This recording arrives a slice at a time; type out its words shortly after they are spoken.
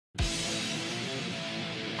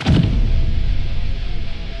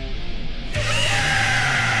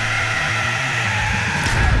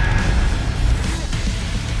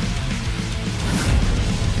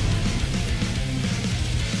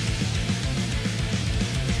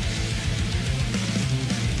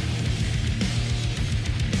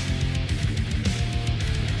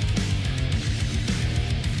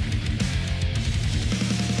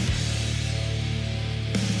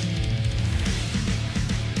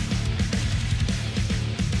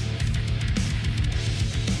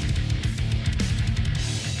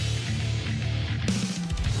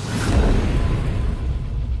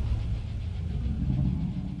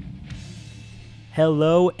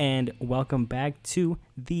Hello and welcome back to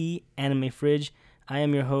the Anime Fridge. I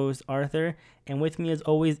am your host, Arthur, and with me as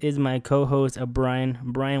always is my co-host, Brian.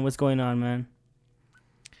 Brian, what's going on, man?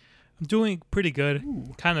 I'm doing pretty good.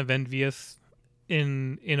 Ooh. Kind of envious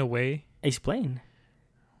in a way. Explain.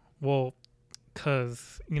 Well,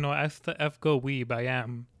 because, as the FGO weeb I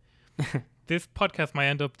am, this podcast might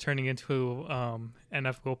end up turning into an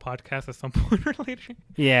FGO podcast at some point or later.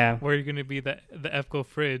 Yeah. Where you're going to be the FGO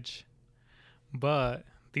fridge. But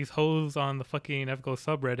these hoes on the fucking FGO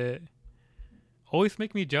subreddit always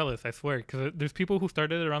make me jealous, I swear. Because there's people who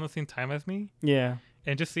started around the same time as me. Yeah.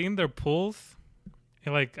 And just seeing their pulls,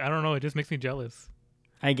 and I don't know, it just makes me jealous.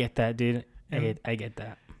 I get that, dude. I get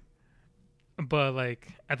that. But,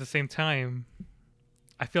 at the same time,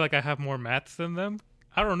 I feel like I have more mats than them.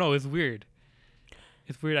 I don't know. It's weird.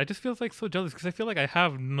 I just feel so jealous because I feel like I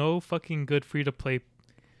have no fucking good free-to-play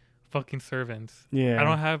fucking servants. Yeah. I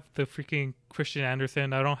don't have the freaking Christian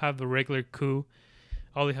Anderson. I don't have the regular coup.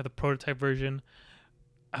 I only have the prototype version.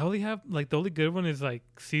 I only have, the only good one is,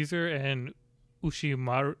 Caesar and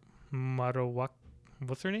Ushimaru.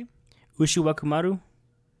 What's her name? Ushiwakumaru?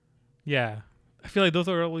 Yeah. I feel like those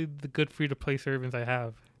are only the good free-to-play servants I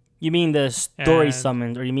have. You mean the story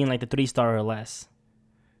summons, or you mean the 3-star or less?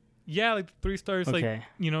 Yeah, the 3 stars, okay.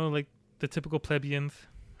 The typical plebeians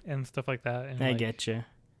and stuff like that. And I get you.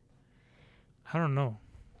 I don't know.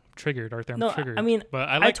 I'm triggered, Arthur. I'm triggered. I mean, but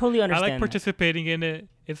I totally understand. I like participating in it.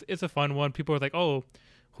 It's a fun one. People are like, oh,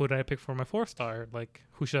 who did I pick for my 4-star?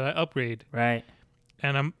 Who should I upgrade? Right.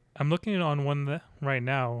 And I'm looking on one right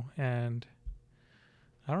now, and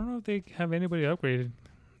I don't know if they have anybody upgraded.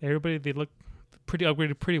 Everybody, they look pretty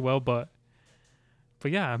upgraded pretty well, but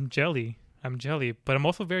yeah, I'm jelly, but I'm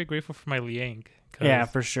also very grateful for my Liang. Yeah,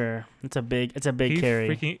 for sure. It's a big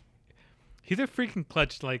carry. He's a freaking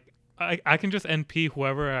clutch. I can just NP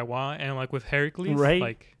whoever I want, and with Heracles,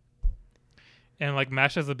 right? And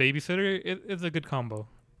Mash as a babysitter, it's a good combo.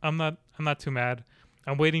 I'm not too mad.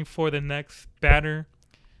 I'm waiting for the next banner.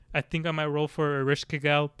 I think I might roll for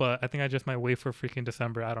Erishkigal, but I think I just might wait for freaking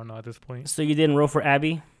December. I don't know at this point. So you didn't roll for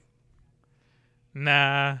Abby?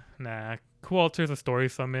 Nah. Coalter's a story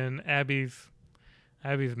summon. Abby's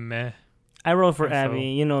meh. I rolled for Abby. So,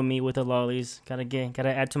 you know me with the lollies. Gotta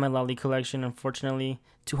add to my lolly collection. Unfortunately,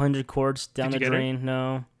 200 quartz down the drain.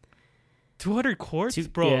 No. 200 quartz,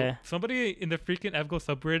 bro. Yeah. Somebody in the freaking FGO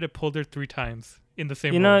subreddit pulled her 3 times in the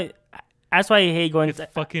same. That's why I hate going.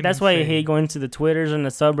 Why I hate going to the Twitters and the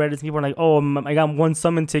subreddits. People are like, "Oh, I got one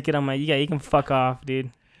summon ticket." I'm like, "Yeah, you can fuck off, dude."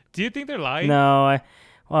 Do you think they're lying? No,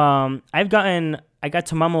 I got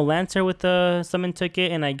Tamamo Lancer with the summon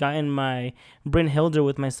ticket, and I gotten my Brynhilde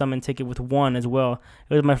with my summon ticket with 1 as well.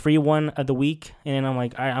 It was my free one of the week, and then I'm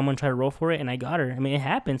like, all right, I'm gonna try to roll for it, and I got her. I mean, it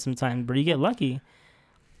happens sometimes, but you get lucky.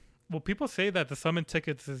 Well, people say that the summon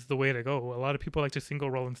tickets is the way to go. A lot of people like to single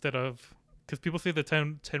roll instead of, because people say the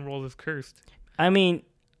 10 roll is cursed. I mean,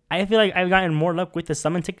 I feel like I've gotten more luck with the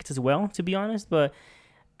summon tickets as well, to be honest, but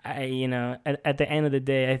at the end of the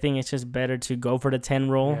day, I think it's just better to go for the 10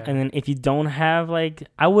 roll. Yeah. And then if you don't have,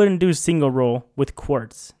 I wouldn't do single roll with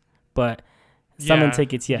quartz, but summon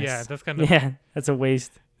tickets, yes. Yeah, that's kind of... Yeah, that's a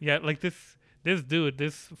waste. Yeah, this dude,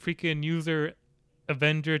 this freaking user,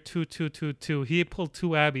 Avenger 2222, he pulled 2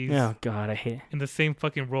 Abbies. Oh, God, I hate it. In the same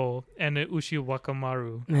fucking roll, and an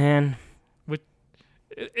Ushiwakamaru. Man. Which,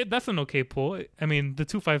 that's an okay pull. I mean, the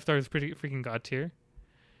 2 5-stars is pretty freaking god tier.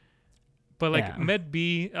 But Med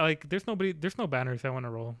B, there's no banners I want to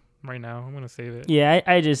roll right now. I'm gonna save it. Yeah,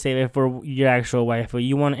 I just save it for your actual waifu.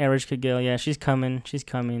 You want Erishkigal? Yeah, she's coming.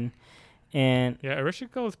 And yeah,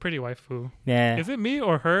 Erishkigal is pretty waifu. Yeah. Is it me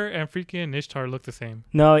or her and freaking Ishtar look the same?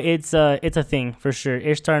 No, it's a thing for sure.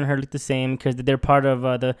 Ishtar and her look the same because they're part of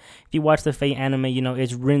If you watch the Fate anime,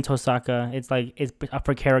 it's Rin Tosaka. It's it's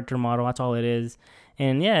for character model. That's all it is.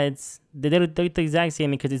 And yeah, they look the exact same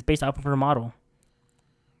because it's based off of her model.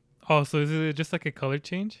 Oh, so is it just a color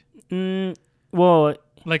change? Well,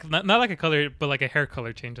 not like a color, but a hair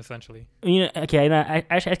color change, essentially. Okay.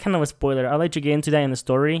 It's kind of a spoiler. I'll let you get into that in the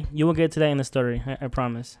story. You will get to that in the story. I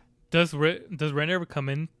promise. Does Rin ever come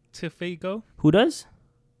into Fate Go? Who does?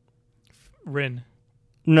 Rin.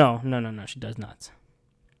 No. She does not.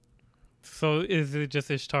 So is it just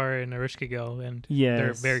Ishtar and Erishkigal and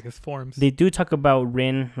their various forms? They do talk about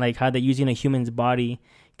Rin, how they're using a human's body,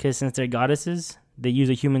 because since they're goddesses, they use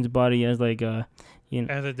a human's body as as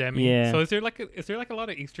a demi. Yeah. So is there a lot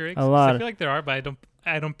of Easter eggs? A lot. I feel like there are, but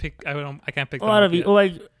I can't pick a lot of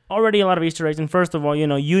already a lot of Easter eggs. And first of all,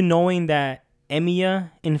 knowing that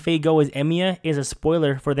Emiya in Fate Go is Emiya is a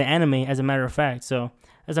spoiler for the anime, as a matter of fact. So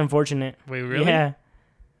that's unfortunate. Wait, really? Yeah.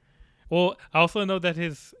 Well, I also know that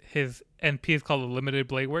his NP is called Limited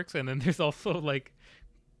Blade Works, and then there's also like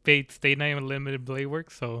Fate Stay Night and Limited Blade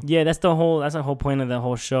Works. So yeah, that's the whole point of the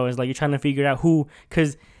whole show is like you're trying to figure out who,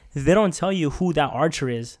 because they don't tell you who that archer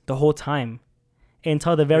is the whole time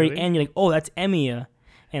until the very end. You're like, oh, that's Emiya.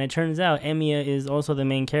 And it turns out Emiya is also the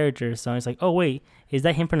main character. So it's like, oh, wait, is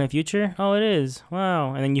that him from the future? Oh, it is.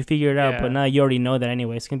 Wow. And then you figure it out. But now you already know that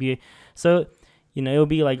anyway. It's going to be, so, it'll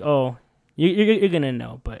be like, oh, you're going to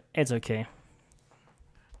know. But it's okay.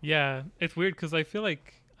 Yeah, it's weird because I feel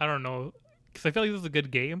like, I don't know, because I feel like this is a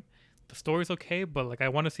good game. The story's okay, but like I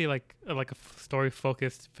want to see like a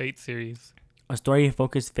story-focused Fate series. A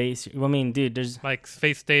story-focused Fate? I mean, dude, there's... Like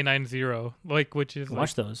Fate Stay 9-0, like, which is...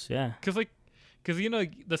 Watch those, yeah. Because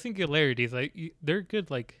the singularities, like, they're good,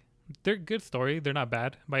 like, they're good story. They're not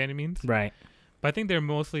bad by any means. Right. But I think they're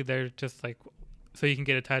mostly there just, like, so you can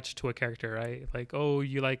get attached to a character, right? Like, oh,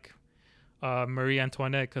 you like Marie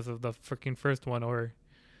Antoinette because of the freaking first one, or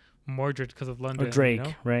Mordred because of London. Or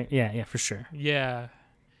Drake, right? Yeah, for sure. Yeah.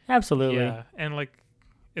 Absolutely. Yeah, and, like,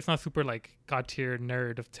 it's not super, like, god-tier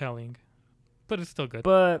nerd of telling. But it's still good.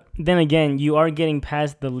 But then again, you are getting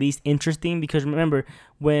past the least interesting, because remember,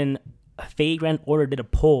 when Fate Grand Order did a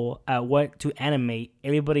poll at what to animate,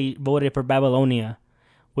 everybody voted for Babylonia,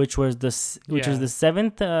 which was the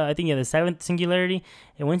seventh, I think, the seventh singularity.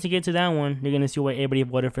 And once you get to that one, you're going to see why everybody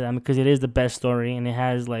voted for that, because it is the best story, and it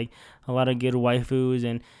has like a lot of good waifus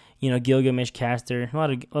and, Gilgamesh caster, a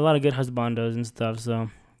lot of good husbandos and stuff, so...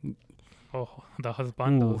 Oh, the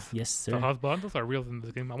husbandos. Ooh, yes, sir. The husbandos are real in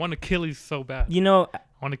this game. I want Achilles so bad. I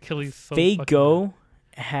want Achilles so Fate Go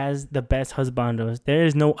has the best husbandos. There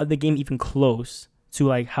is no other game even close to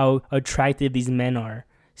like how attractive these men are.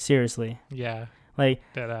 Seriously. Yeah. Like,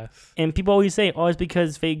 deadass. And people always say, oh, it's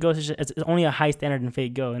because Fate Go it's only a high standard in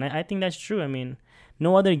Fate Go. And I think that's true. I mean,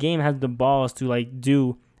 no other game has the balls to like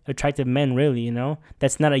do attractive men, really,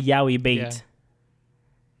 That's not a yaoi bait.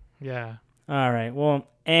 Yeah. All right. Well,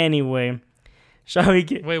 anyway, shall we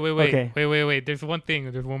get... Wait. Okay. Wait. There's one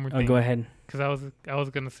more thing. Oh, go ahead. Because I was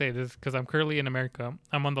gonna say this because I'm currently in America.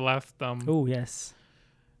 I'm on the last Oh yes.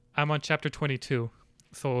 I'm on chapter 22.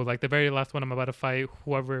 So like the very last one, I'm about to fight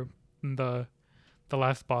whoever the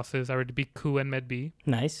last boss is. I already beat Ku and Med B.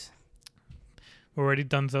 Nice. We're already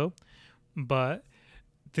donezo. But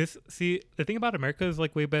the thing about America is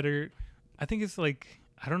like way better. I think it's like,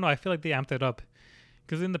 I don't know. I feel like they amped it up.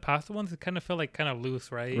 Because in the past ones, it kind of felt like kind of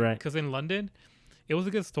loose, right? Right. Because in London, it was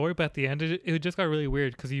a good story, but at the end, it just got really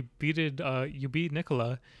weird because you beat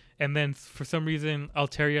Nicola, and then for some reason,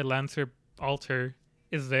 Alteria Lancer Alter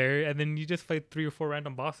is there, and then you just fight 3 or 4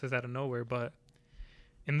 random bosses out of nowhere. But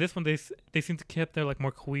in this one, they seem to keep their like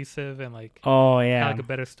more cohesive and like like a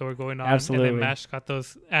better story going on. Absolutely. And then Mash got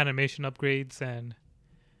those animation upgrades, and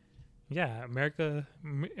yeah,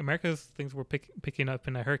 America's things were picking up,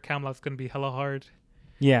 and I heard Camelot's gonna be hella hard.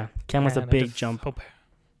 Yeah, Camelot's a big jump.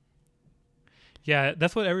 Yeah,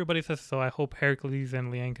 that's what everybody says. So I hope Heracles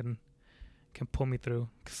and Liang can pull me through.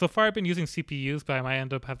 'Cause so far I've been using CPUs, but I might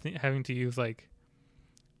end up having to use like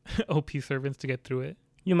OP servants to get through it.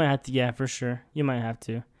 You might have to, yeah, for sure. You might have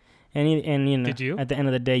to, and Did you? At the end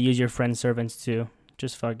of the day, use your friend servants too.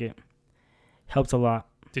 Just fuck it. Helps a lot.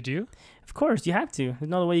 Did you? Of course, you have to. There's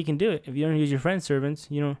no other way you can do it. If you don't use your friend servants,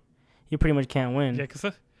 you pretty much can't win. Yeah,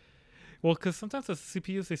 because sometimes the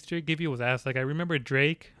CPUs they straight give you was ass. Like I remember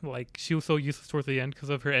Drake, like she was so useless towards the end because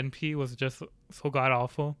of her NP was just so god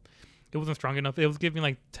awful. It wasn't strong enough. It was giving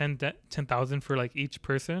like 10,000 for like each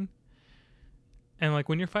person. And like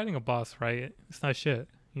when you're fighting a boss, right? It's not shit,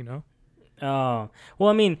 Oh, well,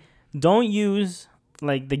 I mean, don't use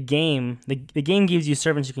like the game. The game gives you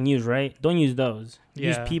servants you can use, right? Don't use those.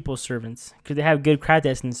 Use people servants because they have good craft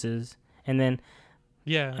essences, and then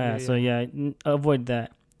so avoid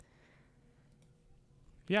that.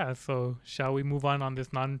 Yeah, so shall we move on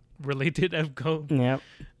this non-related FGO? Yeah,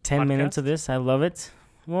 10 podcast? minutes of this. I love it.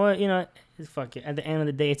 Well, fuck it. At the end of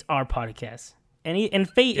the day, it's our podcast. And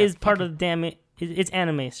Fate is part of the damn it. It's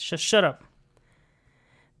anime. Shut up.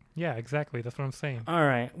 Yeah, exactly. That's what I'm saying. All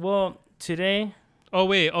right. Well, today... Oh,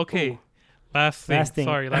 wait. Okay. Ooh. Last thing.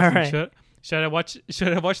 Sorry. Last thing. Right. Should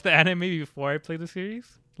I watch the anime before I play the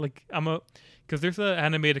series? Like, because there's an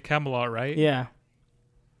animated Camelot, right? Yeah.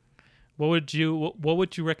 What would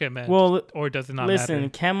you recommend? Well, or does it not listen, matter?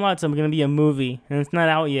 Camelot's going to be a movie, and it's not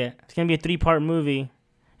out yet. It's going to be a 3-part movie,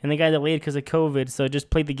 and they got delayed because of COVID, so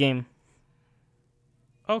just play the game.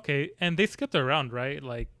 Okay, and they skipped around, right?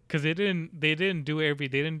 Like, because they didn't do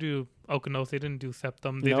Okonos, they didn't do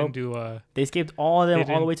Septum, they didn't do... They skipped all of them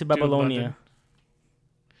all the way to Babylonia.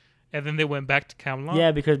 And then they went back to Camelot?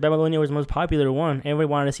 Yeah, because Babylonia was the most popular one. Everybody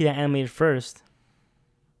wanted to see that animated first.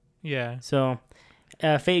 Yeah. So...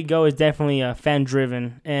 Fate Go is definitely fan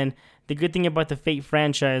driven, and the good thing about the Fate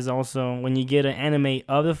franchise also, when you get an anime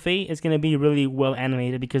of the Fate, it's gonna be really well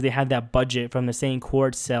animated because they have that budget from the same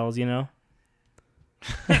Quartz cells, you know.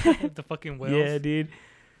 The fucking whales. Yeah, dude.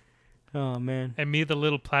 Oh man. And me, the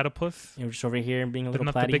little platypus. You're just over here being a But little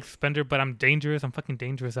not the platy. big spender, but I'm dangerous. I'm fucking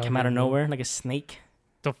dangerous out Come here, out of bro. nowhere like a snake.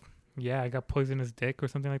 Yeah, I got poisonous dick or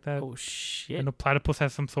something like that. Oh shit. And the platypus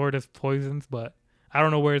has some sort of poisons, but I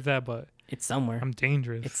don't know where it's at, but It's somewhere. I'm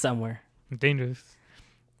dangerous. It's somewhere. I'm dangerous.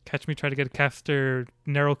 Catch me try to get a caster,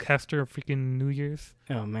 narrow caster, freaking New Year's,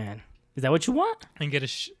 Oh man. Is that what you want? and get a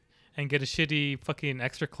shitty fucking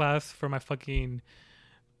extra class for my fucking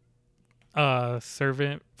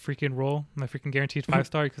servant freaking role, my freaking guaranteed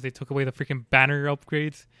 5-star because they took away the freaking banner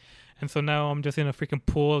upgrades, and so now I'm just in a freaking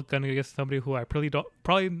pool gonna get somebody who I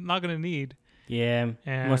probably not gonna need, Yeah,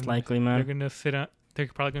 and most likely, they're man. gonna sit on. They're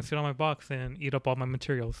probably gonna sit on my box and eat up all my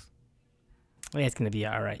materials. Yeah, it's gonna be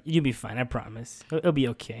all right. You'll be fine. I promise. It'll be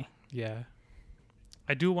okay. Yeah.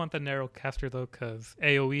 I do want the narrow caster though, because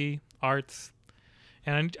AoE, arts,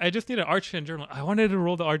 and I just need an archer in journal. I wanted to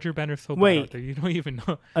roll the archer banner so bad Wait. out there. You don't even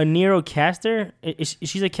know. A Nero caster?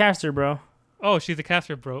 She's a caster, bro. Oh, she's a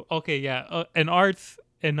caster, bro. Okay, yeah. An arts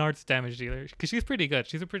damage dealer. Because she's pretty good.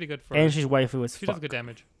 She's a pretty good for And she's waifu as She fuck. does good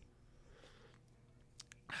damage.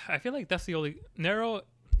 I feel like that's the only narrow.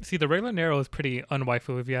 See, the regular narrow is pretty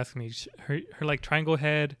unwaifu if you ask me. Her like triangle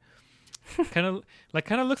head, kind of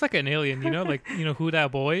looks like an alien. You know, like who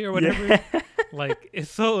that boy or whatever. Yeah. Like it's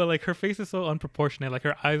so like her face is so unproportionate. Like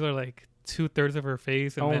her eyes are like 2/3 of her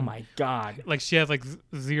face, and Oh then my god. like she has like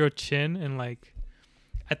zero chin, and like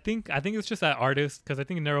I think it's just that artist because I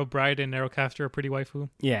think Narrow Bride and Narrow Caster are pretty waifu.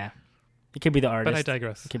 Yeah. It could be the artist. But I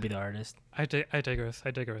digress. It could be the artist. I digress.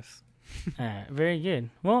 Very good.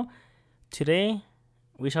 Well, today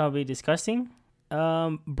we shall be discussing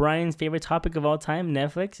Brian's favorite topic of all time,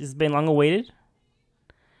 Netflix. It's been long awaited,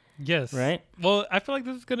 Yes. right? Well, I feel like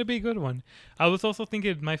this is gonna be a good one. I was also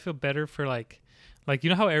thinking it might feel better for like you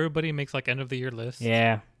know how everybody makes like end of the year lists.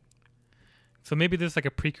 Yeah. So maybe this is like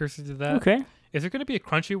a precursor to that. Okay. Is there gonna be a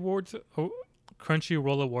Crunchyroll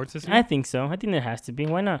Awards this year? I think so. I think there has to be.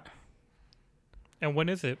 Why not? And when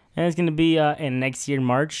is it? And it's gonna be in next year,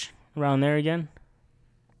 March, around there again.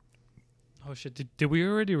 Oh shit! Did we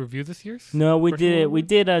already review this year's? No, we Crunchyroll did it. We Awards?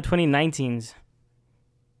 did 2019's.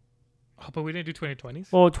 Oh, but we didn't do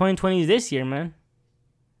 2020s. Well, 2020 is this year, man.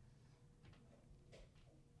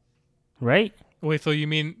 Right? Wait, so you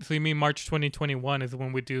mean March 2021 is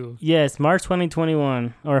when we do? Yes, March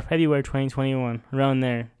 2021 or February 2021, around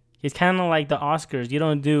there. It's kind of like the Oscars. You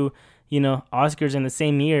don't do, Oscars in the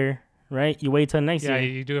same year, right? You wait till next Yeah, year.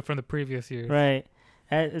 you do it from the previous year. Right.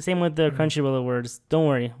 Same with the Mhm. Crunchyroll Awards. Don't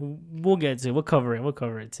worry. We'll get to it. We'll cover it. We'll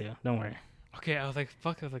cover it too. Don't worry. Okay, I was like,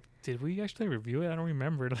 fuck. I was like, did we actually review it? I don't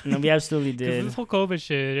remember. No, we absolutely 'Cause did. this whole COVID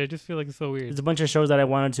shit, I just feel like it's so weird. There's a bunch of shows that I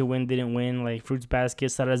wanted to win, didn't win, like Fruits Basket,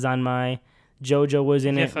 Sarazanmai, JoJo was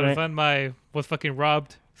in Yes, it. Right? Sarazanmai was fucking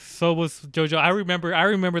robbed. So was JoJo. I remember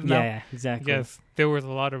now. Yeah, exactly. Yes, there was a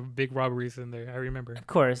lot of big robberies in there. I remember. Of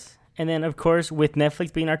course. And then, of course, with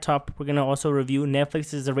Netflix being our top, we're going to also review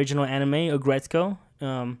Netflix's original anime, Agretzko,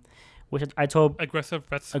 which I told... Aggressive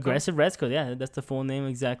Retsuko. Aggressive Retzko, yeah, that's the full name,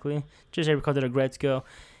 exactly. Just everybody called it Agretzko.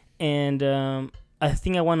 And I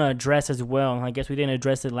think I want to address as well, I guess we didn't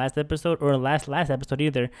address it last episode, or last episode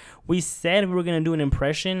either. We said we were going to do an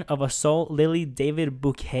impression of Assault Lily David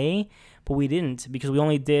Bouquet, but we didn't, because we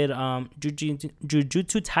only did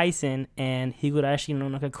Jujutsu Tyson and Higurashi no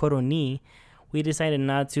Nakakoro ni. We decided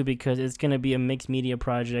not to because it's going to be a mixed media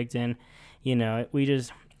project, and,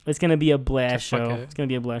 it's going to be a blast Just fuck show. it. It's going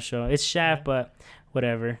to be a blast show. It's Shaft, but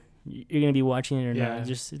whatever. You're going to be watching it or Yeah. not.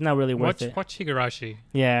 Just, it's not really worth it. Watch Higurashi.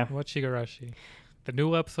 Yeah. Watch Higurashi. The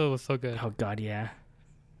new episode was so good. Oh, God, yeah.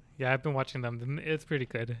 Yeah, I've been watching them. It's pretty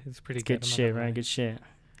good. It's pretty It's good. good I'm not shit, gonna right? lie. Good shit.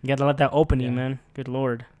 You got to let that opening, Yeah. man. Good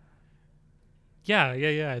Lord.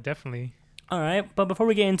 Yeah, definitely. All right, but before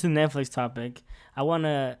we get into the Netflix topic, I want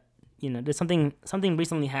to, there's something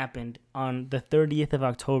recently happened on the 30th of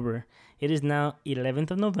October. It is now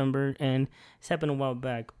 11th of November, and it's happened a while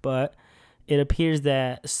back, but it appears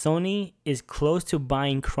that Sony is close to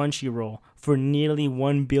buying Crunchyroll for nearly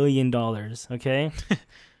 $1 billion, okay?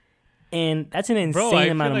 And that's an insane Bro, I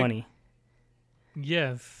amount feel of like- money.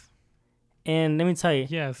 Yes. And let me tell you,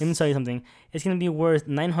 Yes. Let me tell you something. It's going to be worth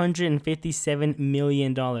 $957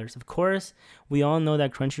 million. Of course, we all know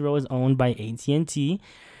that Crunchyroll is owned by AT&T,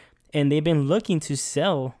 and they've been looking to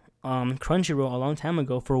sell Crunchyroll a long time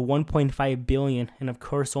ago for $1.5 billion. And of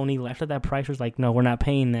course, Sony left at that price. Was like, no, we're not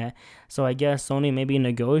paying that. So I guess Sony maybe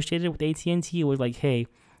negotiated with AT&T. It was like, hey,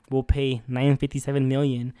 we'll pay $957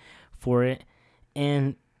 million for it.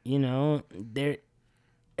 and you know, there,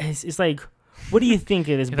 it's like, what do you think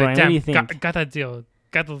of this, You're Brian? like, What do you damn, think? got that deal.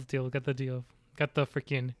 Got the deal. Got the deal. Got the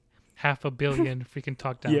freaking $500 million freaking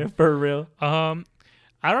talk down. Yeah, for real.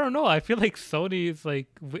 I don't know. I feel like Sony is like.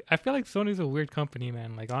 I feel like Sony's a weird company,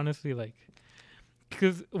 man. Like honestly, like,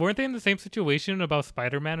 because weren't they in the same situation about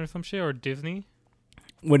Spider-Man or some shit or Disney?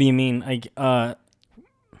 What do you mean? Like,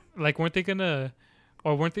 weren't they gonna,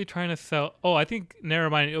 or weren't they trying to sell? Oh, I think never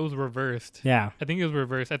mind. It was reversed. Yeah. I think it was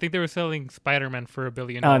reversed. I think they were selling Spider-Man for $1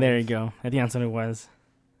 billion. Oh, there you go. I think that's what it was.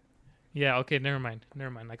 Yeah. Okay. Never mind.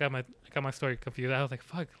 I got my story confused. I was like,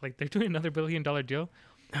 fuck. Like they're doing another $1 billion deal.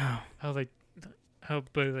 I was like, oh,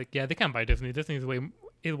 but like, yeah, they can't buy Disney. Disney is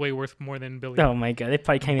way worth more than $1 billion. Oh my god, they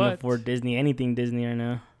probably can't even But- afford Disney. Anything Disney right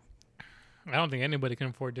now. I don't think anybody can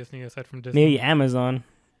afford Disney aside from Disney. Maybe Amazon.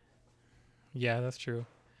 Yeah, that's true.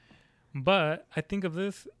 But I think of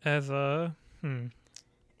this as Is I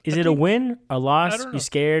it a think- win? A loss? I don't know. You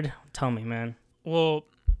scared? Tell me, man. well,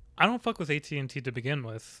 I don't fuck with AT&T to begin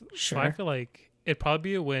with. So I Sure. feel like it'd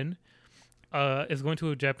probably be a win. It's going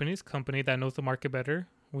to a Japanese company that knows the market better,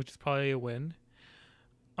 which is probably a win.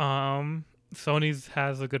 Sony's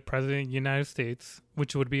has a good president in the United States,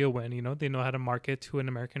 which would be a win. You know, they know how to market to an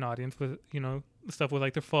American audience with, you know, stuff with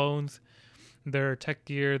like their phones, their tech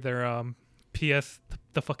gear, their PS,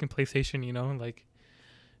 the fucking PlayStation, you know, like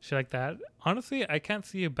shit like that. Honestly, I can't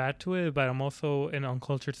see a bad to it, but I'm also an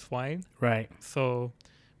uncultured swine. Right. So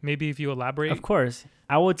maybe if you elaborate, Of course.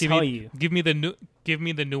 I will tell you. give me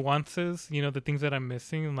the nuances, you know, the things that I'm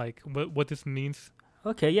missing, like what this means.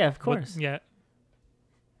 Okay, yeah, of What- course. yeah.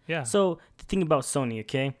 So the thing about Sony,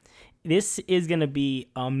 okay, this is gonna be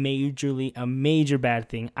a major bad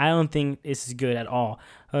thing. I don't think this is good at all.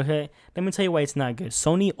 Okay, let me tell you why it's not good.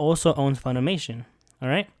 Sony also owns Funimation, all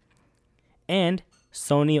right, and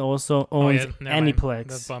Sony also owns never mind. Aniplex,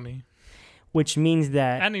 That's bummy. which means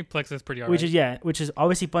that Aniplex is pretty alright. which is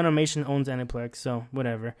obviously Funimation owns Aniplex, so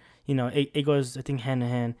whatever. You know, it goes I think hand in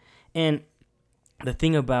hand. And the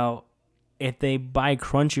thing about if they buy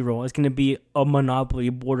Crunchyroll, it's gonna be a monopoly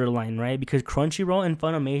borderline, right? Because Crunchyroll and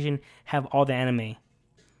Funimation have all the anime.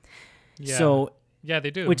 Yeah. So yeah, they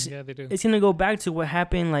do. which- Yeah, they do. it's gonna go back to what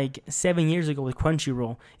happened like 7 years ago with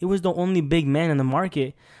Crunchyroll. It was the only big man in the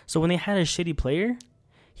market. So when they had a shitty player,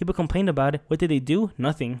 people complained about it. What did they do?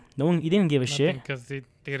 Nothing. No one. You didn't give a shit. Because they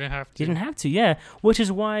didn't have to. You didn't have to. Yeah. Which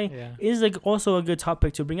is why Yeah. it is like also a good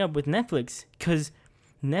topic to bring up with Netflix, because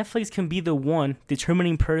Netflix can be the one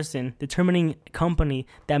determining company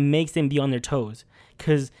that makes them be on their toes.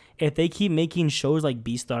 Because if they keep making shows like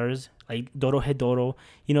Beastars, like Dorohedoro,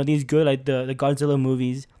 you know, these good like the Godzilla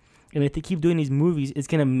movies, and if they keep doing these movies, it's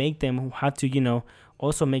gonna make them have to, you know,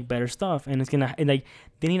 also make better stuff, and it's gonna like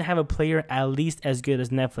they need to have a player at least as good as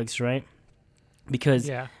Netflix, right? Because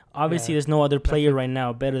Yeah. obviously Yeah. there's no other player right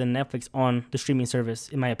now better than Netflix on the streaming service,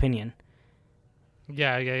 in my opinion.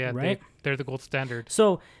 Yeah. Right? They're the gold standard.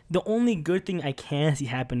 So the only good thing I can see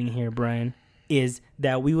happening here, Brian, is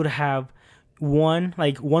that we would have one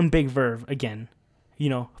big Verve again. You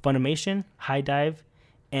know, Funimation, High Dive,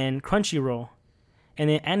 and Crunchyroll. And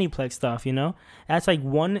then Aniplex stuff, you know? That's like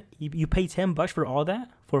one, you pay $10 for all that,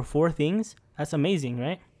 for 4 things. That's amazing,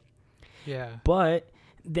 right? Yeah. But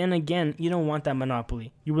then again, you don't want that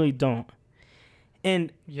monopoly. You really don't.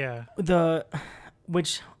 And Yeah.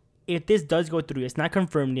 which if this does go through, it's not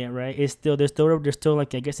confirmed yet, right? It's still they're still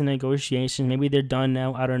like, I guess, in negotiations. Maybe they're done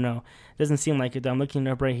now. I don't know. Doesn't seem like it. I'm looking it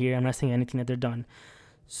up right here. I'm not saying anything that they're done.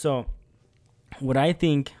 So what I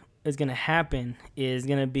think is gonna happen is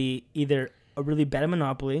gonna be either a really bad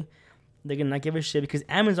monopoly. They're gonna not give a shit because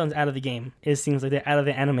Amazon's out of the game. It seems like they're out of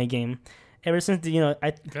the anime game. Ever since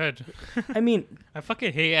Good. I mean, I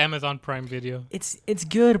fucking hate Amazon Prime Video. it's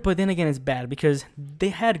good, but then again, it's bad because they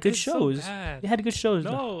had good It's so shows. bad. They had good shows.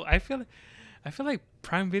 No, I feel like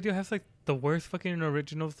Prime Video has like the worst fucking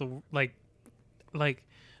originals. Like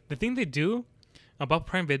the thing they do about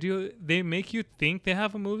Prime Video, they make you think they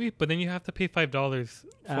have a movie, but then you have to pay $5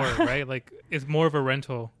 for it, right? Like it's more of a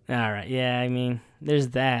rental. All right, yeah. I mean, there's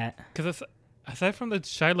that. Because aside from the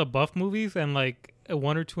Shia LaBeouf movies and like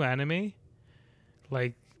 1 or 2 anime,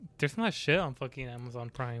 like there's not shit on fucking Amazon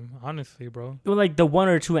Prime. Honestly, bro. Well, like the 1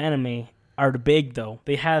 or 2 anime are big though.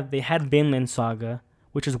 They had Vinland Saga,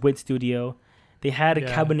 which is Wit Studio. They had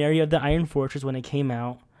Yeah. Cabaneri of the Iron Fortress when it came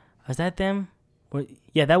out. Was that them?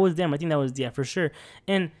 Yeah, that was them. I think that was for sure.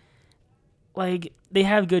 And like they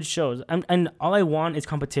have good shows. And all I want is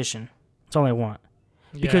competition. That's all I want.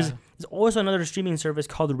 Because Yeah. there's also another streaming service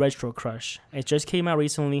called Retro Crush. It just came out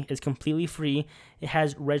recently. It's completely free. It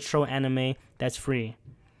has retro anime that's free.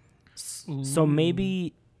 So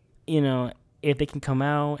maybe, you know, if they can come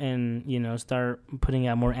out and, you know, start putting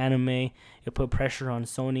out more anime, it'll put pressure on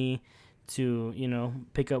Sony to, you know,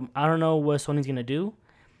 pick up. I don't know what Sony's going to do.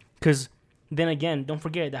 Because then again, don't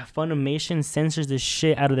forget that Funimation censors the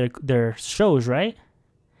shit out of their shows, right?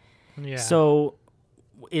 Yeah. So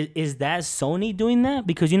is that Sony doing that?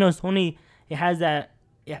 Because, you know, Sony, it has that.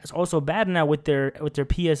 Yeah, it's also bad now with their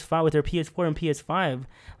PS5, with their PS4 and PS5.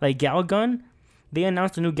 Like Galgun, they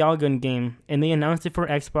announced a new Galgun game, and they announced it for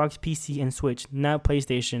Xbox, PC, and Switch, not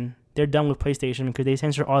PlayStation. They're done with PlayStation because they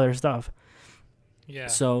censor all their stuff. Yeah.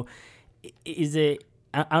 So, is it?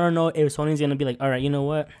 I don't know if Sony's gonna be like, all right, you know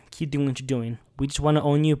what? Keep doing what you're doing. We just want to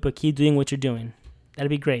own you, but keep doing what you're doing.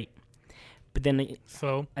 That'd be great. But then,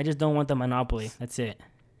 so I just don't want the monopoly. That's it.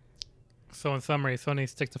 So in summary, Sony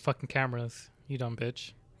stick to fucking cameras. You dumb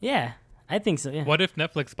bitch. Yeah, I think so. Yeah. What if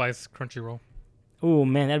Netflix buys Crunchyroll? Oh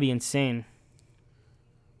man, that'd be insane.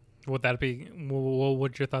 Would that be? What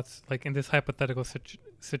would your thoughts like in this hypothetical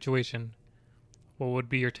situation? What would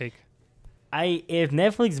be your take? If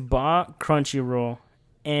Netflix bought Crunchyroll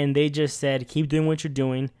and they just said keep doing what you're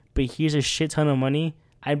doing, but here's a shit ton of money,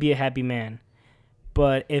 I'd be a happy man.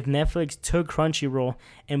 But if Netflix took Crunchyroll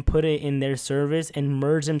and put it in their service and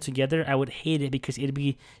merged them together, I would hate it because it'd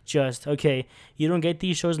be just, okay, you don't get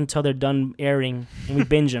these shows until they're done airing and we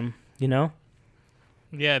binge them, you know?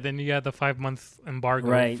 Yeah, then you got the 5 months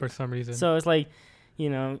embargo for some reason. So it's like, you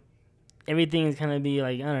know, everything is going to be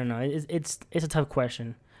like, I don't know. It's a tough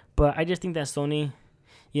question. But I just think that Sony,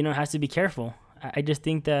 you know, has to be careful. I just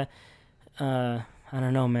think that, I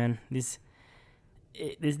don't know, man. This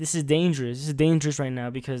is dangerous. This is dangerous right now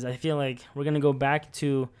because I feel like we're going to go back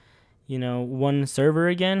to, you know, one server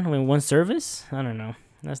again. I mean, one service? I don't know.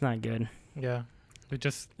 That's not good. Yeah. We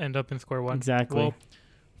just end up in square one. Exactly. Well,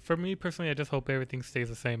 for me personally, I just hope everything stays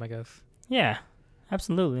the same, I guess. Yeah,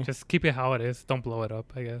 absolutely. Just keep it how it is. Don't blow it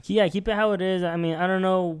up, I guess. Yeah, keep it how it is. I mean, I don't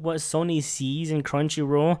know what Sony sees in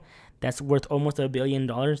Crunchyroll that's worth almost $1 billion.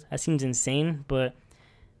 That seems insane, but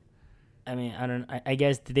I mean, I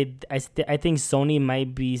guess I think Sony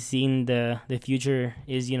might be seeing the future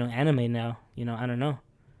is, you know, anime now. You know, I don't know.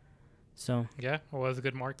 So yeah, it was a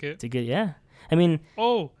good market. It's a good, yeah. I mean,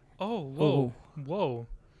 whoa.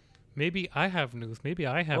 Maybe I have news.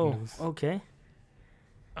 News. Okay.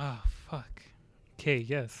 Ah, fuck. Okay,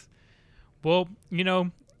 yes. Well, you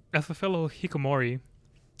know, as a fellow hikikomori,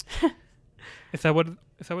 is that what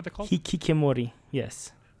they're called? Hikikomori.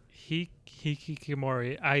 Yes.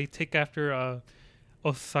 Hikikomori. I take after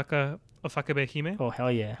Osaka Hime. Oh hell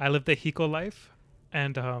yeah! I live the Hiko life,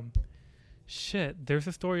 and shit. There's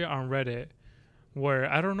a story on Reddit where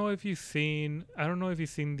I don't know if you've seen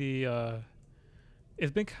the.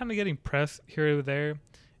 It's been kind of getting press here or there.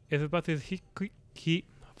 It's about this hikikomori.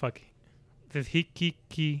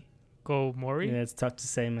 Yeah, it's tough to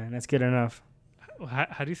say, man. That's good enough.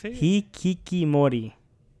 How do you say it? Hikikomori.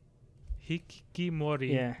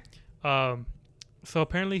 Hikikomori. Yeah. So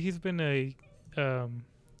apparently he's been doing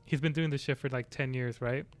this shit for like 10 years,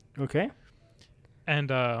 right? Okay.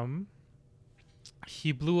 And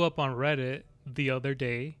he blew up on Reddit the other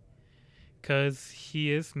day because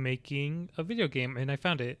he is making a video game, and I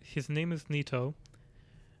found it. His name is Nito,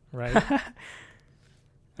 right?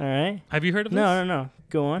 All right. Have you heard of this? No.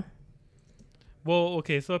 Go on. Well,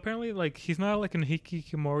 okay, so apparently, like, he's not like an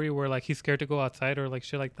hikikomori where, like, he's scared to go outside or, like,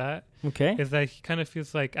 shit like that. Okay. Is that he kind of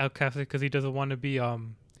feels, like, outcasted because he doesn't want to be a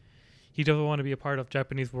part of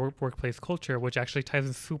Japanese workplace culture, which actually ties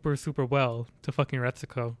in super, super well to fucking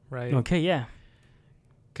Retsuko, right? Okay, yeah.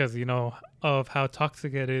 Because, you know, of how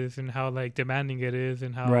toxic it is and how, like, demanding it is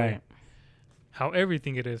and how, right. How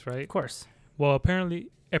everything it is, right? Of course. Well, apparently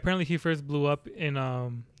he first blew up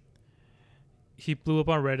in, he blew up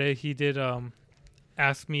on Reddit. He did,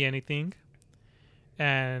 Ask Me Anything,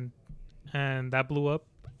 and that blew up.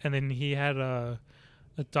 And then he had a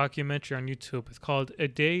documentary on YouTube. It's called A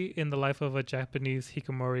Day in the Life of a Japanese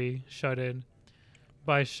Hikikomori Shut-In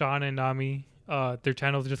by Sean and Nami. Their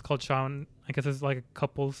channel is just called Sean. I guess it's like a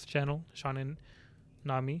couple's channel, Sean and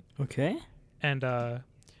Nami. Okay. And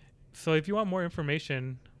so if you want more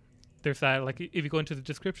information, there's that. Like, if you go into the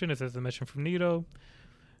description, it says the mission from Nito.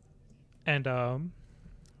 And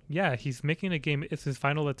yeah, he's making a game. It's his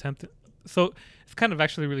final attempt. So it's kind of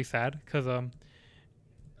actually really sad because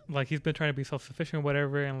like, he's been trying to be self-sufficient or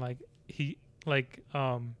whatever, and like he like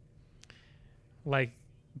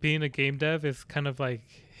being a game dev is kind of like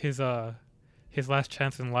his last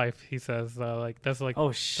chance in life. He says like that's like,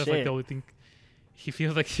 oh shit, that's like the only thing he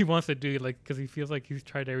feels like he wants to do, like, because he feels like he's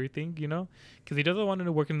tried everything, you know, because he doesn't want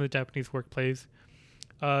to work in the Japanese workplace.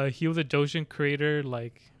 He was a doujin creator.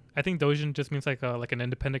 Like, I think doujin just means like an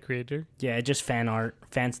independent creator. Yeah, just fan art,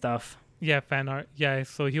 fan stuff. Yeah, fan art. Yeah,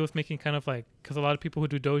 so he was making kind of like, because a lot of people who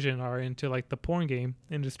do Dojin are into like the porn game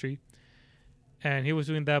industry, and he was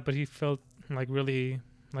doing that, but he felt like really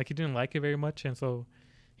like he didn't like it very much, and so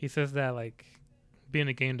he says that like being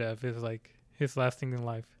a game dev is like his last thing in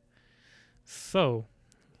life. So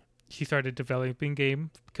he started developing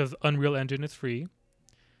game because Unreal Engine is free,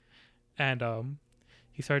 and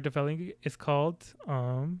he started developing. It's called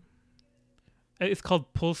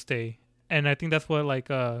Pull Stay, and I think that's what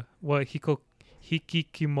what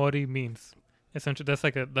Hikikimori means. Essentially, that's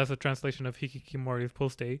a translation of Hikikimori's Pull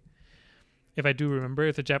Stay. If I do remember,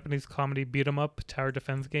 it's a Japanese comedy beat 'em up tower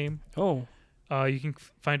defense game. Oh, You can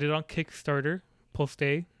find it on Kickstarter. Pull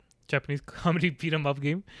Stay, Japanese comedy beat 'em up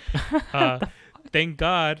game. Thank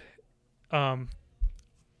God,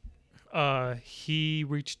 he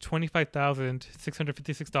reached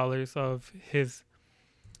 $25,656 of his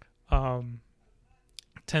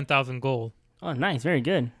 10,000 goal, oh, nice, very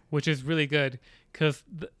good. which is really good because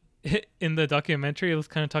in the documentary it was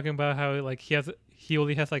kind of talking about how like he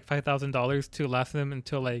only has like $5,000 to last him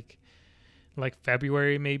until like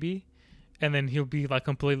February maybe, and then he'll be like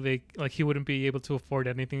completely like he wouldn't be able to afford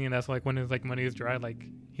anything, and that's like when his like money is dry, like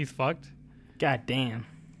he's fucked. God damn.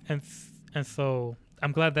 And so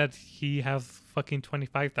I'm glad that he has fucking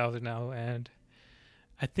 25,000 now, and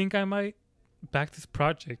I think I might back this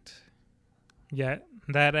project. Yeah,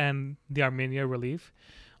 that and the Armenia relief.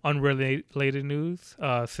 Unrelated news,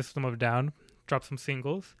 System of a Down dropped some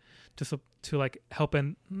singles to like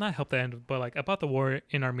not help the end, but like about the war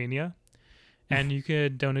in Armenia. And you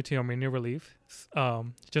could donate to Armenia relief.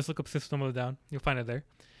 Just look up System of a Down. You'll find it there.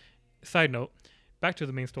 Side note, back to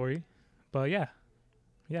the main story. But yeah.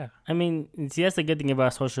 I mean, see, that's the good thing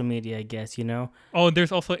about social media, I guess, you know? Oh, and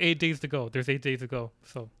there's also 8 days to go.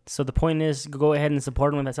 So the point is, go ahead and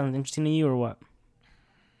support them if that sounds interesting to you, or what?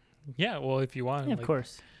 Yeah, well, if you want. Yeah, of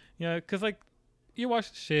course. Yeah, because, like, you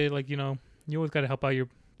watch shit, like, you know, you always got to help out your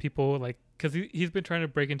people, like, because he's been trying to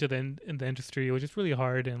break into in the industry, which is really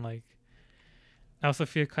hard, and, like, I also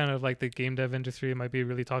feel kind of like the game dev industry might be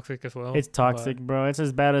really toxic as well. It's toxic, bro. It's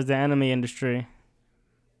as bad as the anime industry.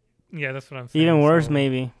 Yeah, that's what I'm saying. Even worse,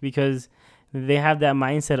 maybe, because they have that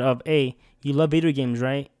mindset of, hey, you love video games,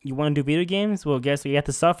 right? You want to do video games? Well, guess what? You have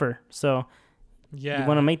to suffer. So yeah, you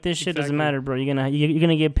want to make this shit? exactly. Doesn't matter, bro. You're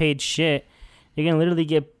gonna get paid shit. You're gonna literally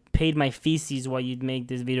get paid my feces while you make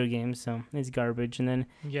this video game. So it's garbage. And then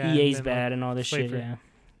EA's and then, bad like, and all this slavery. shit. Yeah.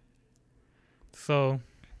 So,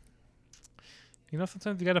 you know,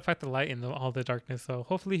 sometimes you gotta fight the light in all the darkness. So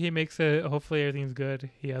hopefully he makes it. Hopefully everything's good.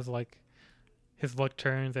 He has like his luck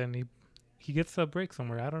turns and he gets a break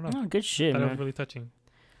somewhere. I don't know. Oh, good shit, That man. was really touching.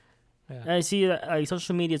 Yeah. I see that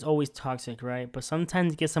social media is always toxic, right? But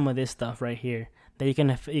sometimes you get some of this stuff right here that you can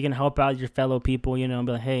help out your fellow people, you know, and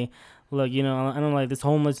be like, hey, look, you know, I don't like this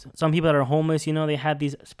homeless. Some people that are homeless, you know, they have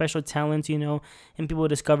these special talents, you know, and people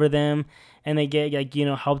discover them, and they get like, you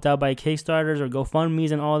know, helped out by Kickstarters or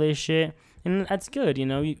GoFundMe's and all this shit, and that's good, you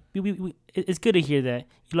know. It's good to hear that.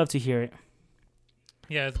 You love to hear it.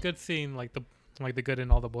 Yeah, it's good seeing like the good in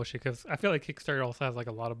all the bullshit, because I feel like Kickstarter also has like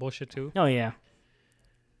a lot of bullshit too. Oh yeah.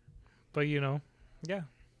 But you know, yeah,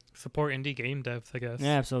 support indie game devs, I guess.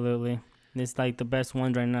 Yeah, absolutely. It's like the best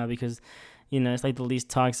ones right now because, you know, it's like the least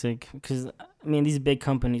toxic. Because I mean, these big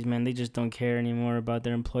companies, man, they just don't care anymore about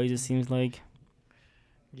their employees. It seems like.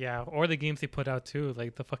 Yeah, or the games they put out too,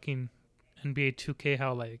 like the fucking NBA 2K,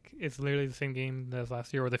 how like it's literally the same game as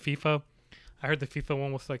last year, or the FIFA. I heard the FIFA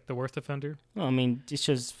one was like the worst offender. Well, I mean, it's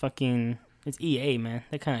just fucking. It's EA, man.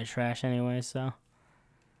 They're kind of trash anyway, so.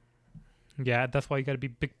 Yeah, that's why you gotta be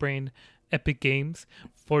big brain, Epic Games,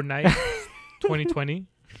 Fortnite, 2020.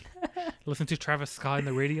 Listen to Travis Scott in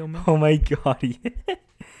the radio, man. Oh my god. Yeah.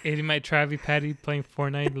 Eating my Travis Patty playing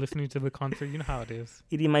Fortnite, listening to the concert. You know how it is.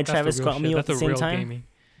 Eating my Travis Scott meal at the same time. Gaming.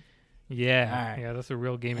 Yeah, Alright. yeah, that's a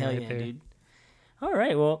real gaming Hell right yeah, there. dude. All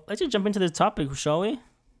right, well, let's just jump into this topic, shall we?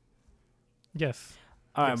 Yes.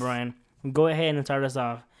 All right, Yes. Brian, go ahead and start us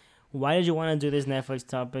off. Why did you want to do this Netflix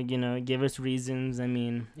topic? You know, give us reasons. I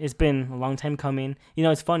mean, it's been a long time coming. You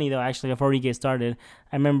know, it's funny, though, actually, before we get started.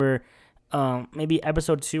 I remember maybe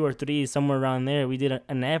episode 2 or 3, somewhere around there, we did a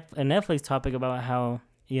Netflix topic about how,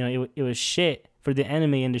 you know, it was shit for the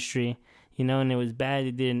anime industry, you know, and it was bad.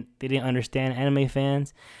 They didn't understand anime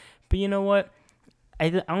fans. But you know what? I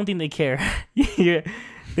don't think they care. Yeah,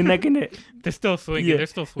 they're not gonna. They're still swinging. Yeah, They're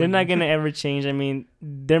still swinging. They're not gonna ever change. I mean,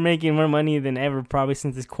 they're making more money than ever, probably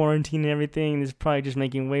since this quarantine and everything. They're probably just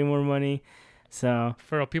making way more money. So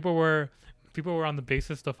For real, people were people were on the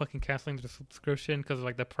basis of fucking canceling their subscription because of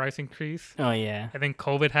like the price increase. Oh yeah. And then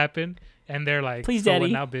COVID happened, and they're like, Please, so Daddy.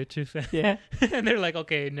 what now, bitches? Yeah. And they're like,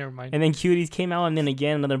 okay, never mind. And then Cuties came out, and then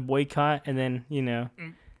again another boycott, and then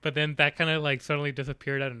But then that kind of like suddenly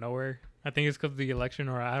disappeared out of nowhere. I think it's because of the election,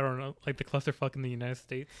 or I don't know, like the clusterfuck in the United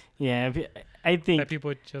States. Yeah, I think That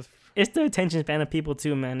people just it's the attention span of people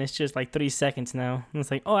too, man. It's just like 3 seconds now. And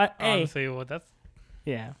it's like, hey, honestly, well, that's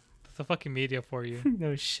yeah, the fucking media for you,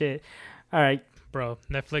 no shit. All right, bro.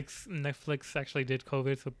 Netflix actually did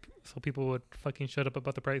COVID, so people would fucking shut up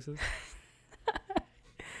about the prices.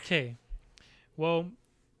 Okay, well,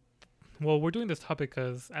 we're doing this topic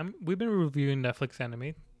because we've been reviewing Netflix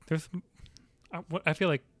anime. I feel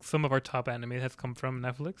like some of our top anime has come from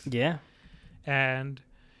Netflix. yeah, And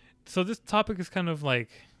so this topic is kind of like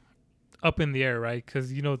up in the air, right?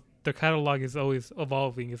 Because, their catalog is always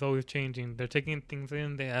evolving. It's always changing. They're taking things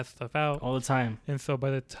in. They add stuff out. all the time. And so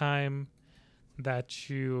by the time that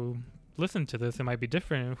you listen to this, it might be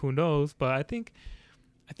different. Who knows? But I think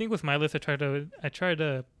with my list, I try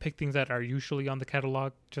to pick things that are usually on the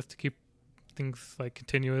catalog just to keep things like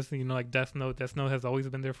continuous. Like Death Note. Death Note has always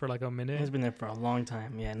been there for like a minute. It has been there for a long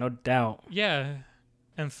time. Yeah, no doubt. Yeah.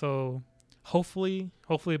 And so hopefully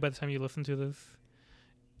by the time you listen to this,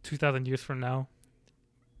 2,000 years from now,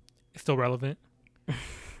 it's still relevant.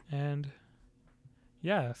 And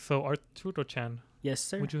yeah, so Arturo-chan, Yes,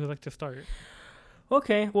 sir. would you like to start?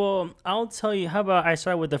 Okay, well, I'll tell you. How about I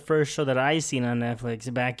start with the first show that I seen on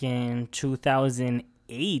Netflix back in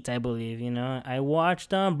 2008, I believe. I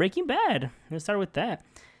watched Breaking Bad. Let's start with that.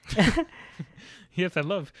 Yes, I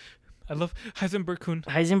love Heisenberg-kun.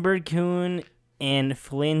 Heisenberg-kun and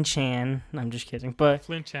Flynn Chan. No, I'm just kidding. But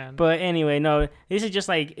Flynn-chan. anyway, no. This is just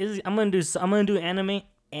like I'm gonna do anime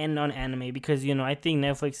and non-anime because I think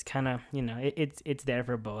Netflix kind of it's there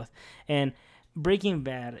for both. And Breaking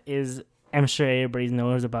Bad is, I'm sure everybody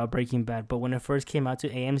knows about Breaking Bad, but when it first came out to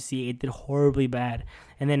AMC, it did horribly bad.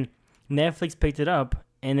 And then Netflix picked it up,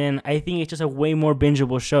 and then I think it's just a way more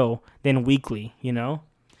bingeable show than Weekly,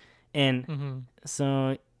 And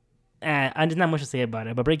so I just not much to say about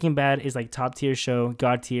it. But Breaking Bad is like top tier show,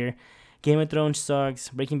 god tier. Game of Thrones sucks.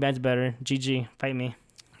 Breaking Bad's better. GG, fight me.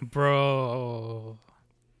 Bro,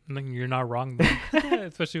 you're not wrong, though.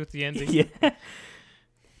 Especially with the ending. Yeah.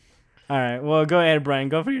 All right. Well, go ahead, Brian.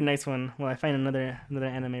 Go for your next one. Well, I find another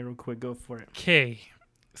anime real quick. Go for it. Okay,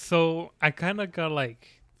 so I kind of got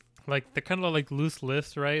like the kind of like loose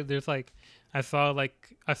list, right? There's like I saw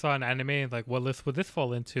an anime and like what list would this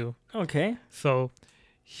fall into? Okay. So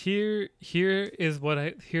here is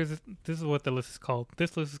this is what the list is called.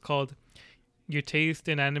 This list is called "Your Taste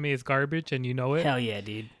in Anime is Garbage and You Know It." Hell yeah,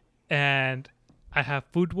 dude. And I have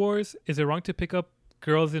Food Wars. Is it wrong to pick up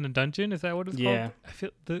Girls in a Dungeon? Is that what it's called? I feel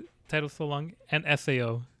the title's so long. And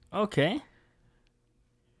SAO. Okay.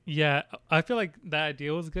 Yeah, I feel like that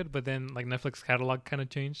idea was good, but then like Netflix catalog kind of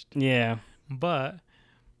changed. Yeah. But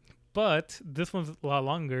this one's a lot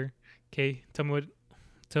longer. Okay, tell me what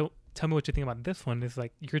you think about this one. It's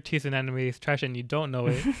like your taste in anime is trash and you don't know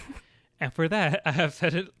it. And for that, I have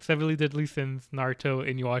Severely Deadly Sins, Naruto,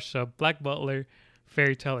 Inuyasha, Black Butler,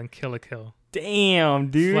 Fairy Tail, and Kill la Kill. Damn,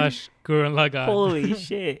 dude. / Gurren Lagann. Holy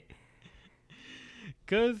shit.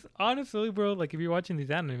 Because honestly, bro, like if you're watching these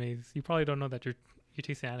animes, you probably don't know that your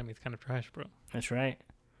taste in anime is kind of trash, bro. That's right.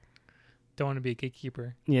 Don't want to be a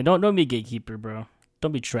gatekeeper. Yeah, don't be a gatekeeper, bro.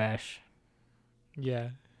 Don't be trash. Yeah.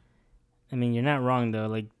 I mean, you're not wrong though.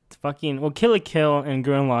 Like Kill la Kill and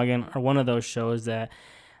Gurren Lagann are one of those shows that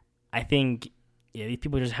I think these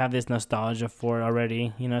people just have this nostalgia for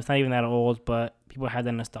already. It's not even that old, but people have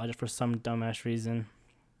that nostalgia for some dumbass reason.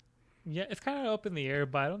 Yeah, it's kind of up in the air,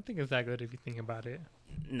 but I don't think it's that good if you think about it.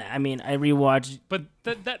 Nah, I mean, I rewatched. But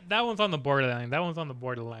that one's on the borderline. That one's on the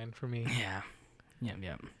borderline for me. Yeah.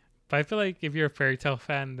 Yeah. But I feel like if you're a Fairy Tail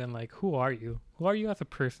fan, then like, who are you? Who are you as a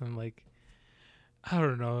person? Like, I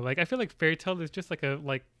don't know. Like, I feel like Fairy Tail is just like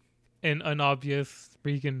an unobvious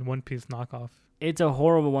freaking One Piece knockoff. It's a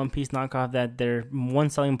horrible One Piece knockoff that their one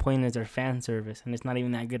selling point is their fan service, and it's not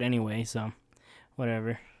even that good anyway. So,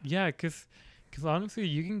 whatever. Yeah, because honestly,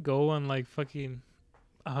 you can go on like fucking,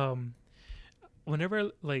 whenever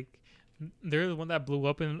like there's one that blew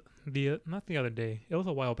up in not the other day. It was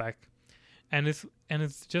a while back, and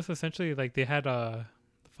it's just essentially like they had a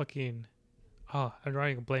fucking, I'm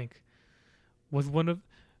drawing a blank. Was one of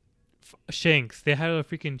Shanks. They had a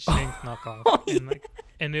freaking Shanks knockoff,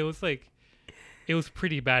 and it was like. It was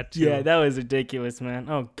pretty bad too. Yeah, that was ridiculous, man.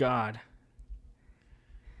 Oh God.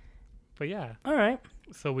 But yeah. All right.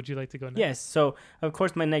 So would you like to go next? Yes. So of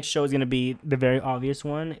course my next show is gonna be the very obvious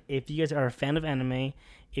one. If you guys are a fan of anime,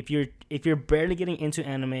 if you're barely getting into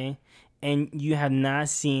anime, and you have not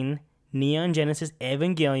seen Neon Genesis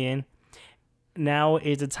Evangelion, now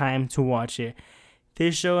is the time to watch it.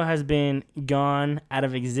 This show has been gone out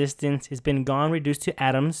of existence. It's been gone, reduced to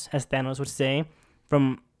atoms, as Thanos would say,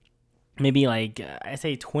 from maybe I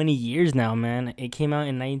say 20 years now, man. It came out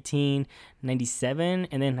in 1997,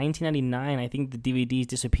 and then 1999, I think the DVDs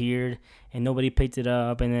disappeared, and nobody picked it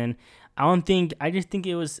up. And then I just think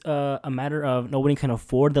it was a matter of nobody can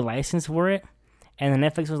afford the license for it. And then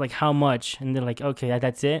Netflix was like, how much? And they're like, okay,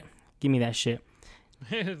 that's it. Give me that shit.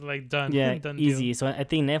 Like done. Yeah, done easy. deal. So I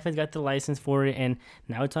think Netflix got the license for it, and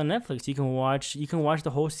now it's on Netflix. You can watch the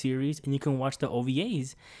whole series, and you can watch the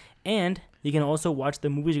OVAs, and you can also watch the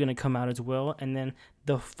movies are gonna come out as well. And then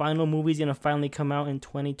the final movie's gonna finally come out in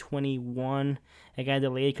 2021. It got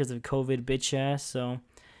delayed because of COVID, bitch ass. So,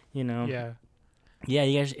 Yeah. yeah.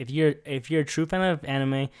 You guys, if you're a true fan of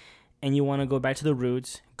anime, and you want to go back to the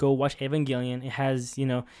roots, go watch Evangelion. It has,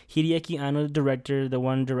 Hideaki Anno, the director, the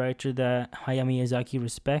one director that Hayao Miyazaki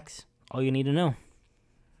respects. All you need to know.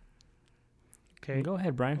 Okay. Go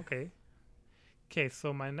ahead, Brian. Okay,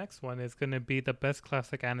 so my next one is going to be the best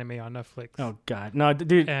classic anime on Netflix. Oh, God. No,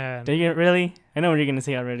 dude. And Really? I know what you're going to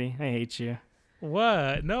say already. I hate you.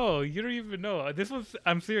 what? No, you don't even know.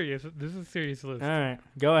 I'm serious. This is a serious list. All right.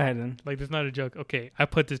 Go ahead, then. Like, this is not a joke. Okay, I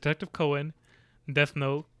put Detective Cohen, Death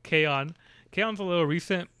Note, K-On! K-On's a little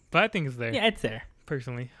recent, but I think it's there. Yeah, it's there.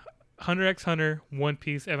 Personally. Hunter x Hunter, One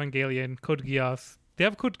Piece, Evangelion, Code Geass. They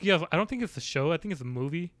have Code Geass. I don't think it's a show. I think it's a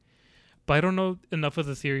movie. But I don't know enough of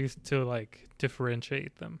the series to,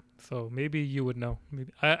 differentiate them. So maybe you would know.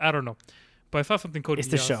 Maybe I don't know. But I saw something Code Geass. It's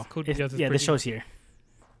the show. Code Geass is the show's here.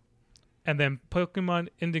 And then Pokemon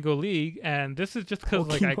Indigo League. And this is just because,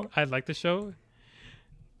 I like the show.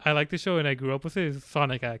 I like the show and I grew up with it. Is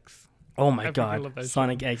Sonic X. Oh, my I God. love that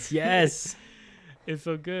Sonic show. X. Yes. It's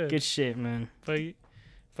so good. Good shit, man. But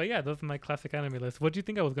yeah, those are my classic anime list. What do you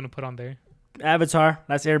think I was going to put on there? Avatar.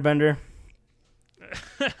 Last Airbender.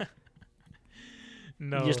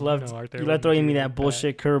 No. You just loved, no, Arthur, you love throwing me that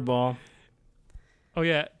bullshit curveball. Oh,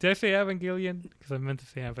 yeah. Did I say Evangelion? Because I meant to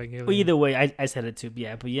say Evangelion. Well, either way, I said it too.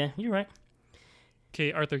 Yeah, but yeah, you're right.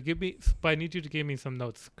 Okay, Arthur, but I need you to give me some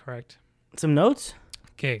notes, correct? Some notes?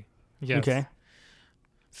 Okay. Yes. Okay.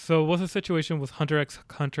 So what's the situation with Hunter x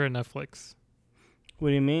Hunter and Netflix? What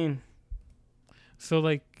do you mean? So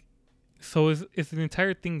is the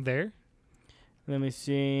entire thing there? Let me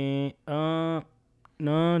see. No.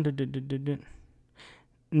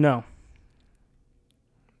 No.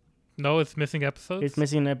 No, it's missing episodes? It's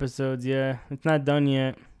missing episodes, yeah. It's not done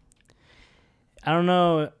yet. I don't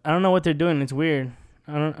know what they're doing. It's weird.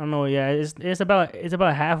 I don't know. Yeah, it's about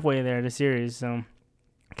halfway there, the series, so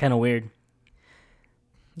kind of weird.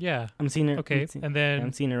 Yeah. I'm seeing it. Okay. And then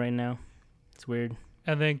I'm seeing it right now. It's weird.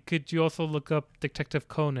 And then could you also look up Detective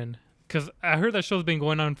Conan? Because I heard that show's been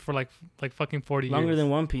going on for like fucking 40 years. Longer than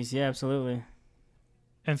One Piece, yeah, absolutely.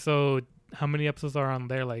 And so how many episodes are on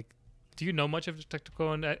there? Do you know much of Detective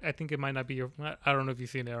Conan? I think it might not be your... I don't know if you've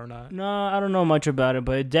seen it or not. No, I don't know much about it,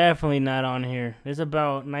 but it's definitely not on here. There's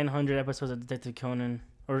about 900 episodes of Detective Conan.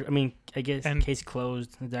 Or, I guess Case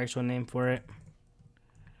Closed is the actual name for it.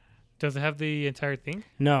 Does it have the entire thing?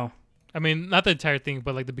 No. I mean, not the entire thing,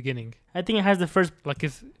 but the beginning. I think it has the first...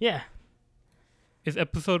 Yeah. Is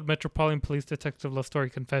episode Metropolitan Police Detective Love Story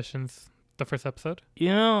Confessions the first episode?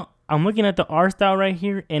 I'm looking at the art style right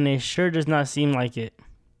here, and it sure does not seem like it.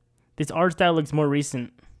 This art style looks more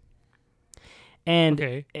recent. And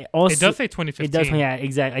okay. it does say 2015. It does, yeah,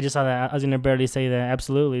 exactly. I just saw that. I was going to barely say that.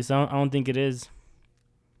 Absolutely. So I don't think it is.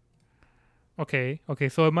 Okay,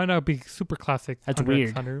 so it might not be super classic. That's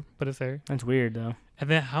weird. But it's there. That's weird, though.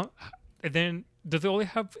 And then does it only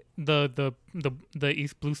have the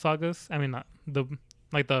East Blue Sagas? I mean, not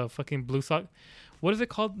the fucking Blue Saga. What is it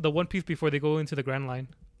called? The One Piece before they go into the Grand Line.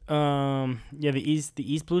 Yeah, the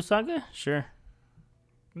East Blue Saga. Sure.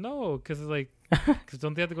 No, because because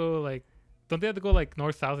don't they have to go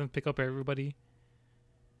north south and pick up everybody?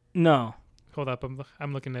 No. Hold up,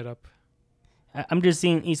 I'm looking it up. I'm just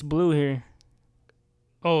seeing East Blue here.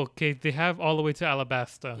 Oh, okay. They have all the way to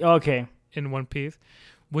Alabasta. Okay. In One Piece,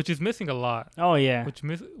 which is missing a lot. Oh yeah. Which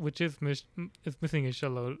is missing a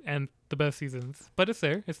shitload and the best seasons, but it's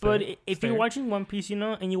there. But if you're watching One Piece,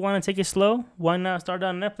 and you want to take it slow, why not start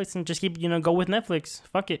on Netflix and just keep go with Netflix?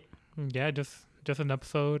 Fuck it. Yeah, just an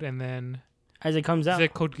episode and then as it comes out.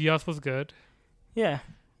 Code Geass was good. Yeah.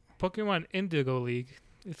 Pokemon Indigo League.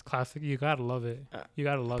 It's classic. You gotta love it. You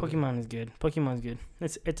gotta love it. Pokemon is good. Pokemon's good.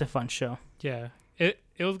 It's a fun show. Yeah. It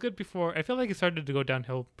was good before. I feel like it started to go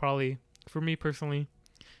downhill. Probably for me personally,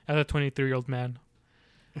 as a 23-year-old man.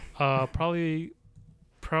 Probably.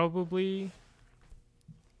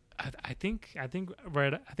 I think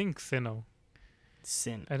Sinnoh.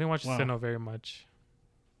 Sin. I didn't watch Sinnoh very much.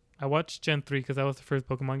 I watched Gen 3 because that was the first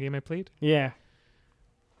Pokemon game I played. Yeah.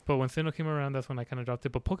 But when Sinnoh came around, that's when I kind of dropped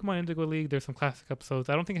it. But Pokemon Indigo League, there's some classic episodes.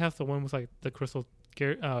 I don't think it has the one with like the Crystal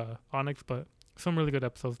Onyx, but some really good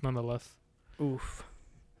episodes nonetheless. Oof.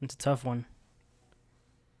 It's a tough one.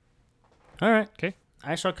 All right. Okay.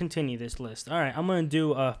 I shall continue this list. All right. I'm gonna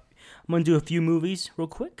do a few movies real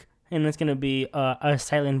quick. And it's going to be A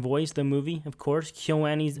Silent Voice, the movie, of course.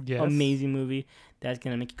 KyoAni's amazing movie that's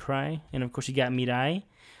going to make you cry. And, of course, you got Mirai,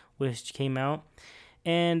 which came out.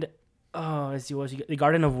 And, let's see, what you got? The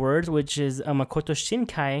Garden of Words, which is a Makoto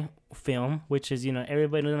Shinkai film, which is,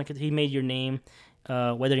 everybody knows, like, he made Your Name,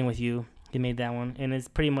 Weathering With You. He made that one. And it's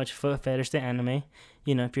pretty much foot fetish to anime,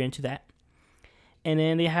 if you're into that. And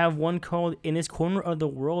then they have one called In This Corner of the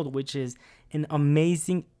World, which is an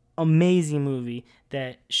amazing movie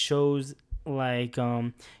that shows like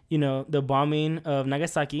the bombing of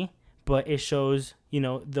Nagasaki, but it shows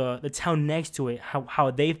the town next to it,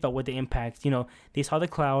 how they felt with the impact. They saw the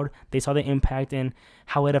cloud, they saw the impact, and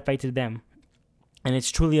how it affected them. And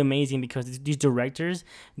it's truly amazing because these directors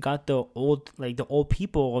got the old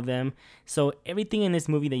people of them. So everything in this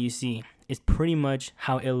movie that you see is pretty much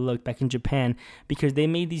how it looked back in Japan, because they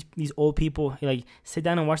made these old people like sit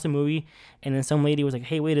down and watch the movie, and then some lady was like,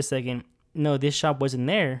 "Hey, wait a second, no, this shop wasn't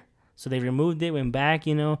there." So they removed it, went back.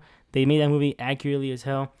 They made that movie accurately as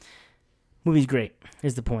hell. Movie's great.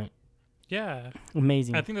 Is the point? Yeah,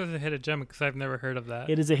 amazing. I think that's a hidden gem because I've never heard of that.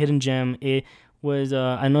 It is a hidden gem. It was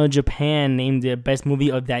I know Japan named the best movie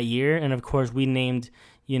of that year, and of course we named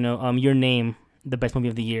Your Name the best movie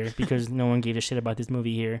of the year because no one gave a shit about this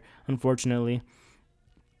movie here, unfortunately.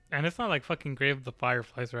 And it's not like fucking Grave of the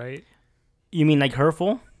Fireflies, right? You mean like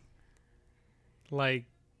Hurtful? Like,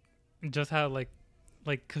 just how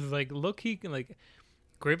because low key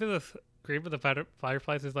Grave of the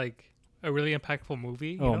Fireflies is like a really impactful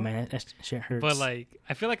movie. Oh man, that shit hurts. But I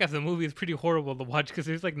feel like as a movie, it's pretty horrible to watch because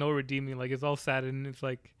there's no redeeming. It's all sad and it's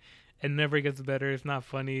it never gets better. It's not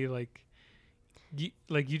funny.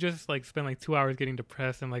 You just spend 2 hours getting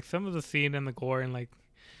depressed, and some of the scene and the gore and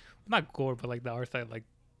not gore but the art side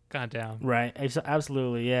goddamn. Right,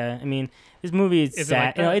 absolutely, yeah. I mean, this movie is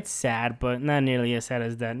sad. It's sad, but not nearly as sad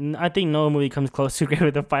as that. I think no movie comes close to Grave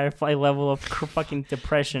of the Firefly level of fucking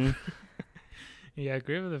depression. Yeah,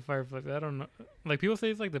 Grave of the Fireflies. I don't know. People say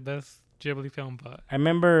it's the best Ghibli film, but I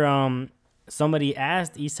remember somebody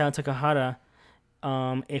asked Isao Takahata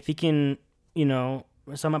if he can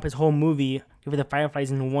sum up his whole movie with the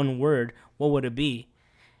Fireflies in one word, what would it be?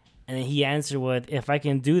 And then he answered with, "If I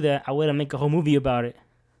can do that, I would make a whole movie about it."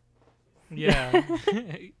 Yeah,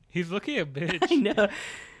 he's looking a bitch. I know.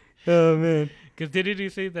 Oh man. Because didn't he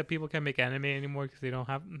say that people can't make anime anymore because they don't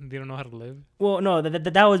know how to live? Well, no,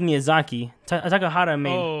 that was Miyazaki. Takahata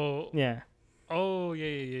made. Oh yeah. Oh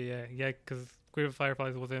yeah. Because Grave of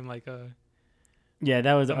Fireflies was in a. Yeah,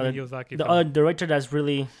 that was the other director that's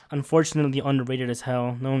really, unfortunately, underrated as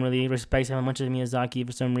hell. No one really respects him as much as Miyazaki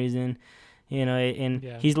for some reason.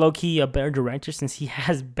 He's low-key a better director since he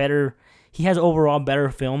has overall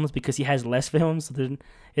better films because he has less films. So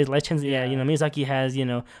there's less chance. Yeah, Miyazaki has,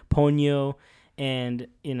 Ponyo and,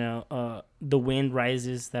 The Wind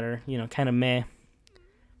Rises that are, kind of meh.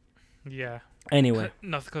 Yeah. Anyway.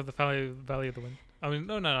 Nausicaa, the Valley of the Wind. I mean,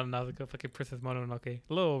 no, not Nausicaa, fucking Princess Mononoke.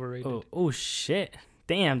 A little overrated. Oh shit.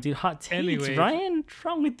 Damn, dude, hot takes, anyways, Ryan. What's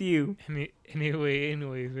wrong with you? Anyways.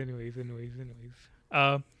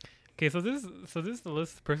 Okay, so this is the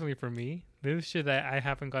list personally for me. This is shit that I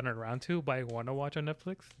haven't gotten around to, but I want to watch on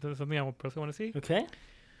Netflix. This is something I personally want to see. Okay.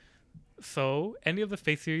 So, any of the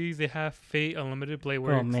Fate series, they have Fate Unlimited Blade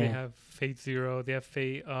Works. They have Fate Zero. They have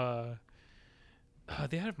Fate.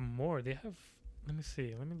 They have more. They have. Let me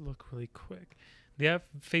see. Let me look really quick. They have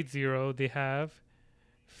Fate Zero. They have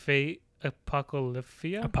Fate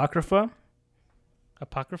Apocrypha.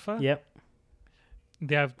 Apocrypha. Yep.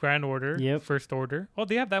 They have Grand Order. Yep. First Order. Oh,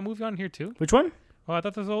 they have that movie on here too. Which one? Oh, I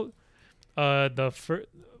thought this was the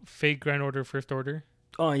Fate Grand Order First Order.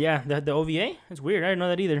 Oh yeah, the OVA. It's weird. I didn't know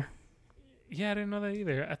that either. Yeah, I didn't know that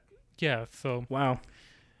either. Yeah, so wow,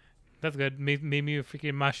 that's good. Made me a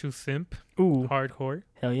freaking Mashu simp. Ooh, hardcore.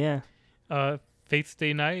 Hell yeah. Fate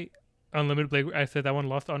Stay Night, Unlimited Blade. I said that one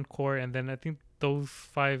lost Encore, and then I think those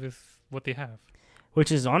 5 is what they have.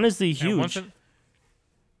 Which is honestly huge.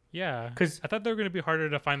 Yeah, because I thought they were going to be harder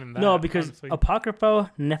to find than that. No, because honestly.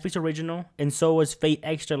 Apocrypha, Netflix original, and so was Fate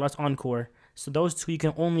Extra Lost Encore. So those 2 you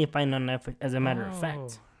can only find on Netflix, as a matter of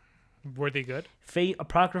fact. Were they good? Fate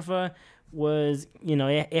Apocrypha was,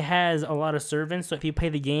 it has a lot of servants. So if you play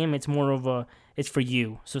the game, it's more of it's for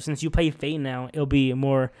you. So since you play Fate now, it'll be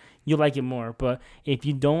more, you'll like it more. But if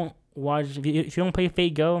you don't if you don't play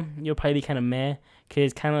Fate Go, you'll probably be kind of meh, because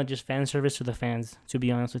it's kind of just fan service for the fans, to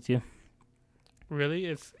be honest with you. Really?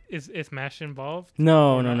 Is Smash involved?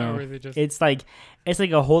 No, Or no, not? no. Or is it just It's like it's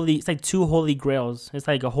like two holy grails. It's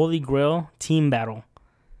like a holy grail team battle.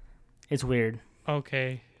 It's weird.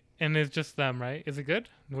 okay? And it's just them, right? Is it good?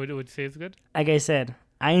 Would you say it's good? Like I said,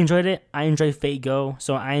 I enjoyed it. I enjoy Fate Go,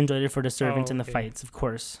 so I enjoyed it for the servants and the okay. fights, of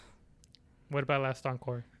course. What about Last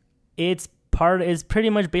Encore? It's pretty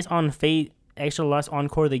much based on Fate Extra Lost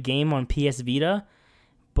Encore, the game on PS Vita,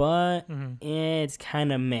 but Mm-hmm. it's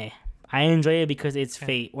kind of meh. I enjoy it because it's Okay.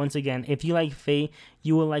 Fate. Once again, if you like Fate,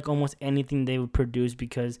 you will like almost anything they would produce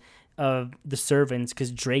because of the servants.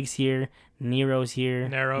 Because Drake's here, Nero's here.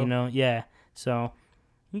 Nero. You know, yeah. So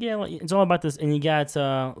yeah, well, it's all about this. And you got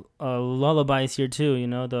Lullabies here too. You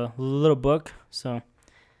know, the little book. So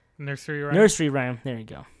Nursery Rhyme. Nursery Rhyme. There you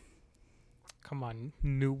go. Come on,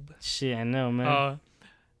 noob. Shit, I know, man.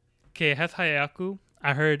 Okay, it has Hayaku.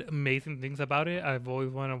 I heard amazing things about it. I've always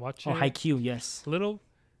wanted to watch Oh, it. Haikyuu, yes. Little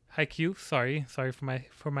Haikyuu. Sorry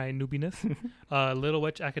for my noobiness. Little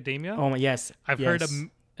Witch Academia. Oh my, yes. I've yes. heard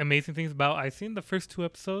amazing things about. I've seen the first 2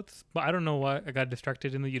 episodes, but I don't know why I got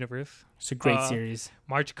distracted in the universe. It's a great series.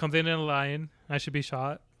 March comes in a lion. I should be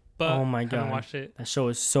shot. But Oh my haven't god, watched it. that show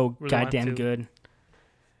is so Really want goddamn to. good.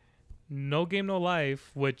 No Game No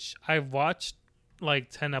Life, which I've watched like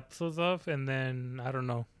 10 episodes of, and then I don't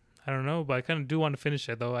know, but I kind of do want to finish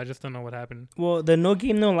it though. I just don't know what happened. Well, the No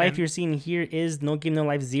Game No Life And- you're seeing here is No Game No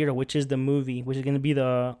Life Zero, which is the movie, which is gonna be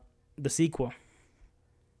the sequel.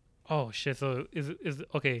 Oh shit! So is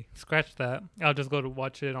okay? Scratch that. I'll just go to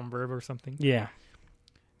watch it on Verve or something. Yeah,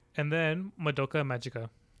 And then Madoka Magica.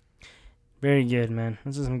 very good, man.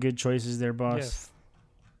 Those are some good choices there, boss. Yes,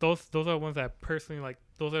 those are ones that I personally like.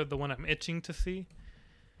 Those are the one I'm itching to see.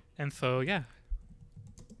 And so yeah,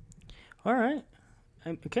 All right,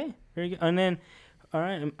 okay, very good. And then, all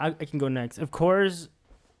right, I can go next. Of course,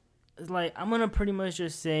 it's like I'm gonna pretty much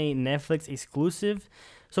just say Netflix exclusive.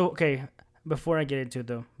 So okay, before I get into it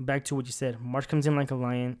though, back to what you said. March Comes In Like a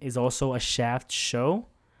Lion is also a Shaft show.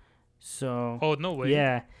 So oh no way.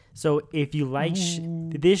 yeah. So if you like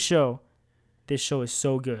this show is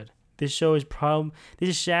so good. This show is this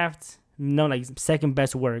is Shaft's second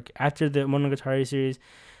best work after the Monogatari series.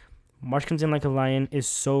 March Comes In Like a Lion is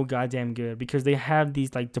so goddamn good because they have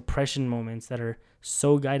these like depression moments that are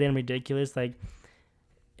so goddamn ridiculous. Like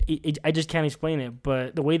I just can't explain it,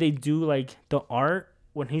 but the way they do like the art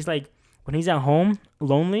when he's at home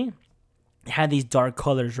lonely, it had these dark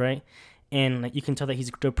colors, right? And like you can tell that he's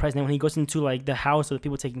depressed. And when he goes into like the house of the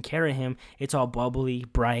people taking care of him, it's all bubbly,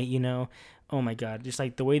 bright, you know. Oh my god, just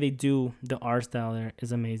like the way they do the art style there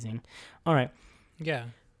is amazing. All right, Yeah.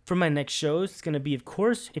 for my next shows, it's gonna be, of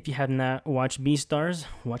course, if you have not watched Beastars,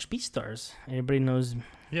 watch Beastars. Everybody knows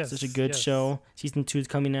Yes. it's such a good yes. show. Season 2 is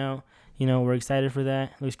coming out. You know, we're excited for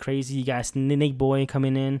that. It looks crazy. You got Snake Boy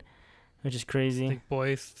coming in, which is crazy. Snake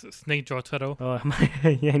Boy, Snake Jotaro. Oh,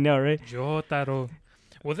 yeah, I know, right? Jotaro.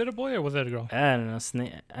 Was it a boy or was it a girl? I don't know.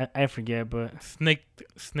 Snake. I forget, but Snake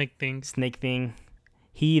things. Snake thing.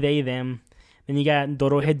 He, they, them. Then you got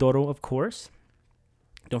Dorohedoro, of course.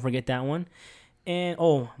 Don't forget that one. And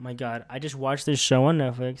oh my god, I just watched this show on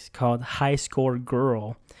Netflix called High Score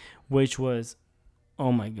Girl, which was,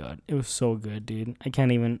 oh my god, it was so good, dude. I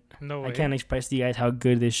can't express to you guys how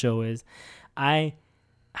good this show is. I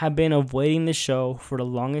have been avoiding this show for the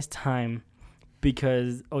longest time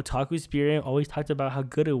because Otaku Spirit always talked about how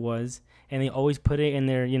good it was, and they always put it in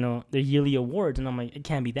their yearly awards, and I'm like, it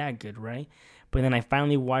can't be that good, right? But then I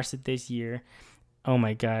finally watched it this year. Oh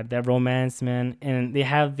my god, that romance, man. And they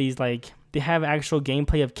have actual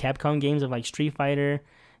gameplay of Capcom games of like Street Fighter,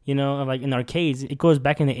 of like in arcades. It goes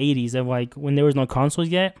back in the 80s of like when there was no consoles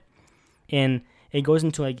yet. And it goes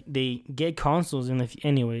into like they get consoles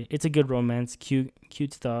anyway. It's a good romance, cute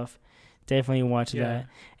stuff. Definitely watch that.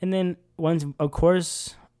 And then of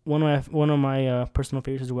course, one of my personal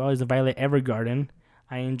favorites as well is the Violet Evergarden.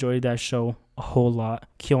 I enjoyed that show a whole lot.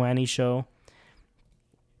 KyoAni show.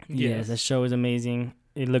 Yes, that show is amazing.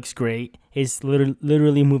 It looks great. It's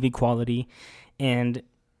literally movie quality. And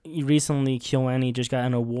recently, KyoAni just got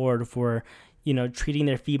an award for, treating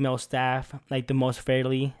their female staff like the most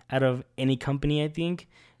fairly out of any company, I think,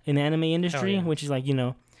 in the anime industry. Yeah. Which is like,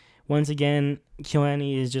 once again,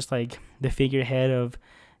 KyoAni is just like the figurehead of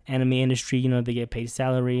anime industry. They get paid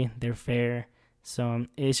salary. They're fair. So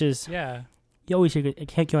it's just... Yeah. You always hear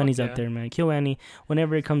KyoAni's Yeah. up there, man. KyoAni,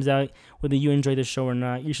 whenever it comes out, whether you enjoy the show or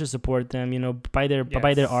not, you should support them. Buy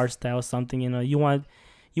their art style, something. You want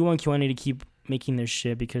KyoAni to keep making their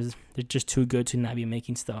shit because they're just too good to not be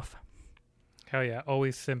making stuff. Hell yeah,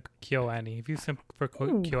 always simp KyoAni. If you simp for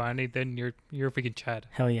Ooh. KyoAni, then you're freaking Chad.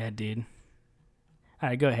 Hell yeah, dude. All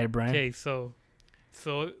right, go ahead, Brian. Okay, so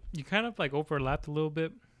you kind of like overlapped a little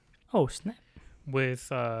bit Oh snap! with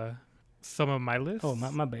some of my lists. Oh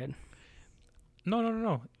my bad.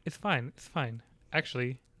 No. It's fine.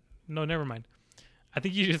 Actually, no, never mind. I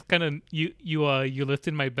think you just kind of you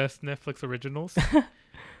listed my best Netflix originals,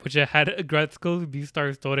 which I had Gretzko,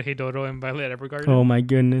 Beastars, Dora Hey Dodo, and Violet Evergarden. Oh my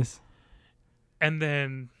goodness. And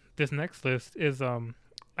then this next list is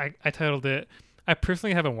I titled it. I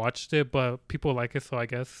personally haven't watched it, but people like it, so I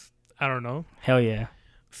guess I don't know. Hell yeah.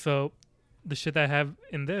 So the shit that I have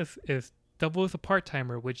in this is Double is a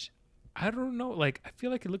Part-Timer, which I don't know. Like, I feel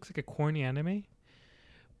like it looks like a corny anime,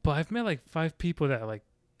 but I've met like 5 people that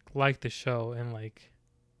like the show, and like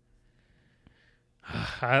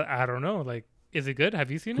I don't know. Like, is it good? Have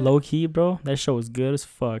you seen it? Low key, bro. That show was good as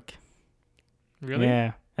fuck. Really?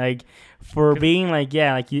 Yeah. Like for being like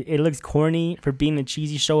it looks corny for being a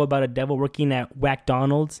cheesy show about a devil working at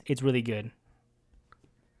Whack-Donald's. It's really good.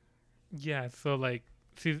 Yeah. So like,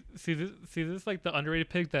 see this like the underrated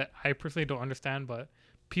pick that I personally don't understand, but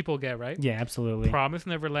people get, right? Yeah, absolutely. Promise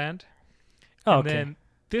Neverland. Oh, and okay.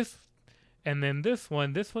 then this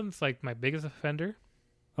one's like my biggest offender.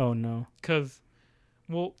 Oh no.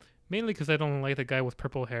 Mainly because I don't like the guy with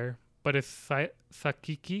purple hair, but it's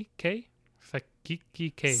Sakiki K.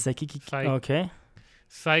 Sakiki K. Sakiki. Okay.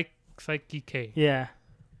 Psyche K. Yeah.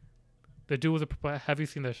 The dude with the purple. Have you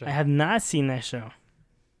seen that show? I have not seen that show.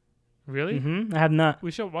 Really? Mm-hmm. I have not. We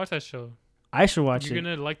should watch that show. I should watch You're it.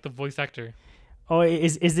 gonna like the voice actor. Oh,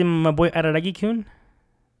 is it my boy Araragi-kun?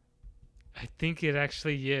 I think it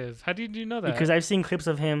actually is. How did you know that? Because I've seen clips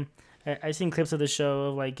of him. I've seen clips of the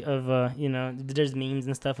show of there's memes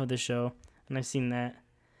and stuff of the show, and I've seen that.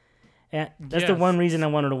 Yeah, that's the one reason I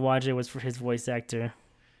wanted to watch it was for his voice actor.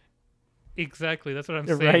 Exactly, that's what I'm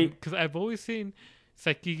You're saying. right. Because I've always seen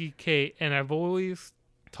Sakiki K, and I've always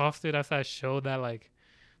tossed it as that show that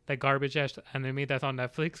garbage ass anime that's on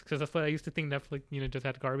Netflix. Because that's what I used to think Netflix, just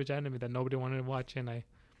had garbage anime that nobody wanted to watch, and I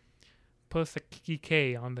put Sakiki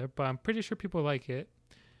K on there. But I'm pretty sure people like it.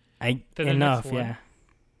 Enough, yeah.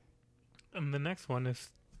 And the next one is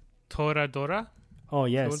Toradora. Oh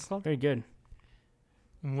Is that what yes, it's called? very good.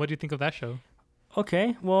 What do you think of that show?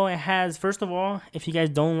 Okay, well, it has, first of all, if you guys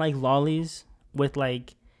don't like lollies with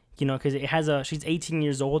because it has she's 18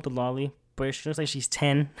 years old, the lolly, but she looks like she's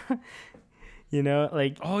 10.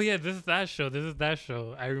 Oh yeah, this is that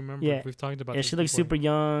show. I remember. Yeah. We've talked about. Yeah, this she looks before. super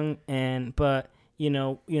young, but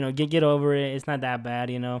get over it. It's not that bad,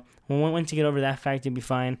 Once you get over that fact, you'll be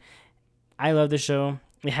fine. I love the show.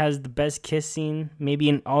 It has the best kiss scene, maybe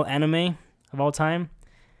in all anime of all time,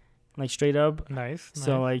 like straight up. Nice.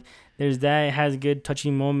 So there's that. It has good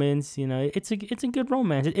touching moments. It's a good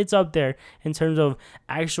romance. It's up there in terms of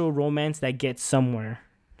actual romance that gets somewhere.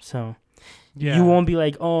 So you won't be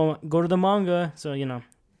like, oh, go to the manga. So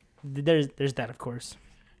there's that, of course.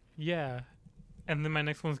 Yeah. And then my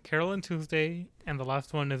next one's Carol and Tuesday, and the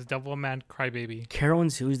last one is Devilman Crybaby. Carol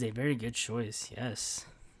and Tuesday, very good choice. Yes.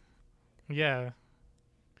 Yeah.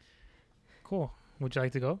 Cool. Would you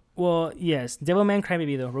like to go? Well, yes. Devilman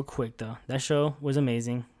Crybaby, though, real quick, though. That show was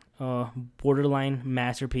amazing. Borderline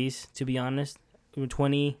masterpiece, to be honest.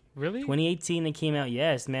 Really? 2018, it came out.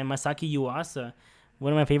 Yes, man. Masaki Yuasa,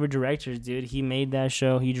 one of my favorite directors, dude. He made that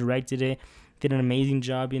show. He directed it. Did an amazing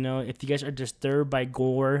job, If you guys are disturbed by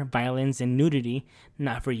gore, violence, and nudity,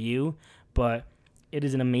 not for you. But it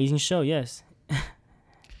is an amazing show, yes.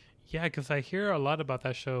 Yeah, because I hear a lot about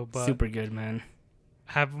that show, but super good, man.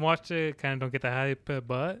 Haven't watched it. Kind of don't get the hype,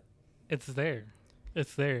 but it's there.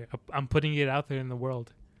 It's there. I'm putting it out there in the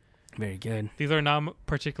world. Very good. These are not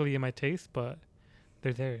particularly in my taste, but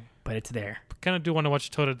they're there. But it's there. Kind of do want to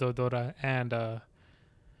watch Toradora, and I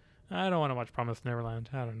don't want to watch Promised Neverland.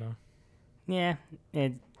 I don't know. Yeah.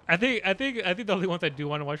 I think the only ones I do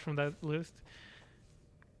want to watch from that list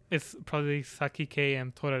is probably Saki K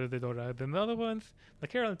and Toradora. Then the other ones,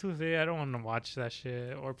 like Carol and Tuesday, I don't want to watch that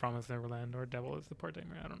shit, or Promised Neverland, or Devil is the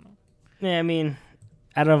Part-Timer. I don't know. Yeah, I mean,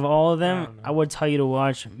 out of all of I them, don't know. I would tell you to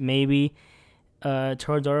watch maybe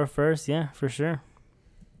Toradora first. Yeah, for sure.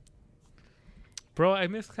 Bro, I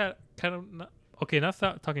miss kind of. Not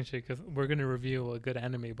stop talking shit because we're gonna review a good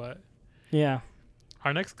anime, but Yeah.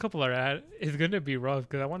 our next couple is gonna be rough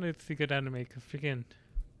because I wanted to see good anime because freaking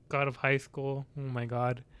God of High School. Oh my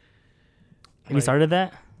God. Have you started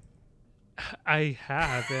that? I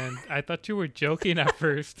have, and I thought you were joking at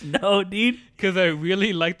first No, dude. because I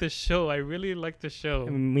really like the show. I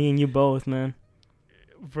mean, Me and you both, man.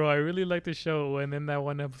 bro, I really like the show, and then that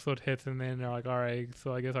one episode hits, and then they're like, "All right,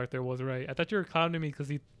 so I guess Arthur was right." I thought you were clowning me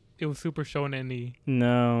because it was super shonen-y.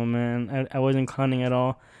 No, man, I wasn't clowning at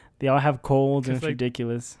all. They all have colds and it's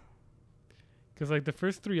ridiculous. Because like the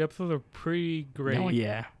first 3 episodes are pretty great. Oh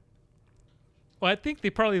yeah. Well, I think they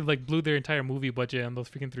probably like blew their entire movie budget on those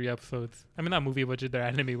freaking 3 episodes. I mean, not movie budget, their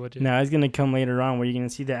anime budget. No, it's gonna come later on where you're gonna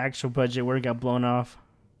see the actual budget where it got blown off.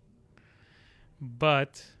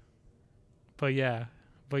 But yeah.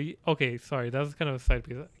 Okay, sorry, that was kind of a side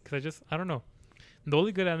piece. Because I don't know. The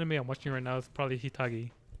only good anime I'm watching right now is probably Hitagi.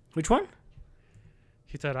 Which one?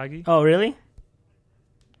 Hitaragi. Oh, really?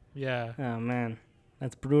 Yeah. Oh man,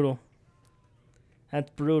 that's brutal. That's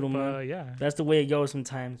brutal, man. Yeah. That's the way it goes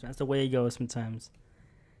sometimes.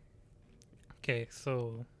 Okay,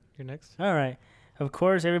 so you're next. All right. Of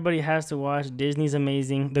course, everybody has to watch Disney's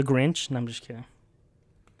amazing The Grinch. No, I'm just kidding.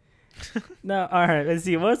 No, all right. Let's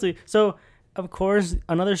see. Mostly. So, of course,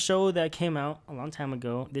 another show that came out a long time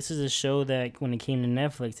ago. This is a show that when it came to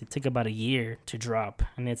Netflix, it took about a year to drop,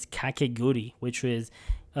 and it's Kakegurui, which was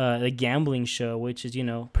the gambling show, which is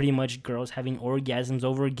pretty much girls having orgasms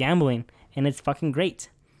over gambling. And it's fucking great.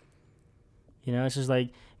 It's just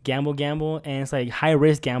like gamble, and it's like high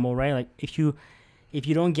risk gamble, right? Like if you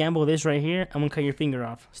don't gamble this right here, I'm gonna cut your finger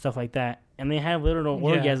off, stuff like that. And they have literal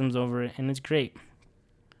orgasms over it, and it's great.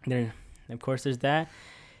 There, of course, there's that.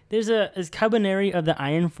 There's Kabaneri of the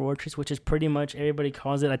Iron Fortress, which is pretty much everybody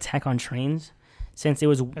calls it Attack on Trains, since it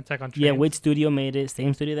was Attack on Trains. Yeah, which studio made it?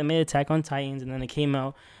 Same studio that made Attack on Titans, and then it came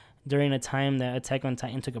out during a time that Attack on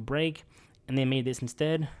Titan took a break, and they made this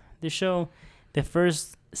instead. The show, the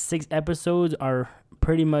first 6 episodes are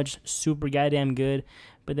pretty much super goddamn good,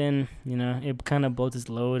 but then it kind of blows its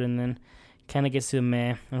load and then kind of gets to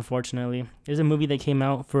meh. Unfortunately, there's a movie that came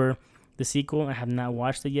out for the sequel. I have not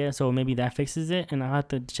watched it yet, so maybe that fixes it, and I'll have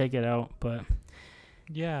to check it out. But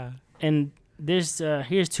yeah, and there's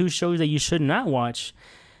here's 2 shows that you should not watch.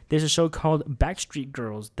 There's a show called Backstreet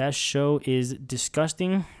Girls. That show is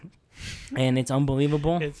disgusting. And it's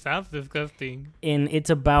unbelievable. It sounds disgusting. And it's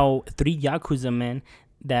about 3 Yakuza men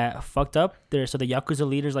that fucked up. So the Yakuza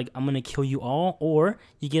leader's like, I'm going to kill you all. Or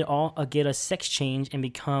you get a sex change and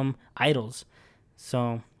become idols.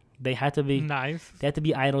 So they have to be nice. They have to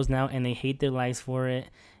be idols now, and they hate their lives for it.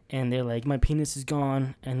 And they're like, my penis is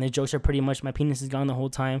gone. And the jokes are pretty much, my penis is gone the whole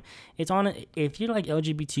time. It's on, if you're like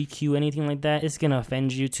LGBTQ, anything like that, it's going to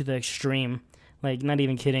offend you to the extreme. Like, not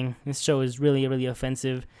even kidding. This show is really, really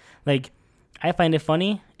offensive. Like, I find it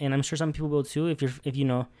funny, and I'm sure some people will too. If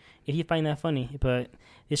you find that funny, but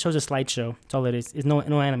this show's a slideshow. That's all it is. There's no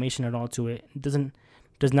animation at all to it. It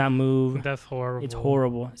does not move. That's horrible. It's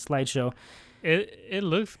horrible. Slideshow. It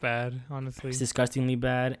looks bad, honestly. It's disgustingly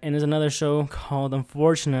bad. And there's another show called,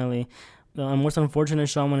 unfortunately, the most unfortunate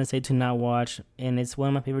show I'm gonna say to not watch, and it's one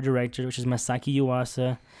of my favorite directors, which is Masaki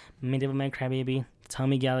Yuasa, made Devilman Crybaby,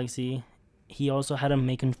 Tommy Galaxy. He also had to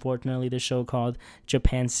make, unfortunately, the show called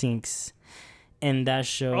Japan Sinks. And that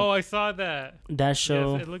show... Oh, I saw that. That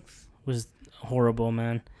show yes, was horrible,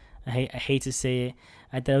 man. I hate to say it.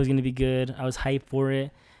 I thought it was going to be good. I was hyped for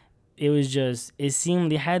it. It was just... It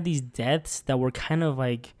seemed they had these deaths that were kind of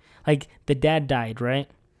like the dad died, right?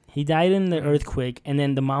 He died in the earthquake, and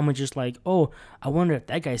then the mom was just like, oh, I wonder if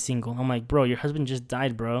that guy's single. I'm like, bro, your husband just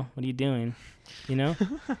died, bro. What are you doing?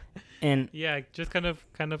 And yeah, just kind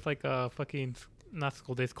of like a fucking not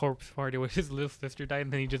school days corpse party where his little sister died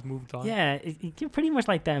and then he just moved on. Yeah, it pretty much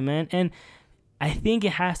like that, man. And I think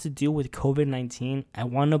it has to do with COVID-19. I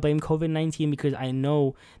want to blame COVID-19 because I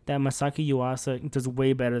know that Masaki Yuasa does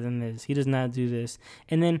way better than this. He does not do this.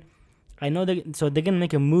 And then I know so they're gonna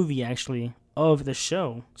make a movie actually of the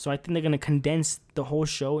show. So I think they're gonna condense the whole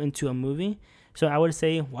show into a movie. So I would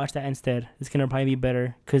say watch that instead. It's gonna probably be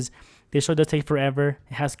better because this show does take forever.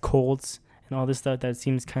 It has colds and all this stuff that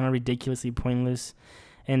seems kind of ridiculously pointless.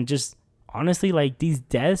 And just honestly, like, these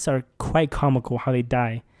deaths are quite comical how they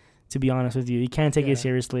die, to be honest with you. You can't take it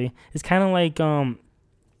seriously. It's kind of like,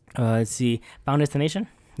 let's see, Final Destination,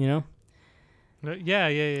 Yeah.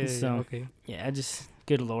 So, okay. Yeah, just,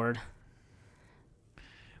 good lord.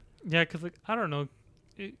 Yeah, because, like, I don't know.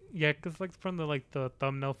 Because, like, from the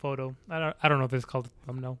thumbnail photo, I don't know if it's called a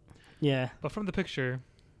thumbnail. Yeah. But from the picture...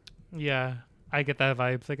 Yeah, I get that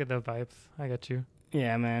vibes. I got you.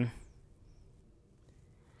 Yeah, man.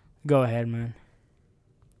 Go ahead, man.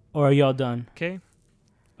 Or are y'all done? Okay.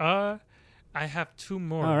 I have 2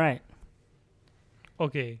 more. All right.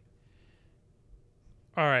 Okay.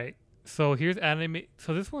 All right. So here's anime.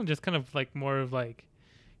 So this one just kind of like more of like,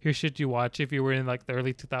 here's shit you watch if you were in like the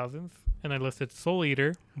early 2000s. And I listed Soul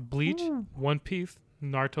Eater, Bleach, One Piece,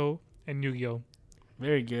 Naruto, and Yu-Gi-Oh.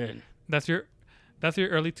 Very good. That's your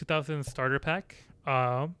early 2000s starter pack.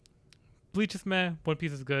 Bleach is meh. One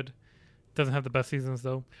Piece is good. Doesn't have the best seasons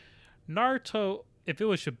though. Naruto, if it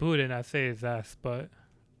was Shippuden, I'd say it's ass, but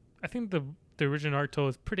I think the original Naruto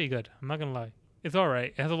is pretty good. I'm not gonna lie. It's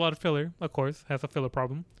alright. It has a lot of filler, of course. Has a filler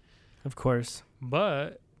problem. Of course.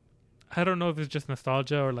 But I don't know if it's just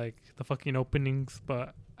nostalgia or like the fucking openings,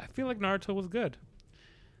 but I feel like Naruto was good.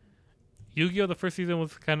 Yu-Gi-Oh! The first season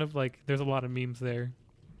was kind of like, there's a lot of memes there.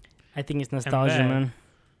 I think it's nostalgia, man.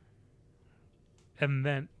 And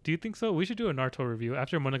then, do you think so? We should do a Naruto review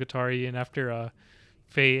after Monogatari and after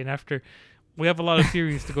Fate and after... We have a lot of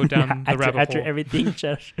series to go down the rabbit hole. After everything,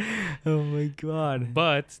 Josh. Oh my god.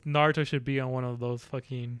 But Naruto should be on one of those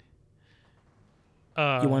fucking... you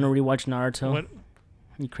want to rewatch Naruto? What?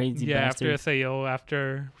 You crazy bastard. Yeah, after SAO,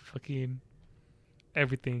 after fucking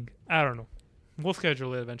everything. I don't know. We'll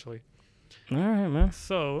schedule it eventually. All right, man.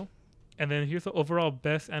 So, and then here's the overall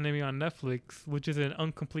best anime on Netflix, which is an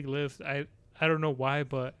incomplete list. I don't know why,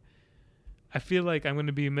 but I feel like I'm going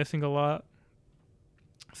to be missing a lot.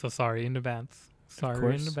 So sorry in advance.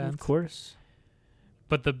 Sorry in advance. Of course.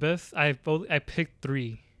 But the best, I picked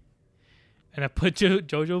 3. And I put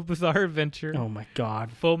JoJo Bizarre Adventure. Oh my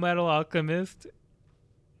god. Full Metal Alchemist.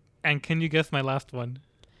 And can you guess my last one?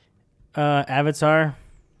 Avatar.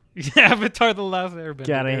 Avatar: The Last Airbender.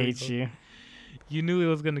 God, I hate you. You knew it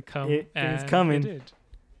was going to come. It was coming. It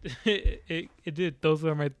did. It did. Those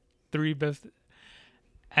are my 3 best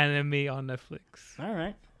anime on Netflix. All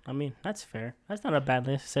right. I mean, that's fair. That's not a bad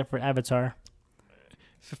list, except for Avatar.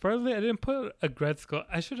 Surprisingly, I didn't put a Gretzko.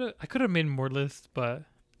 I could have made more lists, but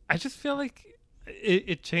I just feel like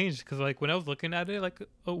it changed because like when I was looking at it like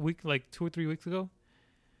a week, like 2 or 3 weeks ago.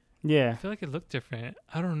 Yeah. I feel like it looked different.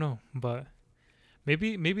 I don't know, but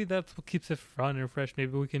maybe that's what keeps it fun and fresh.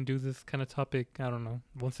 Maybe we can do this kind of topic. I don't know,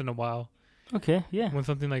 once in a while. Okay. Yeah. When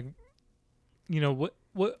something like,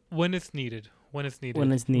 when it's needed. When it's needed.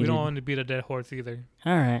 We don't want to beat a dead horse either.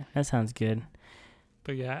 All right. That sounds good.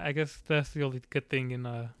 But yeah, I guess that's the only good thing in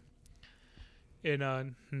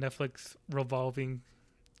Netflix revolving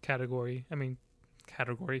category. I mean,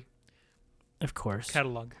 category. Of course.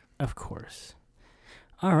 Catalog. Of course.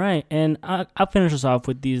 All right. And I'll finish us off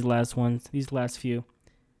with these last ones, these last few.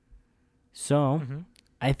 So,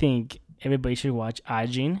 I think everybody should watch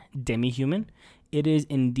Ajin, Demi-Human. It is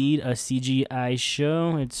indeed a CGI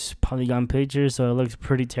show. It's polygon pictures, so it looks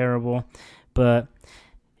pretty terrible. But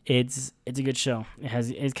it's a good show.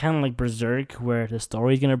 It's kind of like Berserk, where the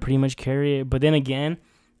story's going to pretty much carry it. But then again,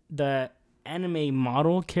 the anime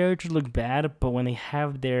model characters look bad, but when they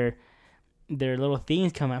have their little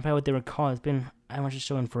things come out, I forgot what they were called. I haven't watched the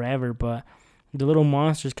show in forever, but the little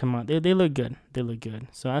monsters come out. They look good. They look good.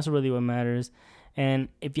 So that's really what matters. And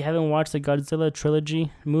if you haven't watched the Godzilla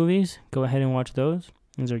trilogy movies, go ahead and watch those.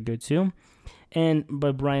 Those are good too.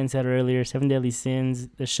 But Brian said earlier, 7 Deadly Sins,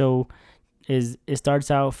 the show it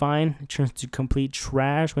starts out fine. It turns to complete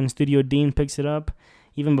trash when Studio Dean picks it up.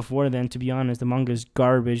 Even before then, to be honest, the manga's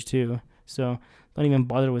garbage too. So don't even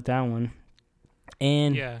bother with that one.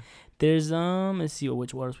 And there's let's see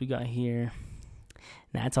which ones we got here.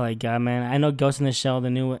 That's all I got, man. I know Ghost in the Shell, the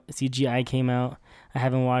new CGI came out. I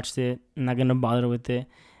haven't watched it. I'm not going to bother with it.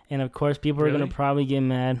 And, of course, people are going to probably get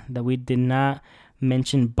mad that we did not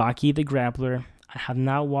mention Baki the Grappler. I have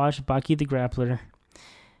not watched Baki the Grappler,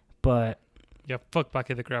 but... Yeah, fuck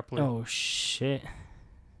Baki the Grappler. Oh, shit.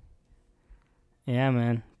 Yeah,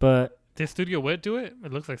 man. But... Did Studio Wit do it?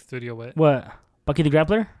 It looks like Studio Wit. What? Bucky the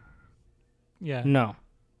Grappler? Yeah. No.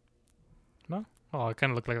 No? Oh, it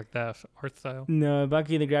kind of looked like that art style. No,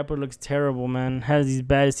 Bucky the Grappler looks terrible, man. Has these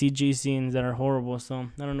bad CG scenes that are horrible, so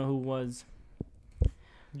I don't know who was.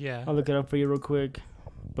 Yeah. I'll look it up for you real quick.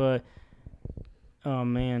 But, oh,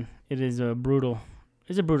 man. It is brutal.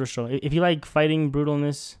 It's a brutal show. If you like fighting,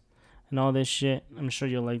 brutalness, and all this shit, I'm sure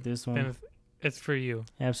you'll like this one. And it's for you.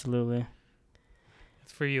 Absolutely.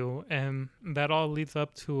 It's for you. And that all leads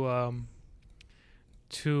up to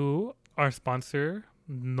our sponsor,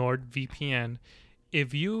 NordVPN.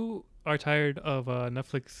 If you are tired of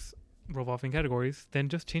Netflix revolving categories, then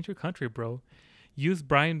just change your country, bro. Use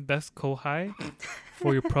Brian Best Kohai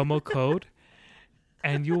for your promo code,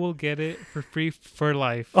 and you will get it for free for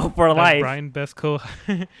life. Oh, for That's life. Brian Best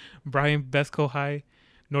Kohai, Brian Best Kohai,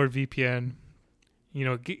 NordVPN. You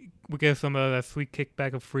know, we get some of that sweet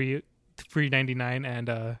kickback of free $99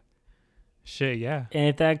 and shit, yeah. And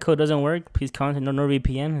if that code doesn't work, please contact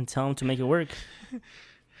NordVPN and tell them to make it work.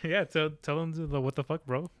 Yeah, tell them what the fuck,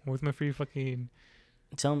 bro. Where's my free fucking?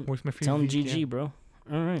 Where's my free? Tell them GG, bro.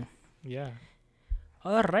 All right. Yeah.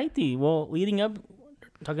 Alrighty. Well, leading up,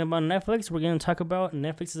 talking about Netflix, we're gonna talk about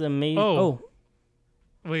Netflix's amazing. Oh.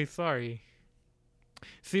 Wait, sorry.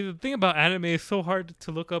 See, the thing about anime is so hard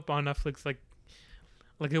to look up on Netflix.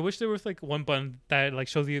 Like, I wish there was like one button that like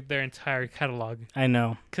shows you their entire catalog. I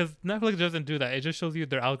know. Because Netflix doesn't do that. It just shows you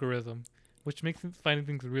their algorithm, which makes finding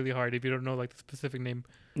things really hard if you don't know like the specific name.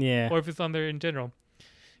 Yeah. Or if it's on there in general.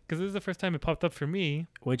 Because this is the first time it popped up for me.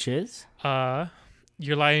 Which is? Your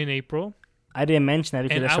Lie in April. I didn't mention that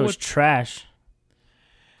because And that show was trash.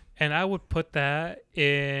 And I would put that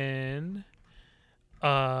in.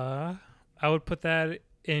 I would put that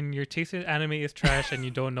in your taste in anime is trash and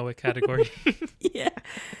you don't know it category. Yeah.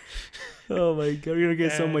 Oh my god, we're gonna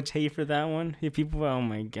get so much hate for that one. People, oh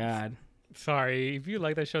my god. Sorry, if you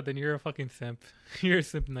like that show, then you're a fucking simp. You're a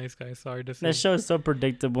simp, nice guy. Sorry to say. That show is so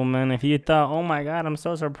predictable, man. If you thought, oh my god, I'm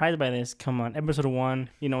so surprised by this, come on, episode 1,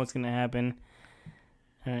 you know what's gonna happen.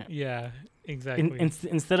 Yeah, exactly.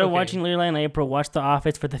 Instead of watching Lily in April, watch The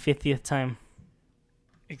Office for the 50th time.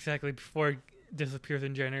 Exactly, before it disappears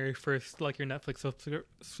in January 1st, like your Netflix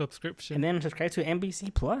subscription. And then subscribe to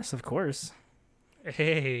NBC Plus, of course.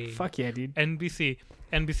 Hey. Fuck yeah, dude. NBC.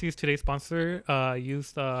 NBC's today's sponsor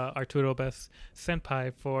used Arturo Best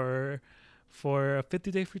Senpai for a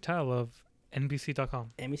 50-day free trial of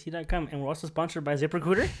NBC.com. NBC.com. And we're also sponsored by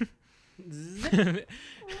ZipRecruiter.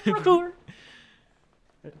 ZipRecruiter.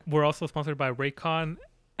 We're also sponsored by Raycon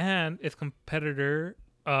and its competitor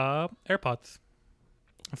AirPods.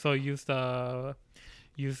 So use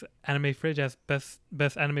Anime Fridge as best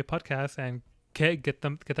anime podcast and get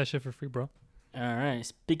that shit for free, bro. All right.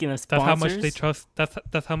 Speaking of sponsors, that's how much they trust.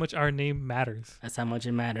 That's how much our name matters. That's how much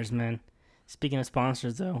it matters, man. Speaking of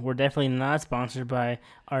sponsors, though, we're definitely not sponsored by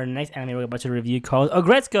our next anime we're about to review called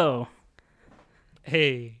Aggretsuko.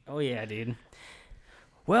 Hey. Oh yeah, dude.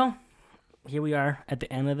 Well, here we are at the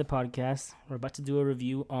end of the podcast. We're about to do a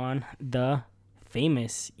review on the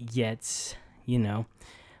famous yet,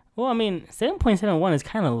 Well, I mean, 7.71 is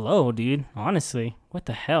kind of low, dude. Honestly, what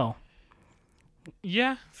the hell?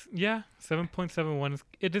 Yeah. 7.71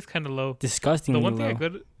 is kind of low. Disgustingly low.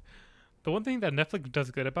 The one thing that Netflix does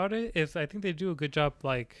good about it is I think they do a good job,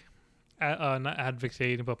 like, not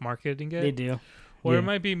advocating but marketing it. They do. Or it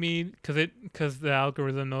might be me because the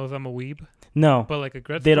algorithm knows I'm a weeb. No, but like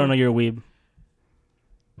Aggretsuko, they don't know you're a weeb.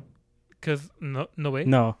 Cause no way.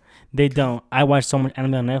 No, they don't. I watch so much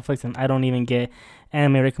anime on Netflix and I don't even get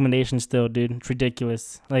anime recommendations still, dude. It's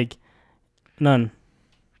ridiculous. Like, none.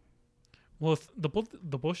 Well, the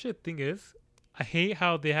bullshit thing is, I hate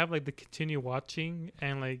how they have like the continue watching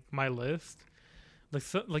and like my list,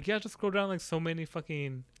 just scroll down like so many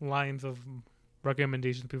fucking lines of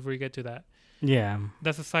recommendations before you get to that. Yeah,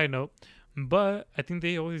 that's a side note, but I think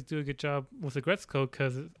they always do a good job with Aggretsuko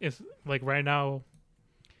because it's like right now,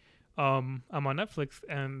 I'm on Netflix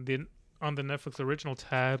and on the Netflix original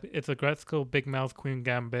tab, it's Aggretsuko, Big Mouth, Queen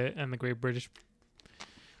Gambit, and the Great British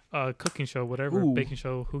cooking show, whatever. Ooh. Baking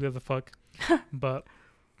show, who gives a fuck. but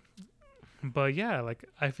yeah, like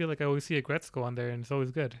I feel like I always see Aggretsuko on there and it's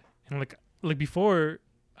always good. And like before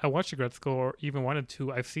I watched Aggretsuko or even wanted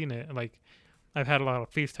to, I've seen it. Like I've had a lot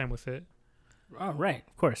of FaceTime with it. Oh, right,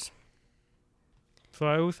 of course. So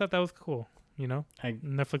I always thought that was cool,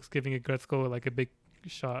 Netflix giving Aggretsuko like a big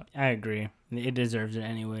shot. I agree. It deserves it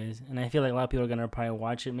anyways. And I feel like a lot of people are gonna probably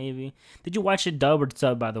watch it maybe. Did you watch it dub or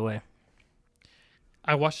sub, by the way?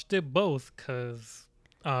 I watched it both because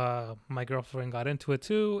my girlfriend got into it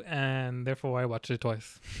too, and therefore I watched it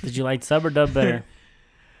twice. Did you like sub or dub better?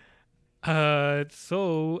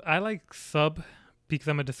 So I like sub because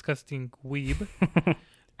I'm a disgusting weeb.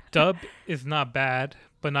 Dub is not bad,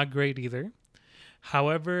 but not great either.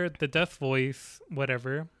 However, the death voice,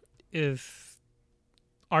 whatever, is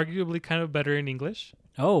arguably kind of better in English.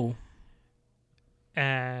 Oh.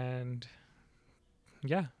 And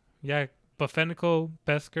yeah. But Feneko,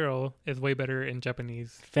 Best Girl, is way better in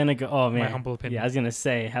Japanese. Feneko, oh man. My humble opinion. Yeah, I was going to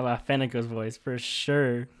say, how about Feneko's voice? For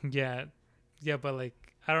sure. Yeah, but like,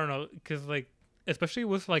 I don't know, because like, especially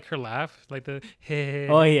with like her laugh, like the hey.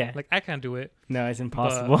 Oh yeah. Like I can't do it. No, it's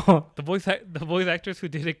impossible. The voice actors who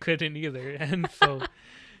did it couldn't either, and so.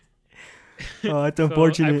 Oh, it's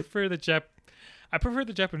unfortunate. I prefer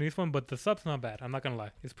the Japanese one, but the sub's not bad. I'm not gonna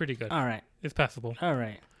lie, it's pretty good. All right, it's passable. All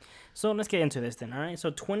right. So let's get into this then, all right? So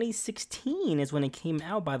 2016 is when it came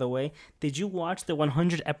out, by the way. Did you watch the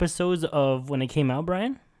 100 episodes of when it came out,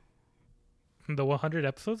 Brian? The 100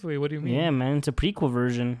 episodes? Wait, what do you mean? Yeah, man, it's a prequel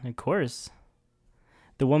version, of course.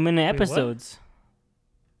 The 1 minute episodes.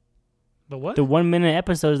 What? The what? The 1 minute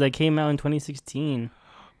episodes that came out in 2016.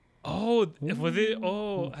 Oh, was it?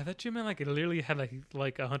 Oh, I thought you meant like it literally had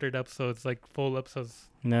like 100 episodes, like full episodes.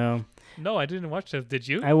 No, I didn't watch those. Did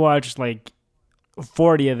you? I watched like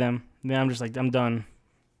 40 of them. Then I'm just like, I'm done.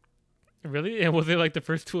 Really? And was it like the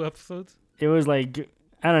first 2 episodes? It was like,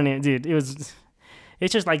 I don't know, dude. It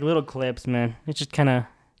It's just like little clips, man. It's just kind of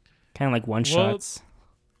like one shots.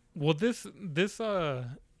 Well, this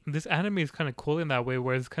anime is kind of cool in that way,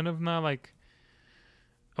 where it's kind of not like,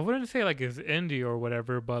 I wouldn't say like it's indie or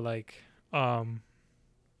whatever, but like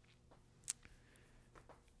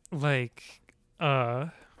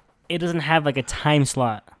it doesn't have like a time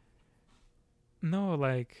slot. no,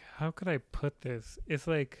 like, how could I put this? It's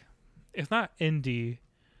like, it's not indie,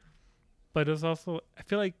 but it's also, I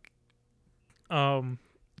feel like,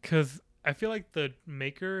 because I feel like the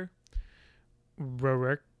maker,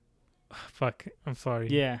 fuck, I'm sorry.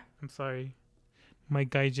 Yeah. I'm sorry. My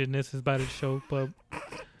gaijin-ness is about to show, but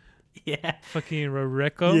Yeah. fucking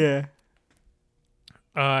Roreko. Yeah.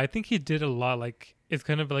 I think he did a lot. Like, it's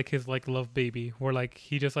kind of like his like love baby, where like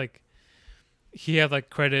he just like, he has like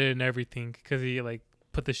credit and everything because he like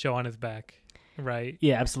put the show on his back, right?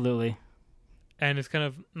 Yeah, absolutely. And it's kind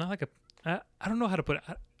of not like I don't know how to put it.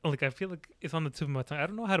 Like, I feel like it's on the tip of my tongue. I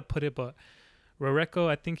don't know how to put it, but Roreko,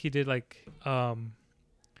 I think he did like I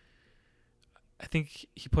think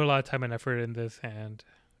he put a lot of time and effort in this, and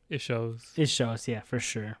it shows. It shows, yeah, for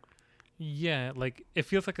sure. Yeah, like, it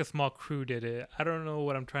feels like a small crew did it. I don't know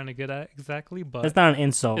what I'm trying to get at exactly, but That's not an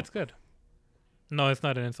insult. it's good. No, it's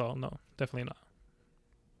not an insult. No, definitely not.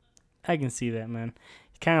 I can see that, man.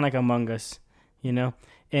 It's kind of like Among Us, you know?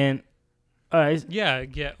 And, Yeah,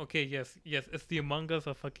 okay, yes. It's the Among Us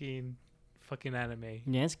of fucking anime,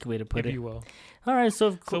 yeah, that's a good way to put if it. you will. All right,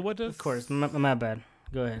 so what does... Of course, my bad.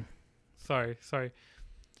 Go ahead. Sorry.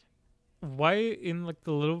 Why in like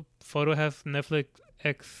the little photo has Netflix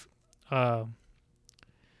X? I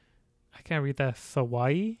can't read that.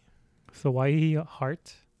 Sawai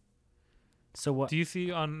Heart. So what? Do you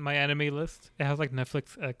see on my anime list? It has like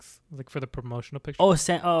Netflix X, like for the promotional picture. Oh,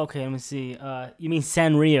 okay. Let me see. You mean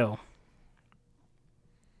Sanrio?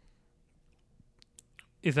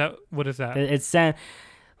 What is that? It's San.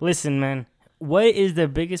 Listen, man. What is the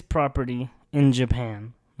biggest property in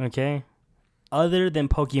Japan? Okay, other than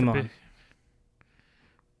Pokemon.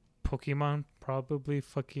 Pokemon, probably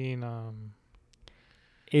fucking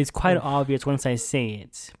It's quite obvious once I say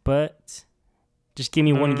it, but just give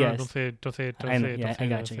me one guess. Don't say it. Don't say it. I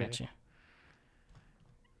got you.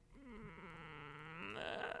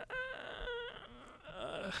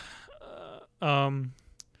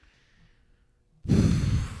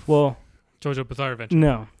 Well, JoJo Bizarre Adventure.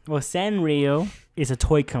 no. Well, Sanrio is a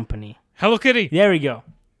toy company. Hello Kitty. There we go.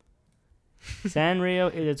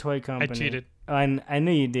 Sanrio is a toy company. I cheated. I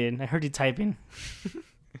knew you did. I heard you typing.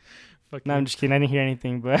 Fuck No, you. I'm just kidding. I didn't hear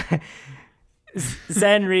anything. But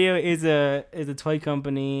Sanrio is a toy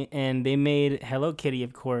company, and they made Hello Kitty,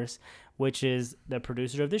 of course, which is the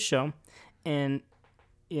producer of the show, and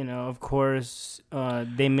of course,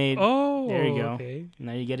 they made. Oh, there you go. Okay.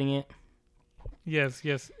 Now you're getting it. Yes.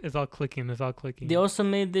 It's all clicking. They also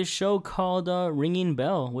made this show called Ringing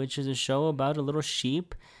Bell, which is a show about a little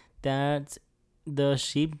sheep that the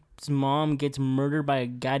sheep's mom gets murdered by a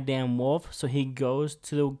goddamn wolf. So he goes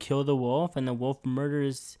to kill the wolf, and the wolf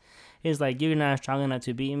murders. Is like, you're not strong enough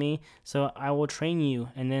to beat me, so I will train you.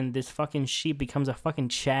 And then this fucking sheep becomes a fucking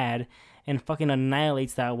Chad and fucking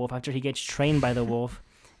annihilates that wolf after he gets trained by the wolf.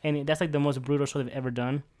 And that's like the most brutal show they've ever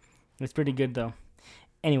done. It's pretty good though.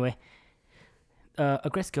 Anyway.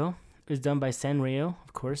 Agresco is done by Sanrio,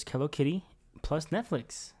 of course, Hello Kitty, plus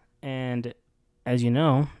Netflix. And as you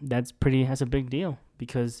know, that's a big deal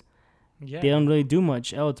because they don't really do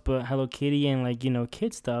much else but Hello Kitty and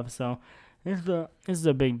kid stuff. So this is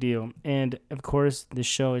a big deal. And of course, the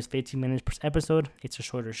show is 15 minutes per episode. It's a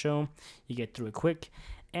shorter show. You get through it quick.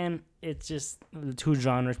 And it's just the two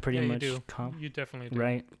genres pretty much. You do. You definitely do.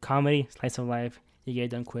 Right? Comedy, slice of life. You get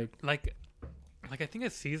it done quick. Like I think a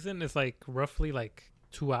season is like roughly like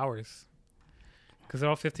 2 hours, because they're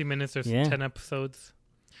all 15 minutes. There's 10 episodes.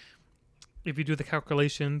 If you do the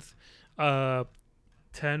calculations, 10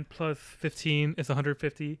 plus 15 is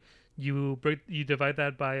 150. You divide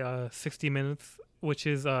that by 60 minutes, which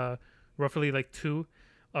is roughly like 2.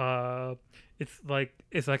 It's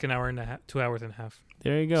like an hour and a half, 2 hours and a half.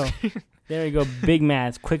 There you go. Big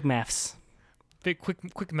maths, quick maths.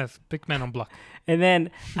 Quick math, big man on block. And then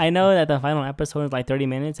I know that the final episode is like 30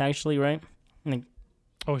 minutes, actually, right? Like,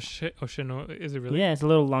 oh shit! No, is it really? Yeah, it's a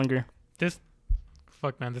little longer. This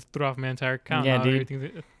threw off my entire count. Yeah,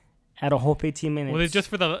 dude. At a whole 15 minutes. Was it just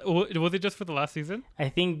for the last season? I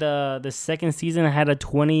think the second season had a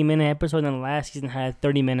 20-minute episode, and the last season had a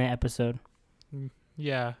 30-minute episode.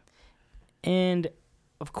 Yeah. And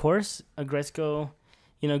of course, Agresco.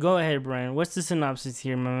 Go ahead, Brian. What's the synopsis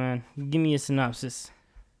here, my man? Give me a synopsis.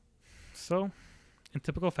 So, in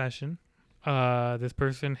typical fashion, this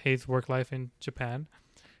person hates work life in Japan.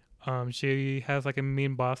 She has like a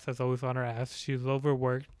mean boss that's always on her ass. She's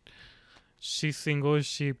overworked. She's single.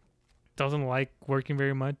 She doesn't like working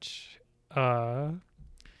very much. And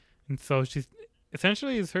so she's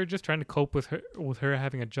essentially is her just trying to cope with her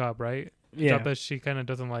having a job, right? Yeah. Job that she kind of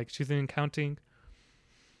doesn't like. She's in accounting.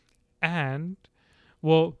 And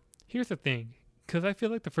well, here's the thing, because I feel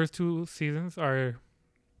like the first 2 seasons are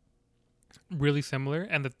really similar,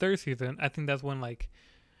 and the third season, I think that's when like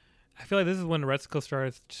I feel like this is when Retsuko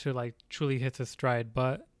starts to like truly hit his stride.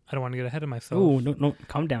 But I don't want to get ahead of myself. Ooh, no,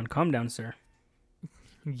 calm down, sir.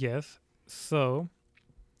 Yes. So,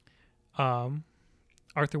 Arthur,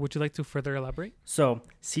 would you like to further elaborate? So,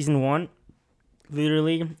 season 1,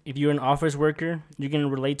 literally, if you're an office worker, you're going to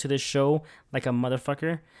relate to this show like a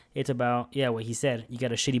motherfucker. It's about, what he said. You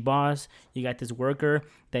got a shitty boss. You got this worker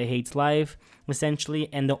that hates life, essentially.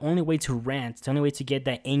 And the only way to rant, the only way to get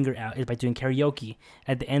that anger out is by doing karaoke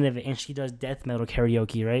at the end of it. And she does death metal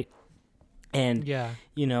karaoke, right? And,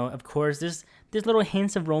 of course, there's little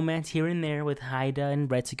hints of romance here and there with Haida and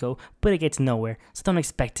Retsuko, but it gets nowhere. So don't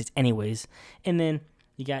expect it anyways. And then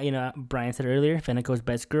you got, Brian said earlier, Feneko's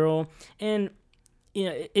best girl. And,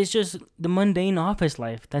 it's just the mundane office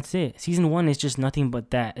life. That's it. Season 1 is just nothing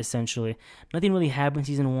but that, essentially. Nothing really happened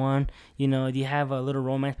season 1. You have a little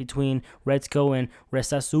romance between Retsuko and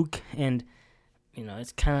Resasuke, and,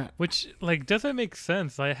 it's kind of... Which, like, doesn't make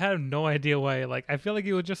sense. I have no idea why. Like, I feel like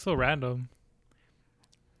it was just so random.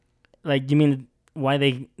 Like, you mean why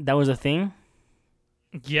that was a thing?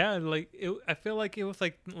 Yeah, like, I feel like it was,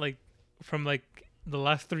 like, from, like, the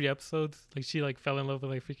last 3 episodes, like, she, like, fell in love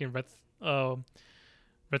with, like, freaking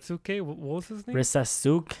Retsuke, what was his name?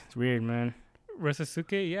 Resasuke. It's weird, man.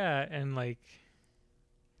 Resasuke, yeah, and like,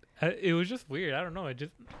 it was just weird. I don't know. It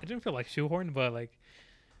didn't feel like shoehorned, but like,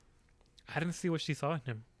 I didn't see what she saw in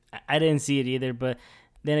him. I didn't see it either, but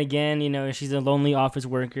then again, she's a lonely office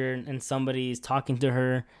worker, and somebody's talking to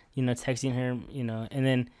her, texting her, and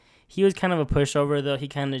then he was kind of a pushover though. He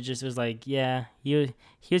kind of just was like, yeah, he was.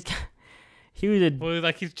 He was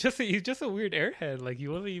like he's just a weird airhead. Like he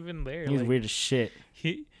wasn't even there. He was like, weird as shit.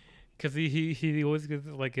 Because he always gets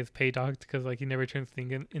like his pay docked because like he never turns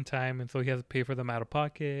things in time, and so he has to pay for them out of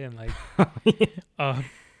pocket and like,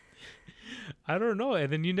 I don't know.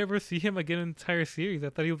 And then you never see him again in the entire series. I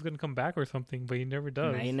thought he was gonna come back or something, but he never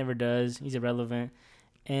does. Nah, he never does. He's irrelevant,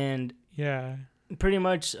 and yeah, pretty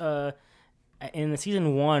much. In the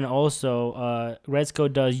season 1, also,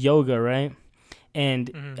 Retsuko does yoga, right?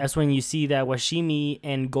 And that's when you see that Washimi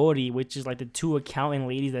and Gori, which is like the 2 accountant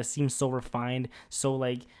ladies that seem so refined, so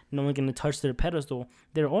like no one can touch their pedestal.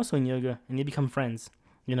 They're also in yoga, and they become friends.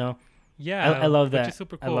 Yeah, I love that. Which is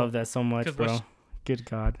super cool. I love that so much, bro. Good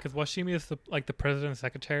God. Because Washimi is the president's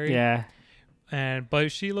secretary. Yeah.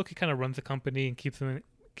 But she kind of runs the company and keeps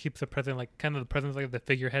the president like kind of the president's like the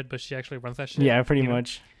figurehead, but she actually runs that shit. Yeah, pretty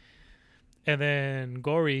much. And then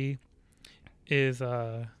Gori is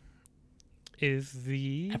the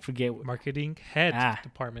I forget marketing head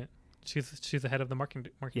department. She's the head of the marketing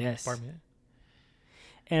department.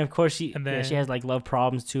 And of course she has like love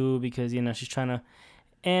problems too, because she's trying to,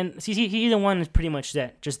 and season 1 is pretty much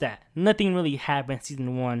that. Nothing really happened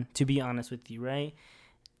season 1, to be honest with you, right?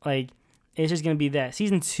 Like it's just gonna be that.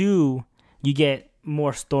 Season 2 you get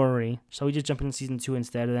more story, so we just jump into season 2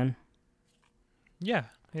 instead then. Yeah.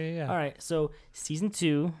 All right, so season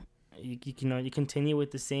 2. You continue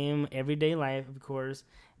with the same everyday life, of course,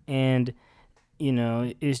 and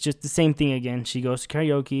it's just the same thing again. She goes to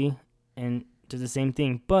karaoke and does the same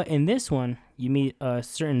thing, but in this one, you meet a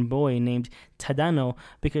certain boy named Tadano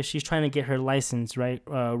because she's trying to get her license, right?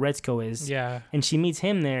 Retsuko is, and she meets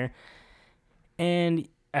him there. And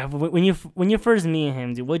when you first meet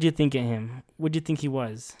him, dude, what did you think of him? What did you think he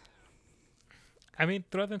was? I mean,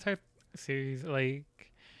 throughout the entire series,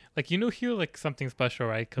 like he was like something special,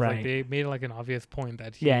 right? Because like they made like an obvious point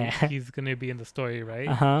that he's gonna be in the story,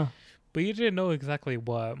 right? But you didn't know exactly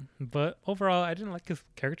what. But overall, I didn't like his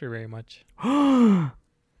character very much. For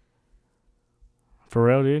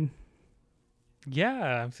real, dude?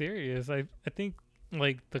 Yeah, I'm serious. I think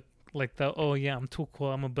like the oh yeah, I'm too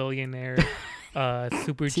cool. I'm a billionaire,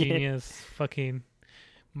 super genius, fucking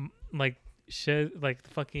like shit, like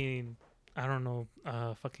fucking. I don't know,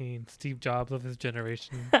 fucking Steve Jobs of his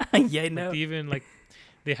generation. Yeah, I know. Like, even like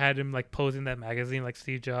they had him like posing that magazine like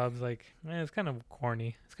Steve Jobs. Like, man, it's kind of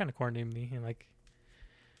corny. It's kind of corny to me. And like,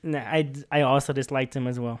 nah, I also disliked him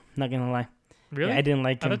as well. Not gonna lie. Really? Yeah, I didn't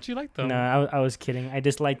like him. I thought you liked him. No, I was kidding. I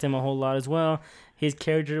disliked him a whole lot as well. His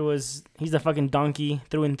character he's a fucking donkey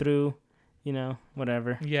through and through.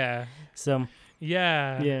 Whatever. Yeah. So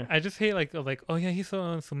Yeah. Yeah. I just hate like oh yeah, he's so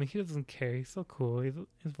unassuming. He doesn't care. He's so cool. He's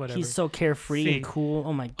whatever. He's so carefree See, and cool.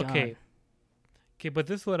 Oh my god. okay. Okay, but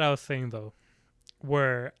this is what I was saying though,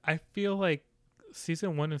 where I feel like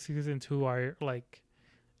season 1 and season 2 are like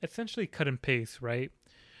essentially cut and paste, right?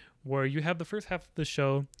 Where you have the first half of the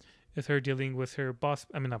show is her dealing with her boss.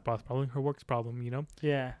 I mean, not boss problem, her work's problem. You know.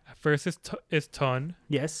 Yeah. At first, is Ton,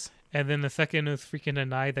 Yes. and then the second is freaking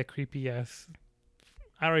Anai, that creepy ass.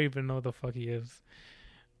 I don't even know the fuck he is.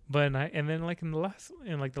 But and then like in the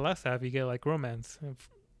last half, you get like romance.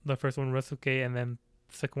 The first one Rasuke, and then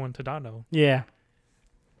second one Tadano. Yeah.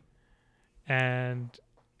 And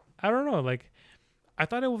I don't know, like I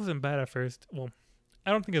thought it wasn't bad at first. Well,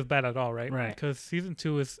 I don't think it's bad at all, right? Right. Because season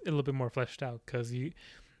 2 is a little bit more fleshed out. Because you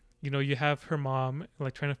know, you have her mom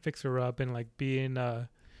like trying to fix her up and like be in a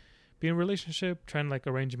relationship, trying to like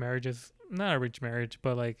arrange marriages. Not arrange marriage,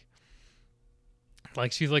 but like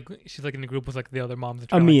she's like in a group with like the other moms. A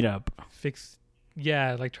trying to, meetup. like, fix.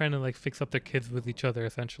 Yeah, like trying to like fix up their kids with each other,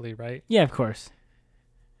 essentially, right? Yeah, of course.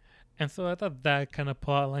 And so I thought that kind of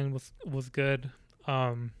plot line was good.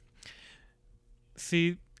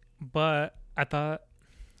 See, but I thought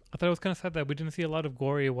it was kind of sad that we didn't see a lot of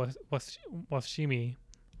Gori Washimi.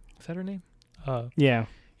 Is that her name? Yeah.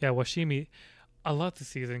 Yeah, Washimi. A lot this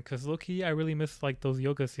season, because low-key, I really miss like those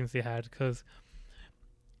yoga scenes they had, because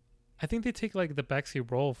I think they take like the backseat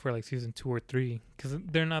role for like season 2 or 3, because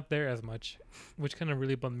they're not there as much, which kind of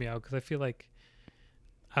really bummed me out, because I feel like,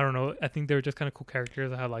 I don't know, I think they're just kind of cool characters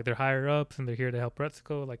that have like they're higher ups and they're here to help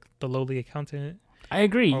Retsuko, like the lowly accountant. I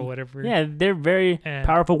agree. Or whatever. Yeah, they're very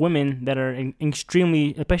powerful women that are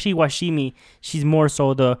extremely, especially Washimi. She's more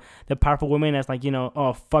so the powerful woman that's like, you know,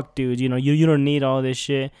 oh, fuck, dude, you know, you don't need all this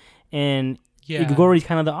shit. And yeah, Gori's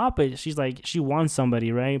kind of the opposite. She's like, she wants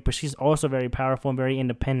somebody, right? But she's also very powerful and very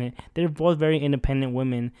independent. They're both very independent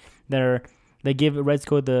women that give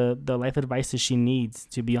Retsuko the life advice that she needs,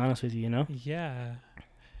 to be honest with you, you know? Yeah.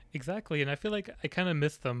 Exactly, and I feel like I kind of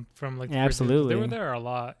missed them from like the absolutely. They were there a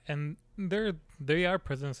lot, and they are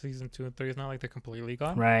present in season 2 and 3. It's not like they're completely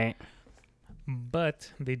gone, right?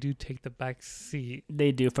 But they do take the back seat.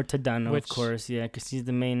 They do for Tadano, of course, yeah, because he's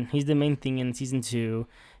the main thing in season 2.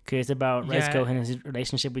 Because it's about Retsuko and his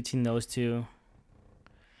relationship between those two.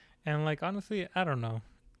 And like honestly, I don't know,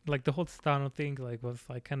 like the whole Tadano thing like was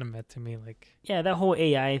like kind of met to me, like yeah, that whole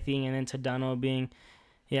AI thing, and then Tadano being,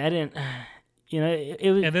 yeah, I didn't. You know,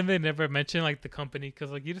 it was. And then they never mentioned like the company, because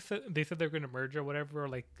like they said they're going to merge or whatever, or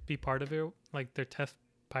like be part of it, like their test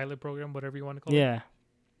pilot program, whatever you want to call it. Yeah.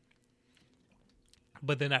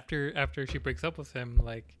 But then after she breaks up with him,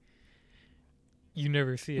 like you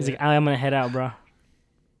never see He's it. like, I'm gonna head out, bro.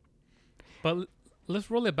 But let's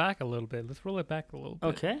roll it back a little bit.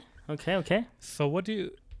 Okay. So what do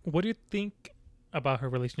you think about her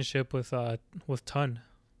relationship with Ton?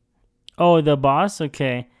 Oh, the boss.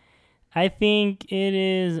 Okay. I think it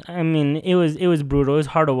is. I mean, it was brutal. It was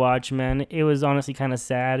hard to watch, man. It was honestly kind of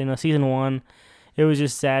sad. You know, season 1, it was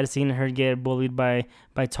just sad seeing her get bullied by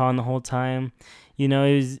Ton the whole time. You know,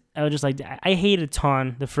 I was just like, I hated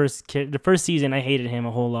Ton the first season. I hated him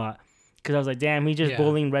a whole lot, because I was like, damn, he's just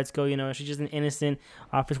bullying Retsuko. You know, she's just an innocent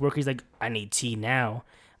office worker. He's like, I need tea now.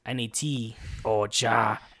 I need tea. Oh,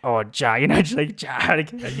 ja. You know, just like ja.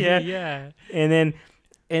 Yeah.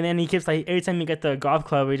 And then he keeps like, every time you get the golf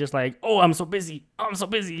club, he's just like, oh, I'm so busy,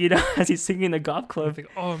 you know, as he's singing the golf club. He's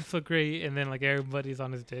like, oh, I'm so great. And then like everybody's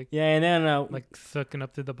on his dick. Yeah, and then like sucking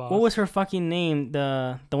up to the boss. What was her fucking name?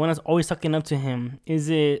 The one that's always sucking up to him. Is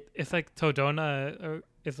it? It's like Todona, or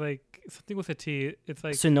it's like something with a T. It's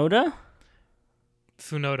like Tsunoda?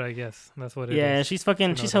 Tsunoda, yes, that's what it is. Yeah, she's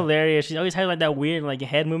fucking, she's hilarious. She's always had like that weird like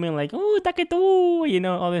head movement, like oh taketo, you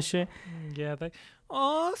know, all this shit. Yeah, like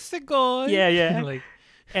oh Segoy. Yeah. Like.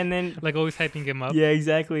 And then like always hyping him up. Yeah,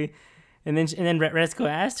 exactly. And then Retsuko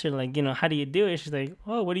asked her like, you know, how do you do it? She's like,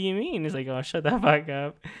 oh, what do you mean? It's like, oh, shut the fuck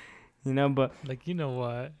up, you know. But like, you know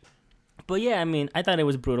what? But yeah, I mean, I thought it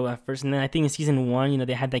was brutal at first, and then I think in season 1, you know,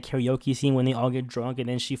 they had that karaoke scene when they all get drunk, and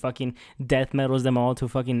then she fucking death metals them all to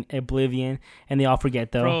fucking oblivion, and they all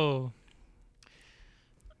forget though.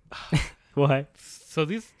 Bro. What? So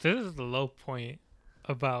this is the low point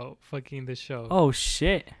about fucking the show. Oh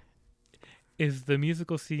shit. Is the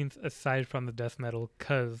musical scenes aside from the death metal,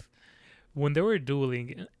 because when they were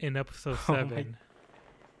dueling in episode 7,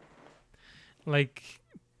 like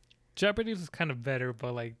Japanese was kind of better,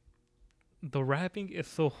 but like the rapping is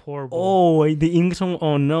so horrible. Oh, the English song.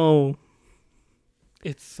 Oh no,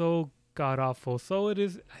 it's so god awful. So it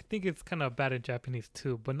is. I think it's kind of bad in Japanese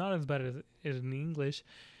too, but not as bad as it is in English.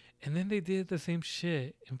 And then they did the same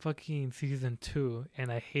shit in fucking season 2,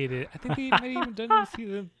 and I hate it. I think they might even done it in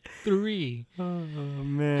season 3. Oh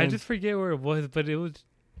man, I just forget where it was, but it was.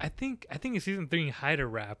 I think in season 3, Hyder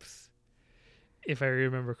raps, if I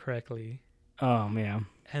remember correctly. Oh man,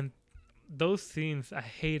 And those scenes, I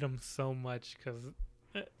hate them so much because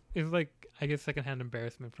it's like I get secondhand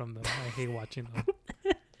embarrassment from them. I hate watching them.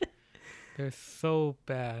 They're so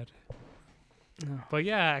bad. No. But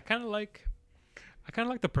yeah, I kind of like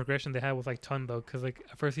the progression they had with like Ton though, because like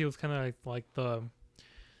at first he was kind of like the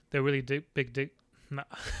really big dick, not,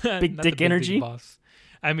 Big not dick the energy? boss.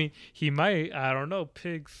 I mean, he might. I don't know.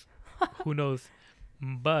 Pigs, who knows?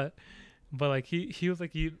 But like he was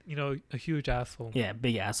like you know, a huge asshole Yeah,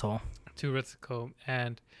 big asshole. to Ritsuko,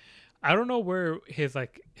 and I don't know where his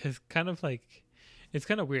kind of like, it's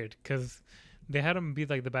kind of weird because they had him be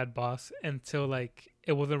like the bad boss until like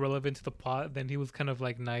it wasn't relevant to the plot. Then he was kind of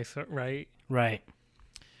like nice, right? Right.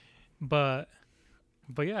 But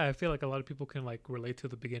yeah, I feel like a lot of people can like relate to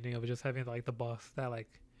the beginning of just having like the boss that like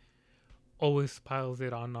always piles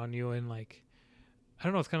it on you, and like I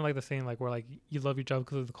don't know, it's kind of like the saying like where like you love your job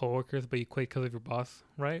because of the coworkers, but you quit because of your boss,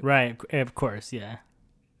 right? Right. Of course. Yeah.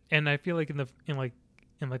 And I feel like in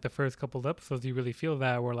the first couple of episodes, you really feel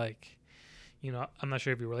that where like, you know, I'm not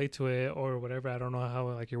sure if you relate to it or whatever. I don't know how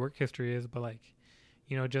like your work history is, but like,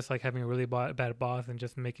 you know, just like having a really bad boss and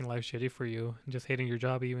just making life shitty for you and just hating your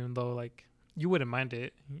job, even though like you wouldn't mind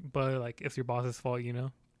it, but like it's your boss's fault, you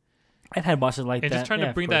know. I've had bosses like And that. just trying Yeah, to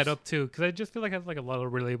of bring that course. up too, because I just feel like I have like a lot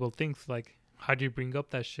of relatable things. Like, how do you bring up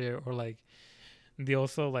that shit? Or like, they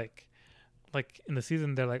also like in the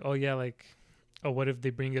season they're like, oh yeah, like, oh, what if they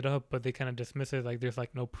bring it up, but they kind of dismiss it, like there's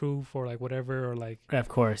like no proof or like whatever, or like, Of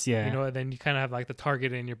course. Yeah. you know, and then you kind of have like the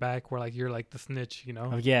target in your back where like you're like the snitch, you know.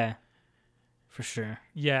 Oh yeah. For sure.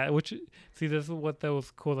 Yeah, which see, this is what that was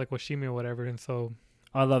cool, like Washimi or whatever, and so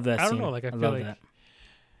I love that. I don't scene. know, like I feel love like that.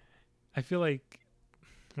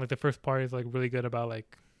 the first part is like really good about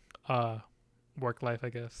like work life, I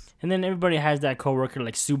guess. And then everybody has that coworker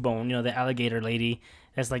like Subone, you know, the alligator lady,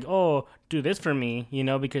 that's like, oh, do this for me, you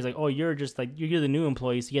know, because like, oh, you're just like you're the new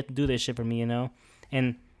employee, so you have to do this shit for me, you know.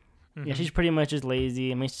 And yeah, she's pretty much just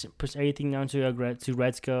lazy. I mean, she puts everything down to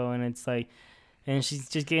Retsuko, and it's like, and she's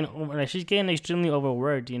just getting she's getting extremely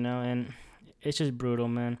overworked, you know, and it's just brutal,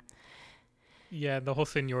 man. Yeah, the whole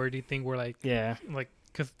seniority thing where like Yeah.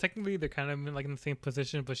 because technically they're kind of like in the same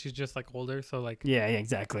position, but she's just like older, so like Yeah.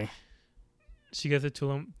 Exactly. she gets to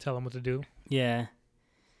tell him what to do. Yeah.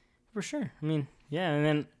 For sure. I mean, yeah, and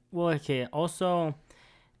then well, okay. Also,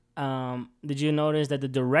 did you notice that the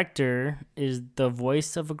director is the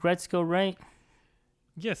voice of Agretzko, right?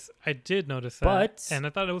 Yes, I did notice that, But and I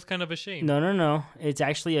thought it was kind of a shame. no. It's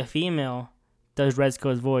actually a female does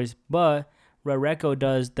Retsuko's voice, but Rareko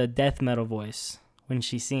does the death metal voice when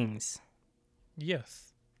she sings.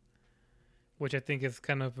 Yes, which I think is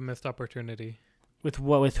kind of a missed opportunity. With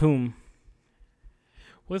what? With whom?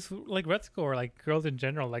 Was like Retsuko or like girls in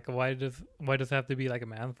general? Like why does it have to be like a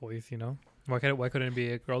man's voice? You know, why couldn't it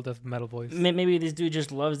be a girl does metal voice? Maybe this dude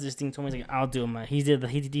just loves this thing. Told me he's like, I'll do it. He did the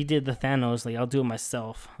Thanos. Like I'll do it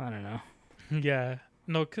myself. I don't know. Yeah,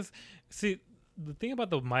 no, because see, the thing about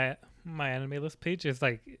the my anime list page is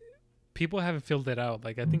like people haven't filled it out.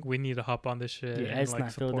 Like I think we need to hop on this shit. Yeah, and, it's like,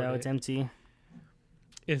 not filled support out. it. It's empty.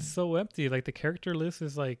 It's so empty. Like the character list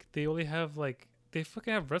is like they only have like they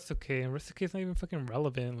fucking have Retsuke, and Retsuke's not even fucking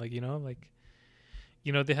relevant. Like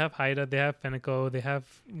they have Haida, they have Feneko, they have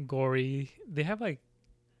Gori, they have like,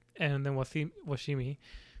 and then Washimi,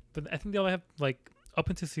 but I think they all have like up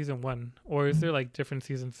into season 1, or is there like different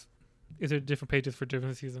seasons? Is there different pages for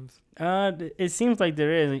different seasons? It seems like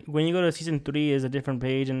there is. When you go to season 3, is a different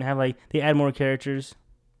page, and have like they add more characters.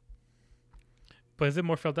 But is it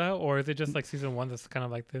more filled out, or is it just like season 1 that's kind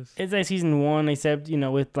of like this? It's like season 1, except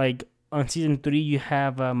with like on season 3 you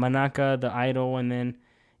have Manaka the idol, and then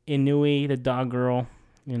Inui the dog girl.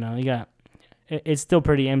 You got. It's still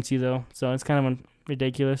pretty empty though, so it's kind of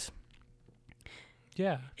ridiculous.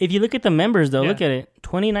 Yeah. If you look at the members though, Yeah. look at it.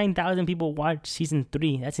 29,000 people watched season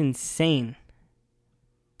 3. That's insane.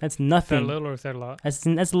 That's Is that nothing. little or is that a lot?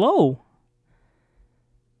 That's low.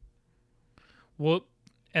 Well,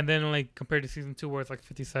 and then like compared to season 2 where it's like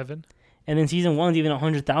 57. And then season 1's even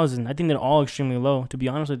 100,000. I think they're all extremely low, to be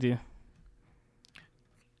honest with you.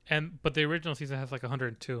 But the original season has like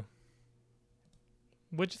 102.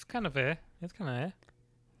 Which is kind of It's kind of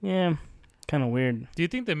Yeah, kind of weird. Do you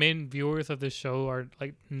think the main viewers of this show are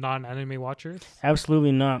like non-anime watchers?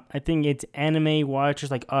 Absolutely not. I think it's anime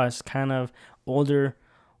watchers like us, kind of older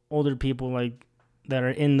people like that are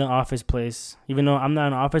in the office place. Even though I'm not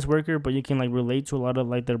an office worker, but you can like relate to a lot of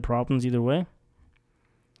like their problems either way.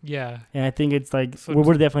 Yeah. And I think it's like So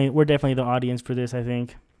we're definitely the audience for this. I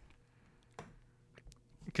think.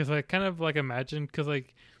 because I kind of like imagine because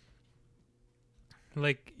like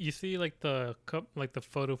you see like the cup like the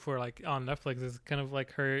photo for like on Netflix is kind of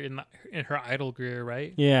like her in her idol career,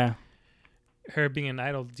 right? Yeah. Her being an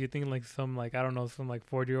idol. Do you think like some like I don't know some like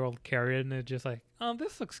 40-year-old Karen is just like, oh,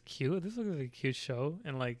 this looks cute. This looks like a cute show,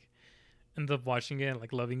 and like ends up watching it and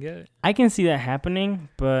like loving it. I can see that happening,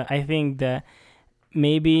 but I think that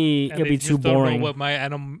maybe And it'll they be just too don't boring. know what my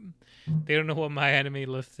anime. They don't know what my anime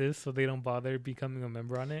list is, so they don't bother becoming a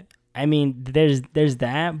member on it. I mean, there's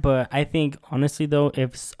that, but I think honestly though,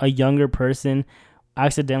 if a younger person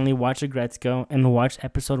accidentally watched Agretzko and watched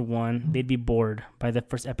episode 1, they'd be bored by the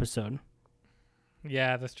first episode.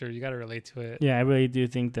 Yeah, that's true. You got to relate to it. Yeah, I really do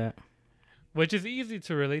think that. Which is easy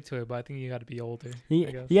to relate to it, but I think you got to be older.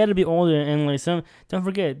 You got to be older, and like don't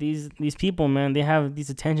forget these people, man. They have these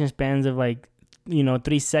attention spans of like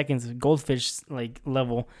 3 seconds, goldfish like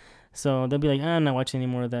level. So they'll be like, I'm not watching any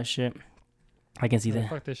more of that shit. I can see that.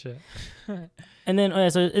 Fuck this shit. And then,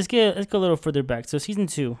 so let's go a little further back. So season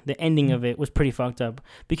 2, the ending of it was pretty fucked up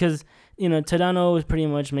because Tadano was pretty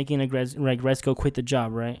much making Agretzko quit the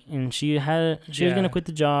job, right? And she was gonna quit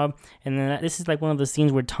the job, and then this is like one of the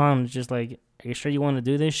scenes where Tom's just like, "Are you sure you want to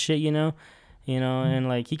do this shit?" And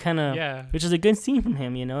like he kind of, which is a good scene from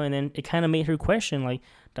him, and then it kind of made her question like,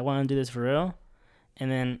 "Do I want to do this for real?" And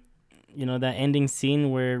then, that ending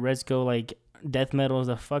scene where Retzko like death metals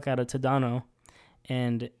the fuck out of Tadano.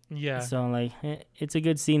 And so like it's a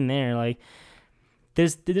good scene there. Like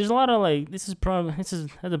there's a lot of like that's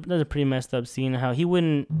a pretty messed up scene. How he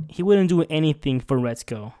wouldn't do anything for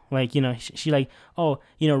Retzko. Like she like, oh,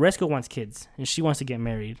 Retzko wants kids and she wants to get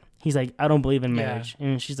married. He's like, I don't believe in marriage,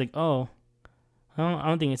 and she's like, oh, I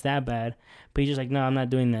don't think it's that bad. But he's just like, no, I'm not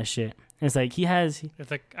doing that shit. And it's like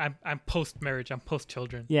It's like I'm post marriage. I'm post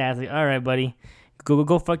children. Yeah, it's like, all right, buddy,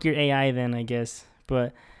 go fuck your AI then, I guess.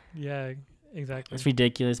 But yeah. Exactly. It's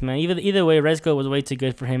ridiculous, man. Either way, Retzko was way too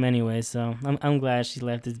good for him anyway, so I'm glad she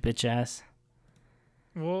left his bitch ass.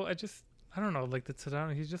 Well, I don't know, like the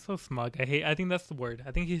Tadano, he's just so smug. I think that's the word.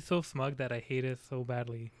 I think he's so smug that I hate it so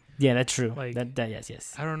badly. Yeah, that's true. Like that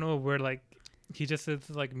yes. I don't know where like he just says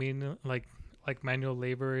like like manual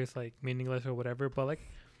labor is like meaningless or whatever, but like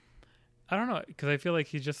I don't know, because I feel like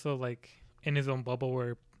he's just so like in his own bubble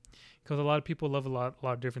where because a lot of people love a lot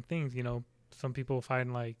of different things. Some people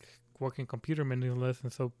find like working computer meaningless,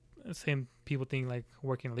 and so same people think like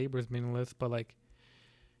working labor is meaningless, but like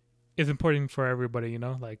it's important for everybody,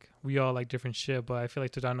 like we all like different shit. But I feel like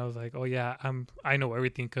Tadano's like, oh yeah, I know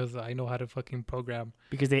everything because I know how to fucking program,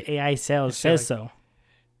 because the AI says like, so.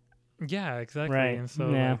 Yeah, exactly. Right. And so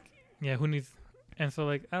yeah. Like, yeah, who needs? And so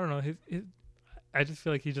like I don't know, his I just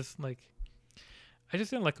feel like he just like I just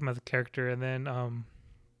didn't like him as a character. And then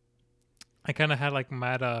I kind of had like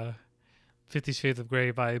mad 50 Shades of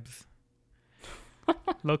Grey vibes.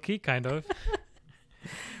 Low key, kind of.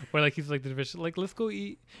 Where like he's like the division, like let's go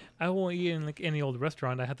eat. I won't eat in like any old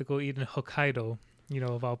restaurant. I have to go eat in Hokkaido,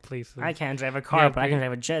 of all places. I can't drive a car, but I can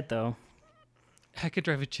drive a jet though. I could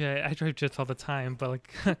drive a jet. I drive jets all the time, but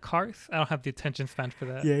like cars, I don't have the attention span for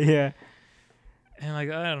that. Yeah. And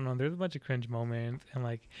like I don't know, there's a bunch of cringe moments, and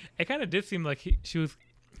like it kind of did seem like he was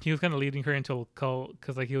kind of leading her into a cult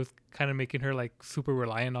because like he was kind of making her like super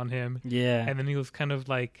reliant on him. Yeah. And then he was kind of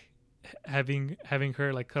like having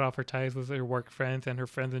her like cut off her ties with her work friends and her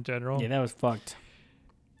friends in general. Yeah, that was fucked.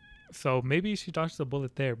 So maybe she dodged the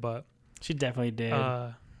bullet there, but she definitely did.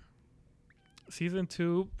 Season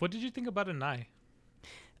 2, what did you think about Anai?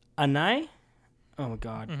 Anai? Oh my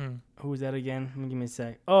god. Mm-hmm. Who was that again? Give me a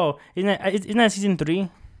sec. Oh, isn't that season 3?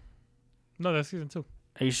 No, that's season 2.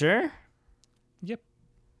 Are you sure? Yep.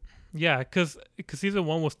 Yeah, because season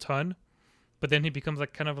 1 was Ton, but then he becomes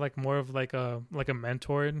like kind of like more of like a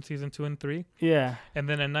mentor in season 2 and 3. Yeah. And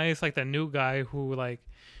then Anai is like the new guy who like,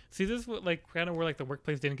 see, this is like kind of where like the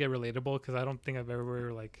workplace didn't get relatable, because I don't think I've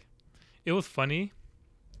ever like, it was funny,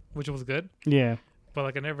 which was good. Yeah. But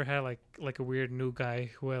like I never had like a weird new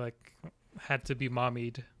guy who like had to be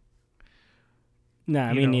mommied.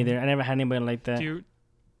 Nah, me neither. I never had anybody like that.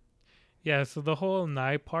 Yeah, so the whole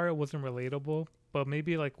Nai part wasn't relatable, but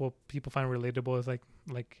maybe like what people find relatable is like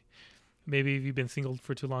maybe if you've been single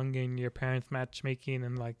for too long and your parents matchmaking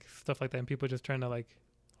and like stuff like that, and people just trying to like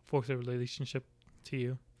force a relationship to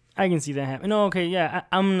you. I can see that happen. No, okay, yeah,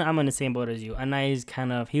 I'm on the same boat as you. Anai's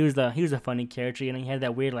kind of he was a funny character, and he had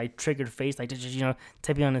that weird like triggered face, like just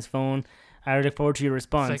typing on his phone. I look forward to your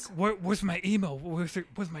response. It's like, where's my email? Where's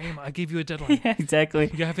my email? I gave you a deadline. Yeah,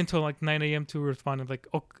 exactly. You have until like 9 a.m. to respond. And like,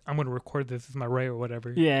 oh, I'm gonna record this. Is my right or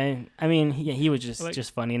whatever. Yeah, I mean, he was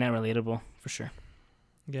just funny, not relatable for sure.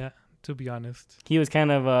 Yeah, to be honest. He was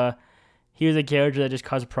kind of he was a character that just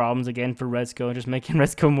caused problems again for Retsuko, just making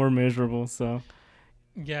Retsuko more miserable. So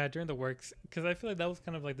Yeah, during the works, because I feel like that was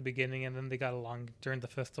kind of like the beginning, and then they got along during the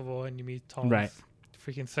festival, and you meet Tom's Right.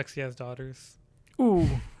 freaking sexy ass daughters, ooh,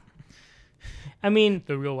 I mean,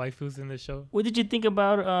 the real waifus in the show. what did you think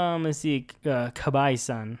about let's see,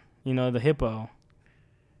 Kabai-san? You know, the hippo.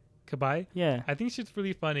 Kabai, Yeah. I think she's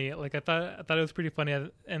really funny. Like I thought it was pretty funny.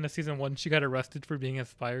 In the season 1, she got arrested for being a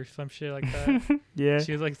spy or some shit like that. Yeah.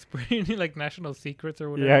 She was like spreading like national secrets or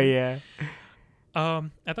whatever. Yeah. I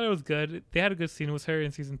thought it was good. They had a good scene with her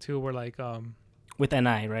in season 2 where like With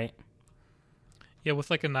NI, right? yeah, with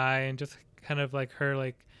like an eye and just kind of like her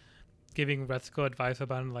like giving Retsuko advice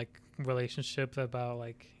about like relationships, about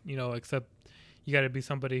like, you know, except you got to be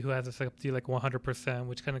somebody who has accepted you like 100%,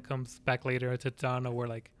 which kind of comes back later to Donna where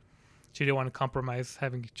like she didn't want to compromise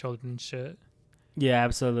having children and shit. Yeah,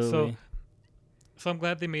 absolutely. So I'm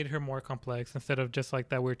glad they made her more complex instead of just like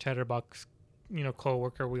that weird chatterbox, you know,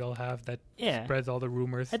 coworker we all have that Yeah. spreads all the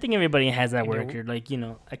rumors. I think everybody has that You know- worker, like, you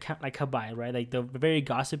know, like Kabai, right? Like the very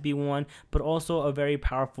gossipy one, but also a very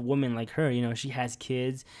powerful woman like her. You know, she has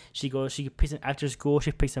kids. She picks them after school.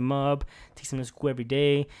 She picks them up, takes them to school every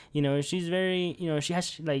day. You know, she's very, you know, she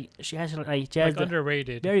has Like the,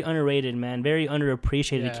 underrated. very underrated, man. Very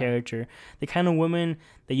underappreciated Yeah. character. The kind of woman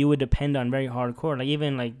that you would depend on very hardcore. Like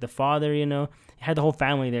even like the father, you know, had the whole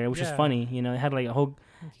family there, which was Yeah. funny. You know, it had like a whole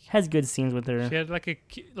has good scenes with her. She had like a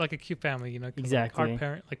cute family, you know. 'Cause, Exactly. Like, hard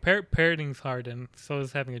parent, like parenting's hard, and so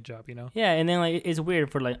is having a job, you know. Yeah, and then like it's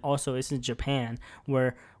weird for like also it's in Japan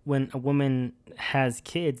where when a woman has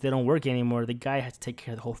kids, they don't work anymore. The guy has to take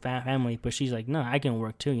care of the whole family, but she's like, no, I can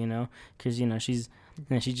work too, you know, because you know she's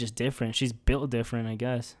just different. She's built different, I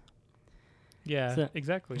guess. Yeah, So-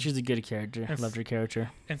 exactly. She's a good character. I Yes. loved her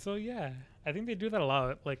character. And so yeah, I think they do that a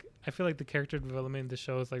lot. Like I feel like the character development in the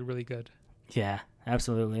show is like really good. Yeah,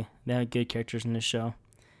 absolutely. They have good characters in this show.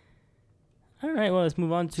 All right, well, let's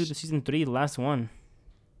move on to the season 3, the last one.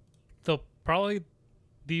 So probably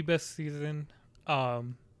the best season,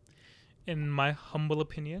 in my humble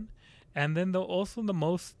opinion, and then also the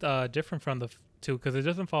most different from the two because it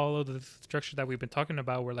doesn't follow the structure that we've been talking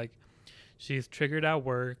about. Where like she's triggered at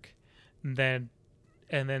work, and then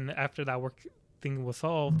after that work thing was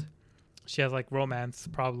solved, she has like romance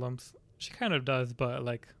problems. She kind of does, but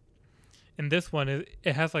like in this one,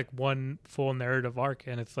 it has like one full narrative arc,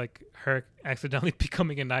 and it's like her accidentally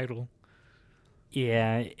becoming an idol.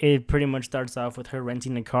 Yeah, it pretty much starts off with her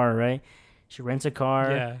renting a car, right? She rents a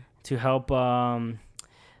car Yeah, to help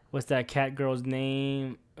what's that cat girl's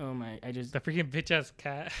name? Oh my, I just the freaking bitch ass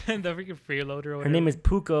cat, the freaking freeloader. Or her whatever. name is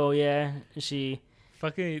Puko, yeah. She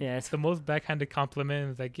fucking yeah, it's the most backhanded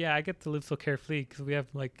compliment. Is like, yeah, I get to live so carefree because we have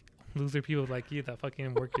like loser people like you that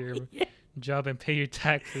fucking work your Yeah. job and pay your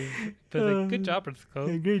taxes. But it's like, good job,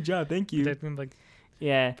 Retsuko. great job, thank you. Pretending like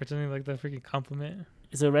Yeah. the freaking compliment.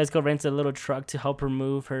 So Rezuko rents a little truck to help her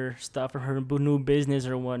move her stuff for her new business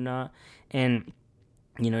or whatnot, and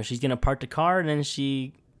you know she's gonna park the car, and then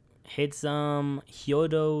she hits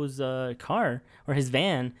Hyodo's car or his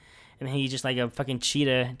van, and he just like a fucking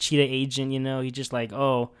cheetah agent, you know. He just like,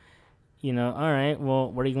 oh, you know, all right,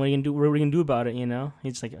 well, what are you gonna do? What are we gonna do about it? You know,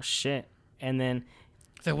 he's just like, oh shit, and then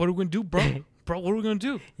It's like, what are we gonna do, bro? Bro, what are we gonna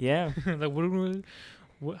do? yeah, Like, what are we gonna?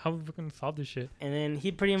 How are we gonna solve this shit? and then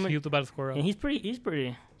he pretty much. He was about to score up. And he's pretty.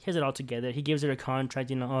 He has it all together. He gives her a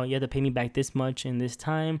contract. You know, oh, you have to pay me back this much in this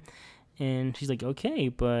time, and she's like,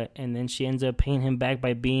 okay, and then she ends up paying him back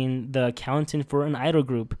by being the accountant for an idol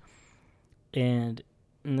group, and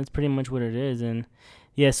that's pretty much what it is. And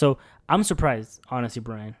yeah, so I'm surprised, honestly,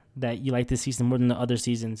 Brian, that you like this season more than the other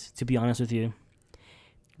seasons. To be honest with you,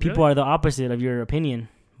 people Really? are the opposite of your opinion.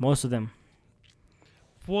 Most of them.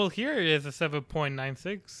 Well, here it is a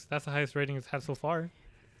 7.96. That's the highest rating it's had so far.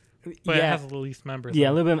 But it yeah. has the least members. Yeah, a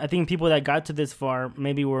so- little bit. I think people that got to this far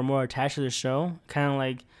maybe were more attached to the show. Kind of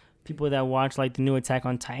like people that watch like the new Attack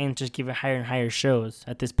on Titan just give it higher and higher shows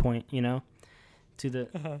at this point, you know.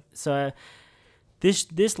 So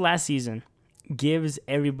this last season gives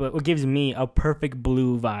me a Perfect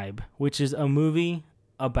Blue vibe, which is a movie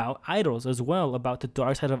about idols as well, about the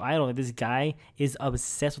dark side of idol. This guy is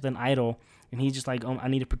obsessed with an idol. And he's just like, I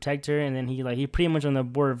need to protect her, and then he pretty much on the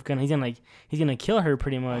board of he's gonna kill her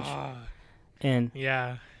pretty much. And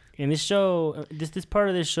Yeah. in this show, this part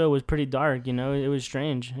of this show was pretty dark. You know, it was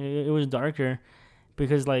strange. It was darker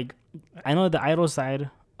because like I know the idol side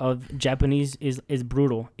of Japanese is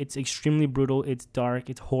brutal. It's extremely brutal. It's dark.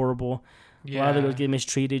 It's horrible. A lot of the girls get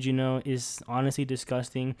mistreated. You know, is honestly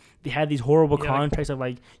disgusting. They had these horrible Yeah, like- contracts of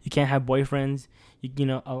like you can't have boyfriends. You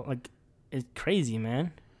know, like it's crazy,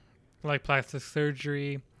 man. like plastic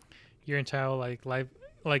surgery, your entire like life,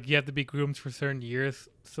 like you have to be groomed for certain years.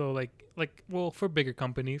 So well, for bigger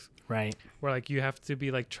companies, Right. where like you have to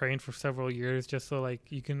be like trained for several years just so like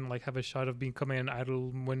you can like have a shot of becoming an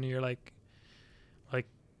idol when you're like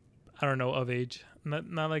I don't know, of age.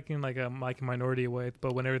 Not like in like a minority way,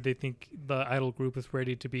 but whenever they think the idol group is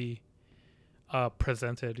ready to be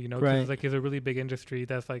presented, you know, because Right. it's a really big industry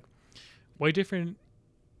that's like way different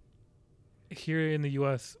here in the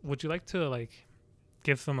U.S. Would you like to like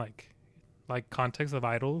give some like context of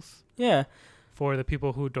idols Yeah. for the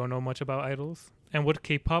people who don't know much about idols? And would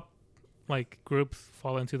K-pop like groups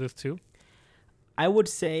fall into this too? I would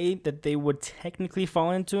say that they would technically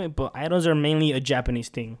fall into it, but idols are mainly a Japanese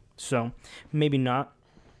thing. So maybe not.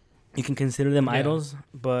 You can consider them idols,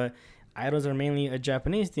 but idols are mainly a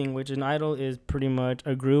Japanese thing, which an idol is pretty much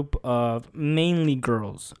a group of mainly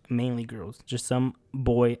girls, just some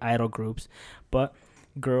boy idol groups, but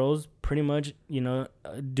girls pretty much,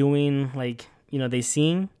 doing like, they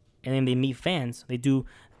sing and then they meet fans. They do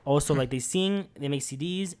also like they sing, they make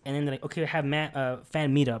CDs, and then they're like, okay, we have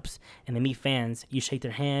fan meetups, and they meet fans. You shake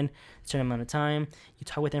their hand, certain amount of time. You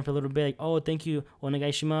talk with them for a little bit, like, oh, thank you,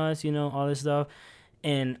 onegaishimasu, all this stuff,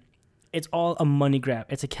 and it's all a money grab.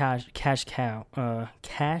 It's a cash cow,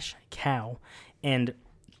 and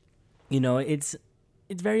it's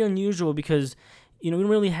very unusual because we don't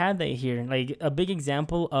really have that here. Like a big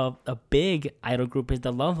example of a big idol group is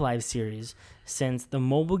the Love Live series. Since the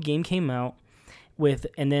mobile game came out,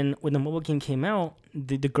 and then when the mobile game came out,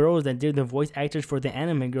 the girls that did the voice actors for the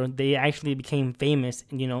anime girl, they actually became famous,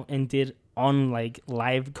 and did on like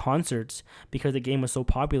live concerts because the game was so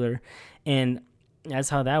popular, and that's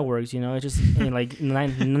how that works. It's just like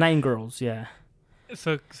nine girls, yeah.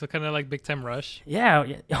 So kind of like Big Time Rush. Yeah,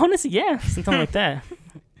 honestly, yeah, something like that.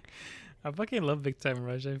 I fucking love Big Time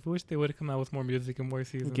Rush. I wish they would have come out with more music and more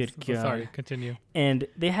seasons. Good So God. sorry, continue. And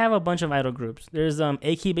they have a bunch of idol groups. There's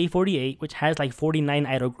AKB48, which has like 49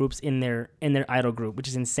 idol groups in their idol group, which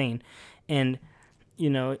is insane. And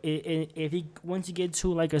if you once you get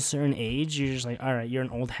to like a certain age, you're just like, all right, you're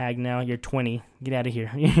an old hag now. You're 20. Get out of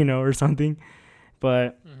here, or something.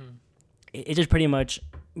 But it's just pretty much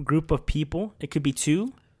group of people. It could be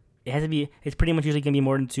two. It's pretty much usually going to be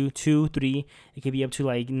more than two, 3. It could be up to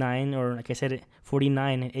like 9, or like I said,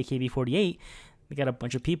 49 and AKB48. They got a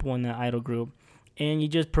bunch of people in that idol group. And you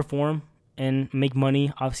just perform and make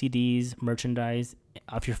money off CDs, merchandise,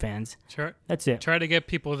 off your fans. Sure. That's it. Try to get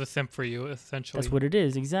people to simp for you, essentially. That's what it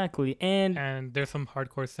is, exactly. And there's some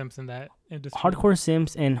hardcore simps in that industry. Hardcore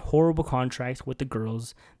simps and horrible contracts with the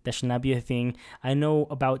girls. That should not be a thing. I know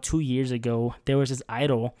about 2 years ago, there was this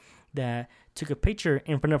idol that took a picture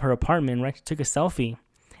in front of her apartment, right? Took a selfie.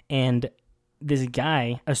 And this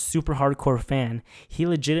guy, a super hardcore fan, he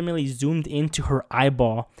legitimately zoomed into her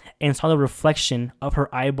eyeball and saw the reflection of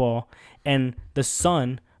her eyeball and the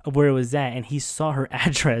sun of where it was at. And he saw her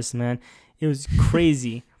address, man. It was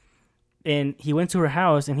crazy. And he went to her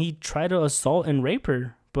house and he tried to assault and rape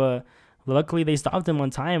her. But luckily they stopped him on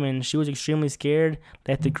time, and she was extremely scared,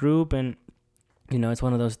 left the group, and it's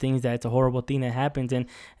one of those things that it's a horrible thing that happens. And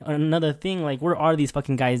another thing, like, where are these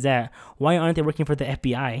fucking guys at? Why aren't they working for the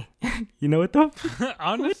FBI? What the?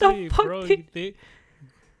 Honestly, what the fuck, bro, they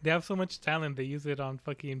have so much talent. They use it on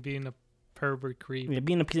fucking being a pervert creep. Yeah,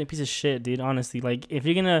 being a piece of shit, dude. Honestly, like, if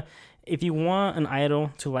you want an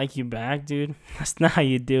idol to like you back, dude, that's not how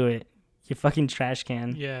you do it. You fucking trash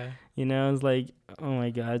can. Yeah. It's like, oh my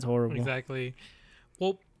God, it's horrible. Exactly.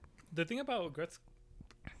 Well, the thing about Gretzky...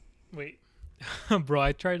 Wait. Bro,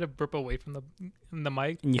 I tried to burp away from the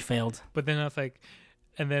mic. And you failed. But then I was like...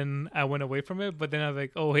 And then I went away from it. But then I was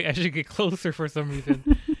like, oh, wait, I should get closer for some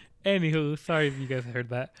reason. Anywho, sorry if you guys heard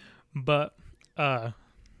that. But,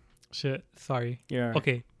 shit, sorry. Yeah.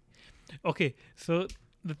 Okay, so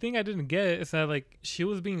the thing I didn't get is that, like, she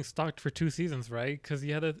was being stalked for 2 seasons, right? Because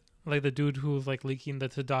you had the dude who was like leaking the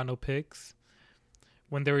Tadano pics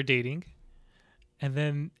when they were dating, and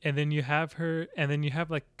then you have her, and then you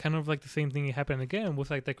have like kind of like the same thing happened again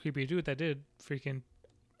with like that creepy dude that did freaking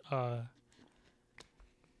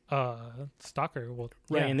stalker. Well,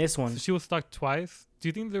 Right, yeah. in this one. So she was stalked twice. Do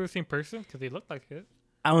you think they were the same person? Because they looked like it.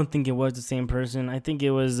 I don't think it was the same person. I think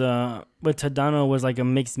it was, but Tadano was like a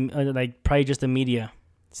mix, like probably just the media,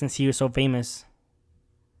 since he was so famous.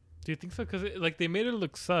 Do you think so? Because like they made it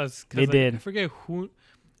look sus. They did. I forget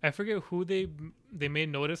who they made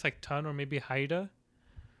notice, like Tun or maybe Haida.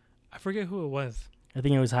 I forget who it was. I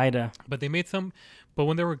think it was Haida. But they made but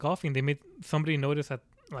when they were golfing, they made somebody notice that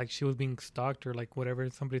like she was being stalked or like whatever.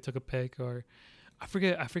 Somebody took a pic, or I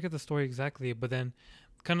forget the story exactly. But then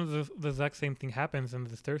kind of the exact same thing happens in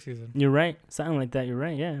this third season. You're right. Something like that. You're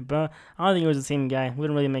right. Yeah, but I don't think it was the same guy.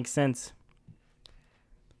 Wouldn't really make sense.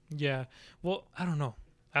 Yeah. Well, I don't know.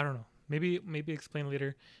 Maybe explain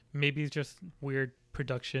later. Maybe it's just weird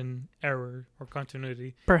production error or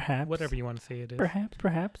continuity. Perhaps. Whatever you want to say it is.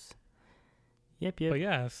 Perhaps. Yep. But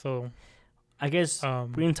yeah, so I guess we're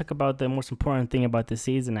going to talk about the most important thing about the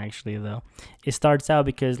season, actually, though. It starts out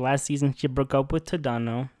because last season she broke up with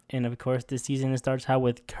Tadano. And, of course, this season it starts out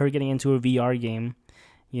with her getting into a VR game,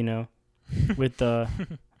 with a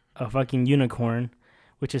fucking unicorn,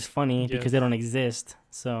 which is funny because they don't exist.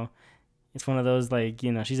 So it's one of those, like,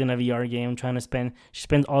 she's in a VR game trying to she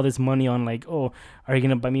spends all this money on, like, oh, are you going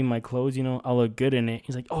to buy me my clothes? I'll look good in it.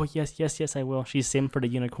 He's like, oh, yes, I will. She's sim for the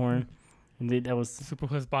unicorn. That was super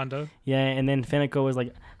husbando. Yeah, and then Feneko was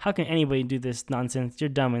like, how can anybody do this nonsense? You're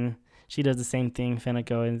dumb. And she does the same thing,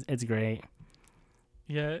 Feneko, and it's great.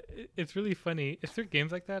 Yeah, it's really funny. Is there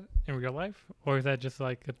games like that in real life? Or is that just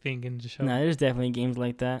like a thing in the show? No, there's definitely games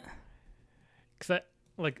like that. Because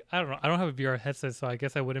I don't know. I don't have a VR headset, so I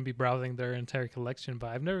guess I wouldn't be browsing their entire collection. But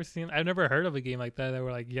I've never heard of a game like that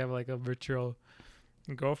where like you have like a virtual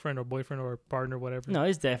girlfriend or boyfriend or partner, whatever. No,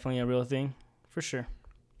 it's definitely a real thing, for sure.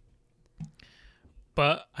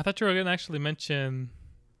 But I thought you were going to actually mention,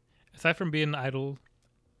 aside from being idol,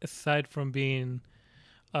 aside from being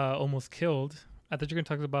almost killed, I thought you were going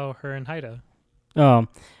to talk about her and Haida. Well,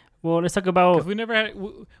 let's talk about...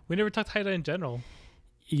 Because we never talked Haida in general.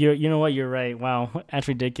 You know what? You're right. Wow, that's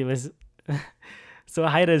ridiculous. So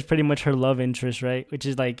Haida is pretty much her love interest, right? Which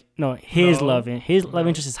is like, his love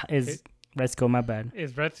interest is Retsuko, my bad.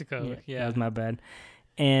 Is Retsuko, yeah. That was my bad.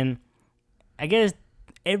 And I guess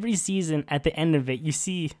every season, at the end of it, you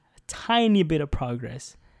see a tiny bit of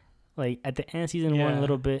progress. Like, at the end of season 1, a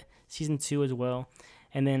little bit. Season 2 as well.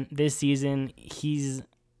 And then this season, he's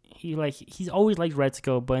always liked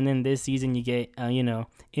Retsuko, but then this season you get,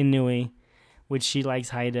 Inui, which she likes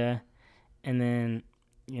Haida. And then,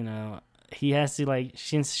 he has to, like,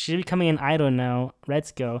 since she's becoming an idol now,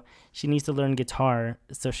 Retsuko, she needs to learn guitar.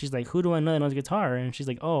 So she's like, who do I know that knows guitar? And she's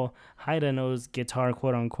like, oh, Haida knows guitar,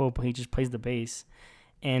 quote unquote, but he just plays the bass.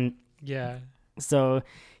 And yeah, so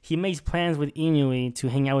he makes plans with Inui to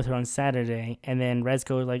hang out with her on Saturday. And then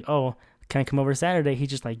Retsuko is like, oh, can I come over Saturday? He's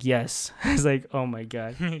just like, yes. It's like, oh my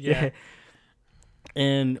God. Yeah.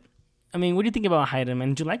 And I mean, what do you think about Haida, man?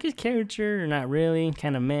 Did you like his character or not really?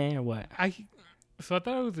 Kind of meh or what? So I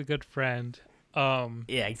thought he was a good friend.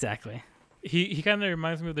 Yeah, exactly. He kind of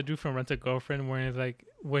reminds me of the dude from Rent a Girlfriend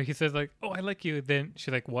where he says like, oh, I like you. Then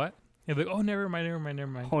she's like, what? He's like, oh, never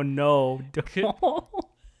mind. Oh no.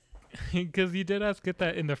 Because he did get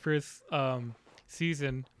that in the first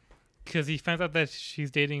season. Because he finds out that she's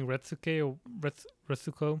dating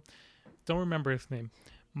Retsuko. Don't remember his name.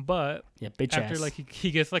 But yeah, bitch after ass. like he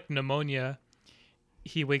gets like pneumonia,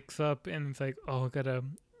 he wakes up and it's like, oh, I gotta,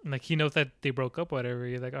 like, he knows that they broke up or whatever.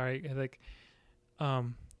 He's like, all right. He's like,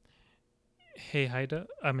 hey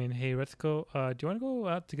Retsuko, do you want to go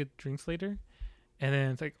out to get drinks later? And then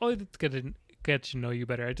it's like, oh, let's get to know you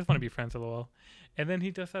better. I just want to be friends, lol. And then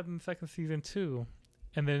he does that in the second season too.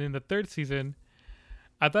 And then in the third season,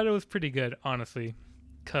 I thought it was pretty good, honestly.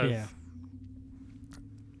 Because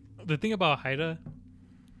the thing about Haida,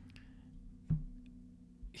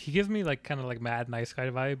 he gives me like kind of like mad nice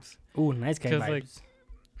guy vibes. Ooh, nice guy vibes. Like,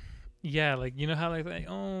 yeah, like, you know how like,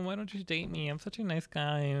 oh, why don't you date me? I'm such a nice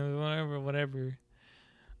guy, whatever.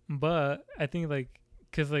 But I think like,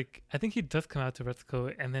 because like, I think he does come out to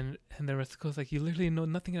Retsuko, and then Retsuko's like, you literally know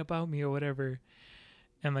nothing about me or whatever,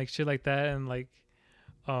 and like shit like that, and like,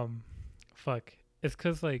 fuck. It's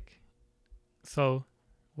because like, so,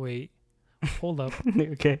 wait, hold up.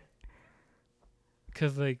 Okay.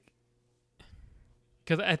 Because I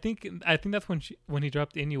think that's when he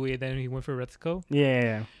dropped Inui, and then he went for Retsuko.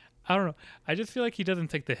 Yeah. I don't know. I just feel like he doesn't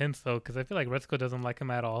take the hints though, because I feel like Retsuko doesn't like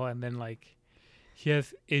him at all, and then like, he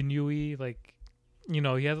has Inui, like,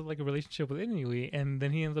 he has like a relationship with Inui, and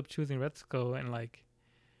then he ends up choosing Retsuko, and like,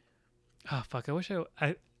 fuck, I wish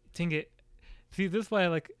I dang it. See, this is why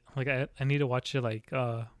I need to watch it like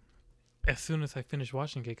as soon as I finish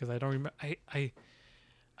watching it, because I don't remember I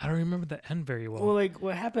don't remember the end very well. Well, like,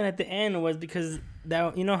 what happened at the end was because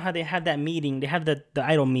that, how they had that meeting, they have the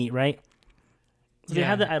idol meet, right? So they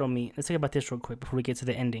have the idol meet. Let's talk about this real quick before we get to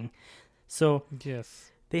the ending. So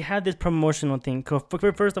yes, they had this promotional thing.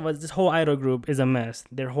 First of all, this whole idol group is a mess.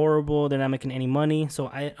 They're horrible. They're not making any money. So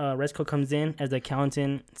Retsuko comes in as the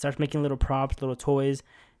accountant, starts making little props, little toys,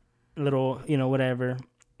 little, whatever,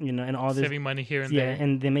 and all this. Saving money here and there. Yeah,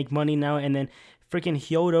 and they make money now. And then freaking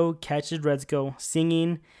Hyodo catches Retsuko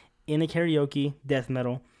singing in a karaoke, death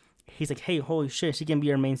metal. he's like, hey, holy shit, she can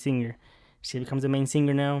be our main singer. She becomes the main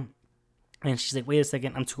singer now. And she's like, wait a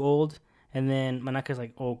second, I'm too old. And then Manaka's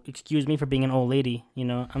like, oh, excuse me for being an old lady. You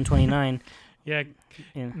know, I'm 29. Yeah.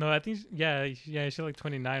 Yeah. No, I think she's like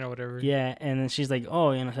 29 or whatever. Yeah, and then she's like,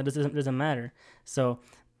 oh, you know, so this doesn't matter. So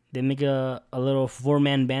they make a little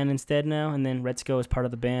 4-man band instead now, and then Retsuko is part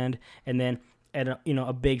of the band, and then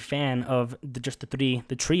a big fan of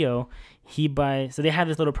the trio. He buys, so they have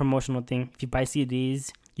this little promotional thing. If you buy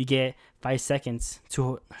CDs, you get 5 seconds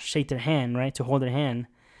to shake their hand, right, to hold their hand.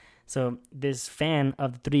 So this fan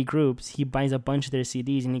of the 3 groups, he buys a bunch of their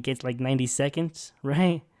CDs, and he gets like 90 seconds,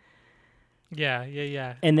 right?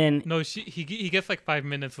 Yeah. And then he gets like 5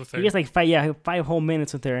 minutes with her. He gets like 5 whole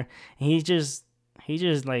minutes with her. And he's just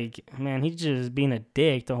like, man, he's just being a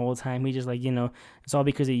dick the whole time. He just like, you know, it's all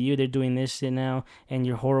because of you. They're doing this shit now, and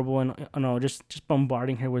you're horrible, and just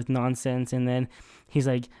bombarding her with nonsense. And then he's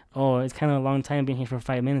like, oh, it's kind of a long time being here for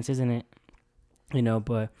 5 minutes, isn't it? You know,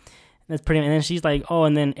 but that's pretty. And then she's like, oh,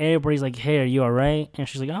 and then everybody's like, hey, are you all right? And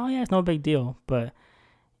she's like, oh yeah, it's no big deal, but.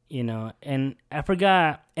 You know, and I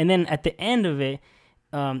forgot. And then at the end of it,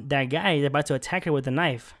 that guy is about to attack her with a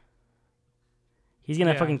knife. He's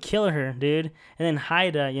gonna fucking kill her, dude. And then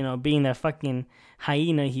Haida, you know, being that fucking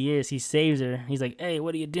hyena he is, he saves her. He's like, "Hey,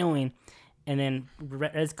 what are you doing?" And then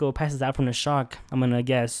Retsuko passes out from the shock. I'm gonna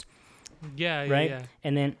guess. Yeah, right. Yeah.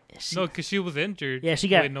 And then because she was injured. Yeah, she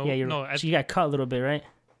got. She got cut a little bit, right?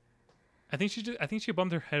 I think she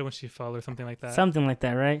bumped her head when she fell or something like that. Something like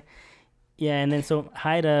that, right? Yeah, and then so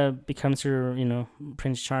Haida becomes her, you know,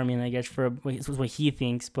 Prince Charming, I guess, for what he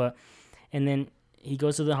thinks. And then he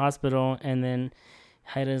goes to the hospital, and then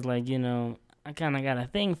Haida's like, you know, I kind of got a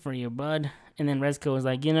thing for you, bud. And then Retsuko is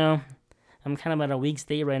like, you know, I'm kind of at a weak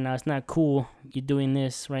state right now. It's not cool you doing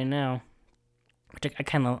this right now. Which I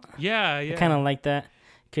kind of, I kind of like that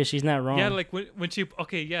because she's not wrong. Yeah, like when she,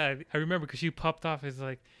 I remember because she popped off as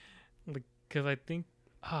like, because I think,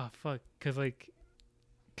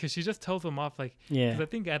 because she just tells him off, like, yeah. Because I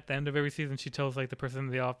think at the end of every season, she tells like the person in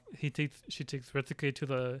the off. She takes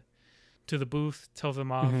Retsuko to the booth, tells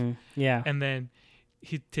him off. Mm-hmm. Yeah. And then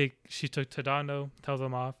she took Tadano, tells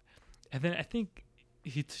him off, and then I think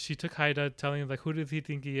she took Haida, telling him like, who does he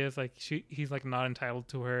think he is? Like he's like not entitled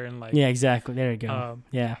to her, and like, yeah, exactly. There you go.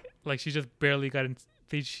 Yeah. Like she just barely got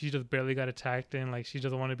attacked, and like she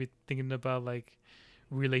doesn't want to be thinking about like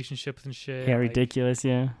relationships and shit. Yeah, like, ridiculous.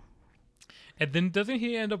 Yeah. And then doesn't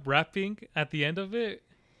he end up rapping at the end of it?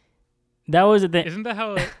 That was at the. Isn't that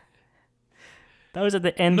how? That was at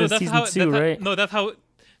the end of season 2, right?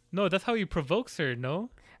 That's how he provokes her. No.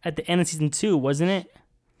 At the end of season 2, wasn't it?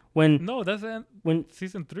 When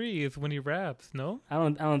season 3 is when he raps. No. I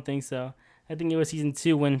don't think so. I think it was season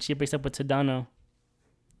 2 when she breaks up with Tadano.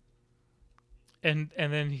 And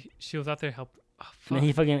then she was out there help. Oh, and then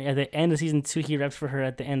he fucking at the end of season 2 he raps for her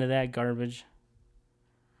at the end of that garbage.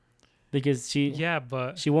 Because she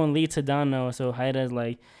won't leave Tadano, so Haida's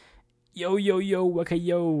like, yo, waka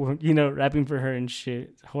yo, you know, rapping for her and shit.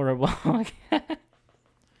 It's horrible.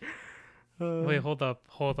 Wait, hold up.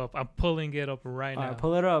 I'm pulling it up right now.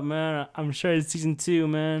 Pull it up, man. I'm sure it's season 2,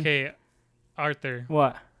 man. Okay, Arthur.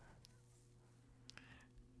 What?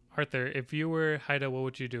 Arthur, if you were Haida, what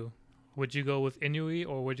would you do? Would you go with Inui,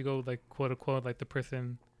 or would you go like quote unquote like the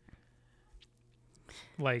person,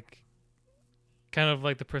 like, kind of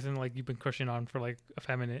like the person like you've been crushing on for like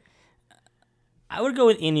a minute? I would go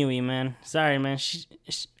with Inui, man. Sorry, man.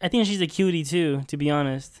 I think she's a cutie too, to be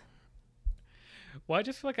honest. Well, I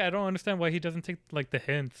just feel like I don't understand why he doesn't take like the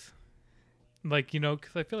hints, like, you know,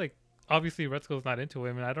 because I feel like obviously Retsuko's not into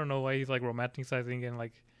him, and I don't know why he's like romanticizing and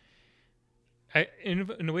like.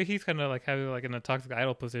 In a way, he's kind of like having like in a toxic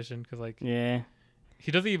idol position, because like, yeah, he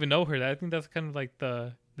doesn't even know her. I think that's kind of like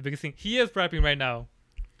the biggest thing. He is rapping right now.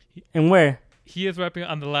 And where? He is rapping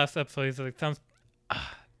on the last episode. He's like, sounds.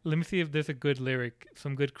 Let me see if there's a good lyric,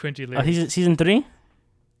 some good cringy lyric. Oh, season 3.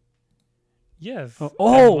 Yes.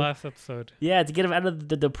 Oh. Last episode. Yeah, to get him out of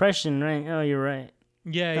the depression, right? Oh, you're right.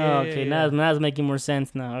 Yeah. Okay, now it's making more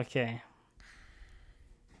sense now. Okay.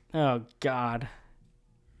 Oh God.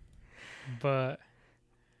 But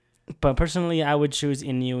personally, I would choose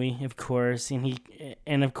Inui, of course,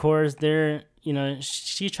 and of course they're, you know,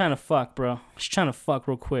 she's trying to fuck, bro. She's trying to fuck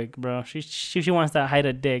real quick, bro. She wants to hide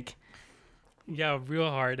a dick. Yeah, real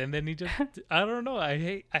hard. And then he just, I don't know. I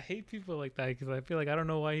hate people like that, because I feel like I don't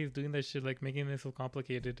know why he's doing that shit, like making it so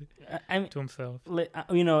complicated to himself.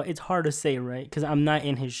 You know, it's hard to say, right? Because I'm not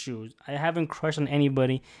in his shoes. I haven't crushed on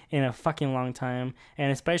anybody in a fucking long time,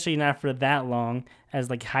 and especially not for that long. As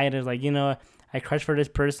like Haida's like, you know, I crushed for this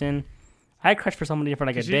person. I crushed for somebody for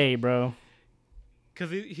like a day, bro.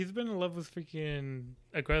 Because he's been in love with freaking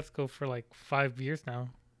Agretzko for like 5 years now.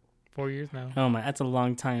 4 years now. Oh my, that's a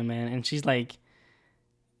long time, man. And she's like,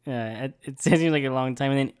 it seems like a long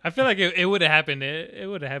time. And then I feel like it would have happened. It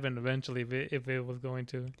would have happened eventually if it was going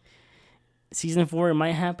to. season 4, it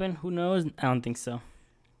might happen. Who knows? I don't think so.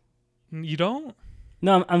 You don't?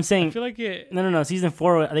 No, I'm saying. I feel like it. No. Season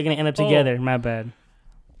 4, are they gonna end up together? My bad.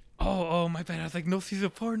 Oh, my bad. I was like, no, season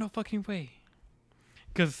 4, no fucking way.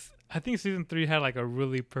 Because I think season 3 had like a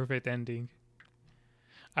really perfect ending.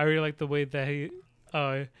 I really like the way that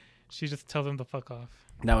she just tells him to fuck off.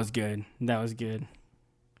 That was good.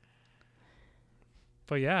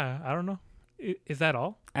 But yeah, I don't know. Is that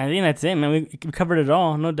all? I think that's it, man. We covered it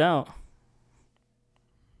all, no doubt.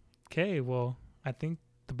 Okay, well, I think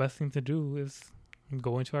the best thing to do is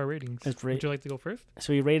go into our ratings. Would you like to go first?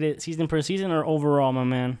 So we rate it season per season or overall, my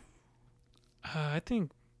man? I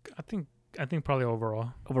think probably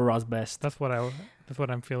overall. Overall's best. That's what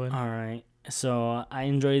I'm feeling. All right. So I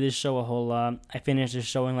enjoyed this show a whole lot. I finished the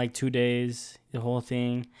show in like 2 days. The whole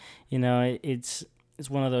thing, it's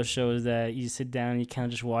one of those shows that you sit down and you kind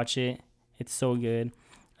of just watch it. It's so good.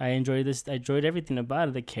 I enjoyed this. I enjoyed everything about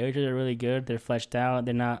it. The characters are really good. They're fleshed out.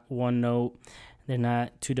 They're not one note. They're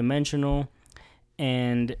not two-dimensional.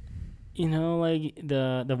 And, like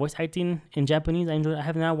the voice acting in Japanese, I enjoyed. I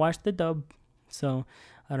have not watched the dub, so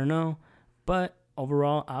I don't know. But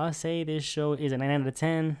overall, I'll say this show is a 9 out of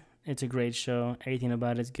 10. It's a great show. Everything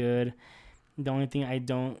about it's good. The only thing I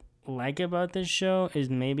don't like about this show is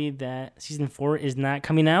maybe that season 4 is not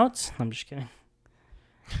coming out. I'm just kidding.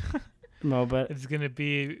 No, but it's gonna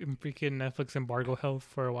be in freaking Netflix embargo hell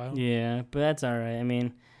for a while. Yeah, but that's all right. I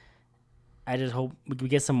mean, I just hope we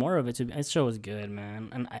get some more of it. This show is good, man,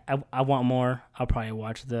 and I want more. I'll probably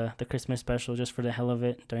watch the Christmas special just for the hell of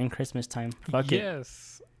it during Christmas time. Fuck it.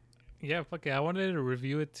 Yes. Yeah, fuck it. I wanted to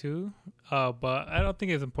review it too, but I don't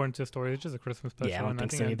think it's important to the story. It's just a Christmas special. Yeah, I don't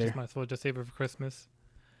think so either. I just might as well just save it for Christmas.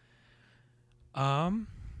 Well,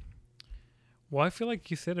 I feel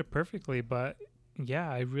like you said it perfectly, but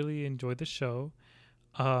yeah, I really enjoyed the show.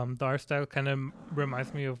 The art style kind of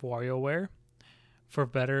reminds me of WarioWare, for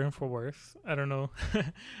better and for worse. I don't know.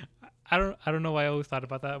 I don't know why I always thought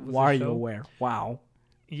about that. WarioWare. Wow.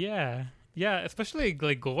 Yeah, especially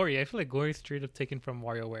like Glory. I feel like Glory is straight up taken from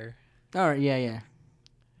WarioWare. All right, yeah.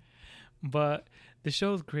 But the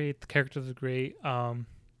show is great. The characters are great.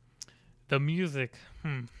 The music,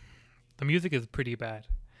 the music is pretty bad.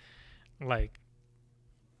 Like,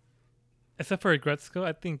 except for Agretzko,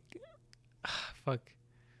 I think, fuck.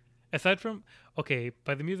 Aside from, okay,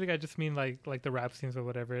 by the music I just mean like the rap scenes or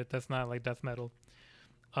whatever. That's not like death metal.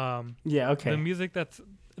 Yeah, okay. The music that's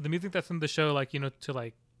in the show, like, to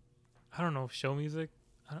like, I don't know, show music.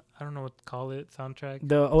 I don't know what to call it. Soundtrack.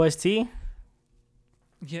 The OST.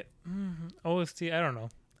 Yeah, OST. I don't know.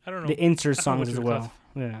 The insert songs as well.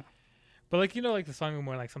 Yeah. But like, like the song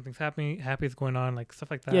where like something's happy is going on, like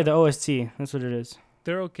stuff like that. Yeah, the OST. That's what it is.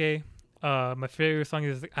 They're okay. My favorite song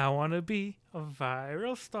is like, I Wanna Be a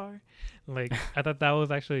Viral Star. Like, I thought that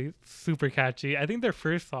was actually super catchy. I think their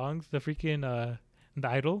first songs, the freaking The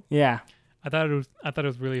Idol. Yeah. I thought it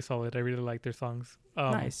was really solid. I really liked their songs.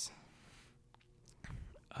 Nice.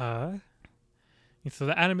 So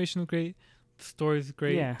the animation is great, the story is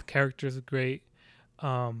great, the characters are great.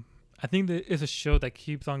 I think that it's a show that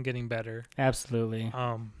keeps on getting better. Absolutely.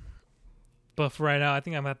 But for right now, I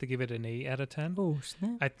think I'm gonna have to give it an 8 out of 10. Oh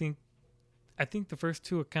snap! I think the first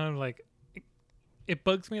two are kind of like, it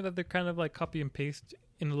bugs me that they're kind of like copy and paste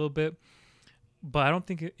in a little bit, but I don't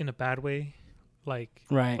think it in a bad way. Like,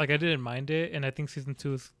 right. Like I didn't mind it, and I think season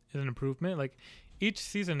 2 is an improvement. Like each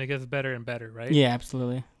season it gets better and better, right? Yeah,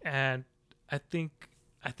 absolutely. And I think,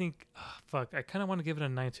 fuck, I kind of want to give it a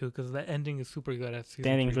 9 too, because the ending is super good at season 3. The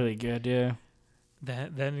ending's really good, yeah. The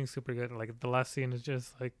ending's super good. Like the last scene is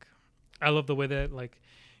just like, I love the way that like,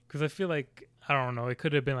 because I feel like, I don't know, it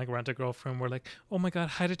could have been like Rent a Girlfriend, where like, oh my god,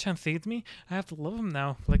 Haida-chan saved me, I have to love him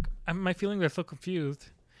now. Like, my feelings are so confused.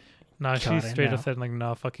 Nah, she straight up said like,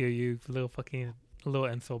 nah, fuck you little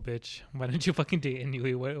insult bitch. Why don't you fucking date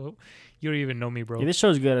anyway? You don't even know me, bro. Yeah, this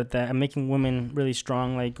show's good at that. I'm making women really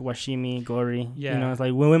strong, like Washimi, Glory. Yeah. It's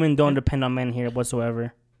like women don't depend on men here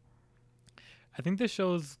whatsoever. I think this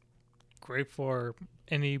show's great for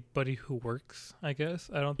anybody who works, I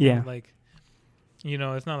guess. I don't think like,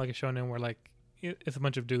 it's not like a shonen where like it's a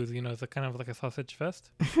bunch of dudes, it's a kind of like a sausage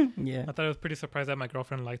fest. Yeah. I thought I was pretty surprised that my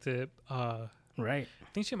girlfriend liked it. Right. I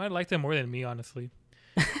think she might have liked it more than me, honestly.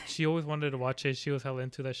 She always wanted to watch it. She was hella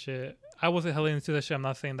into that shit. I wasn't hella into that shit. I'm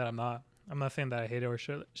not saying that I'm not. I'm not saying that I hate it or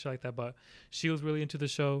shit like that, but she was really into the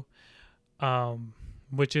show,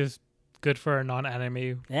 which is good for a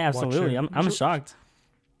non-anime. Yeah, absolutely. watcher. I'm shocked.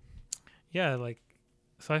 Yeah, like,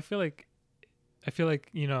 so I feel like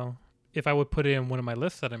you know, if I would put it in one of my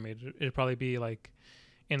lists that I made, it'd probably be like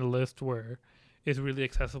in a list where it's really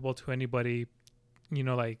accessible to anybody. You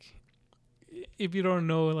know, like if you don't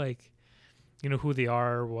know, like, you know, who they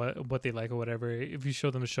are, or what they like or whatever, if you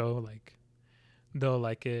show them the show, like they'll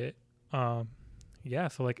like it. Yeah,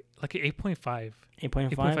 so like an 8.5,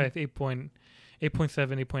 8.5, 8.7,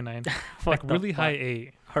 8.9, like really high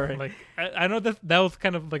 8. All right. Like I know that was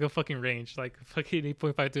kind of like a fucking range, like fucking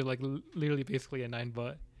 8.5 to like literally basically a 9,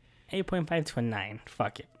 but 8.5 to a 9.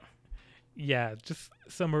 Fuck it. yeah, just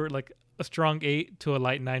somewhere like a strong 8 to a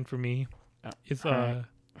light 9 for me. It's right.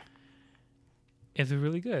 It's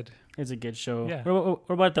really good. It's a good show. Yeah. What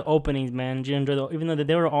about the openings, man? Did you enjoy even though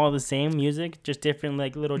they were all the same music, just different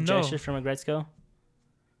like little gestures from Agretzko?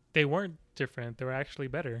 They weren't different. They were actually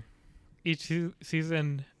better. Each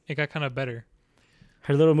season, it got kind of better.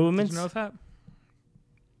 Her little movements? Did you notice that?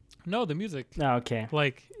 No, the music. Oh, okay.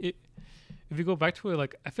 Like, if you go back to it,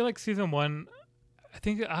 like, I feel like season 1,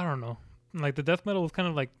 I don't know. Like, the death metal was kind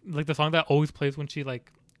of like the song that always plays when she,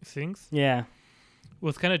 like, sings. Yeah.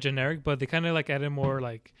 Was kind of generic, but they kind of, like, added more,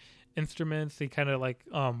 like, instruments. They kind of, like,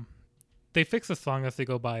 they fix the song as they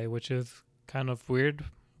go by, which is kind of weird,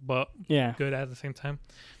 but good at the same time.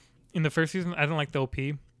 In the first season, I didn't like the OP,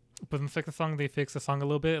 but in the second song, they fixed the song a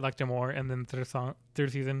little bit. I liked it more, and then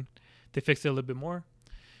third season, they fixed it a little bit more,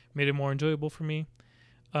 made it more enjoyable for me.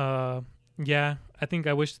 Yeah, I think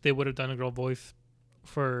I wish they would have done a girl voice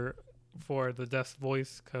for the Death's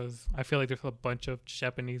voice, because I feel like there's a bunch of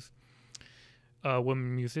Japanese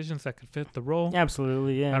women musicians that could fit the role.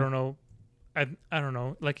 Absolutely, yeah. I don't know. I don't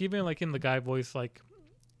know. Like, even like in the guy voice, like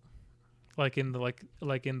in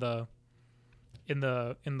the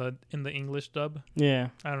English dub. Yeah.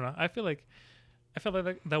 I don't know. I feel like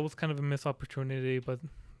that was kind of a missed opportunity, but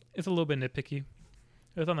it's a little bit nitpicky.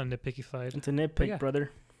 It was on the nitpicky side. It's a nitpick,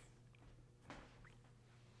 brother.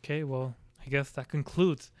 Okay, well, I guess that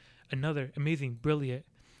concludes another amazing, brilliant,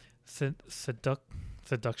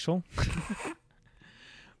 seductional,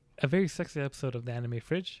 a very sexy episode of the Anime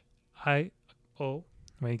Fridge. I'm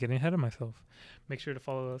getting ahead of myself. Make sure to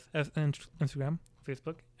follow us at Instagram,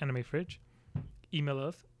 Facebook, Anime Fridge. Email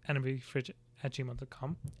us,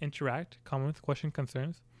 animefridge@gmail.com. Interact, comments, questions,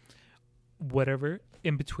 concerns, whatever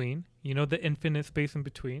in between. You know, the infinite space in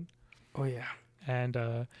between. Oh, yeah. And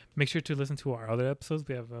make sure to listen to our other episodes.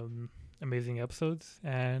 We have amazing episodes.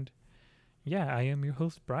 And yeah, I am your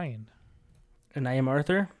host, Brian. And I am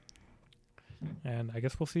Arthur. And I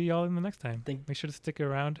guess we'll see y'all in the next time. Make sure to stick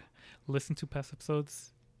around, listen to past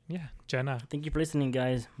episodes. Yeah, Jenna. Thank you for listening,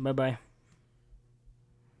 guys. Bye-bye.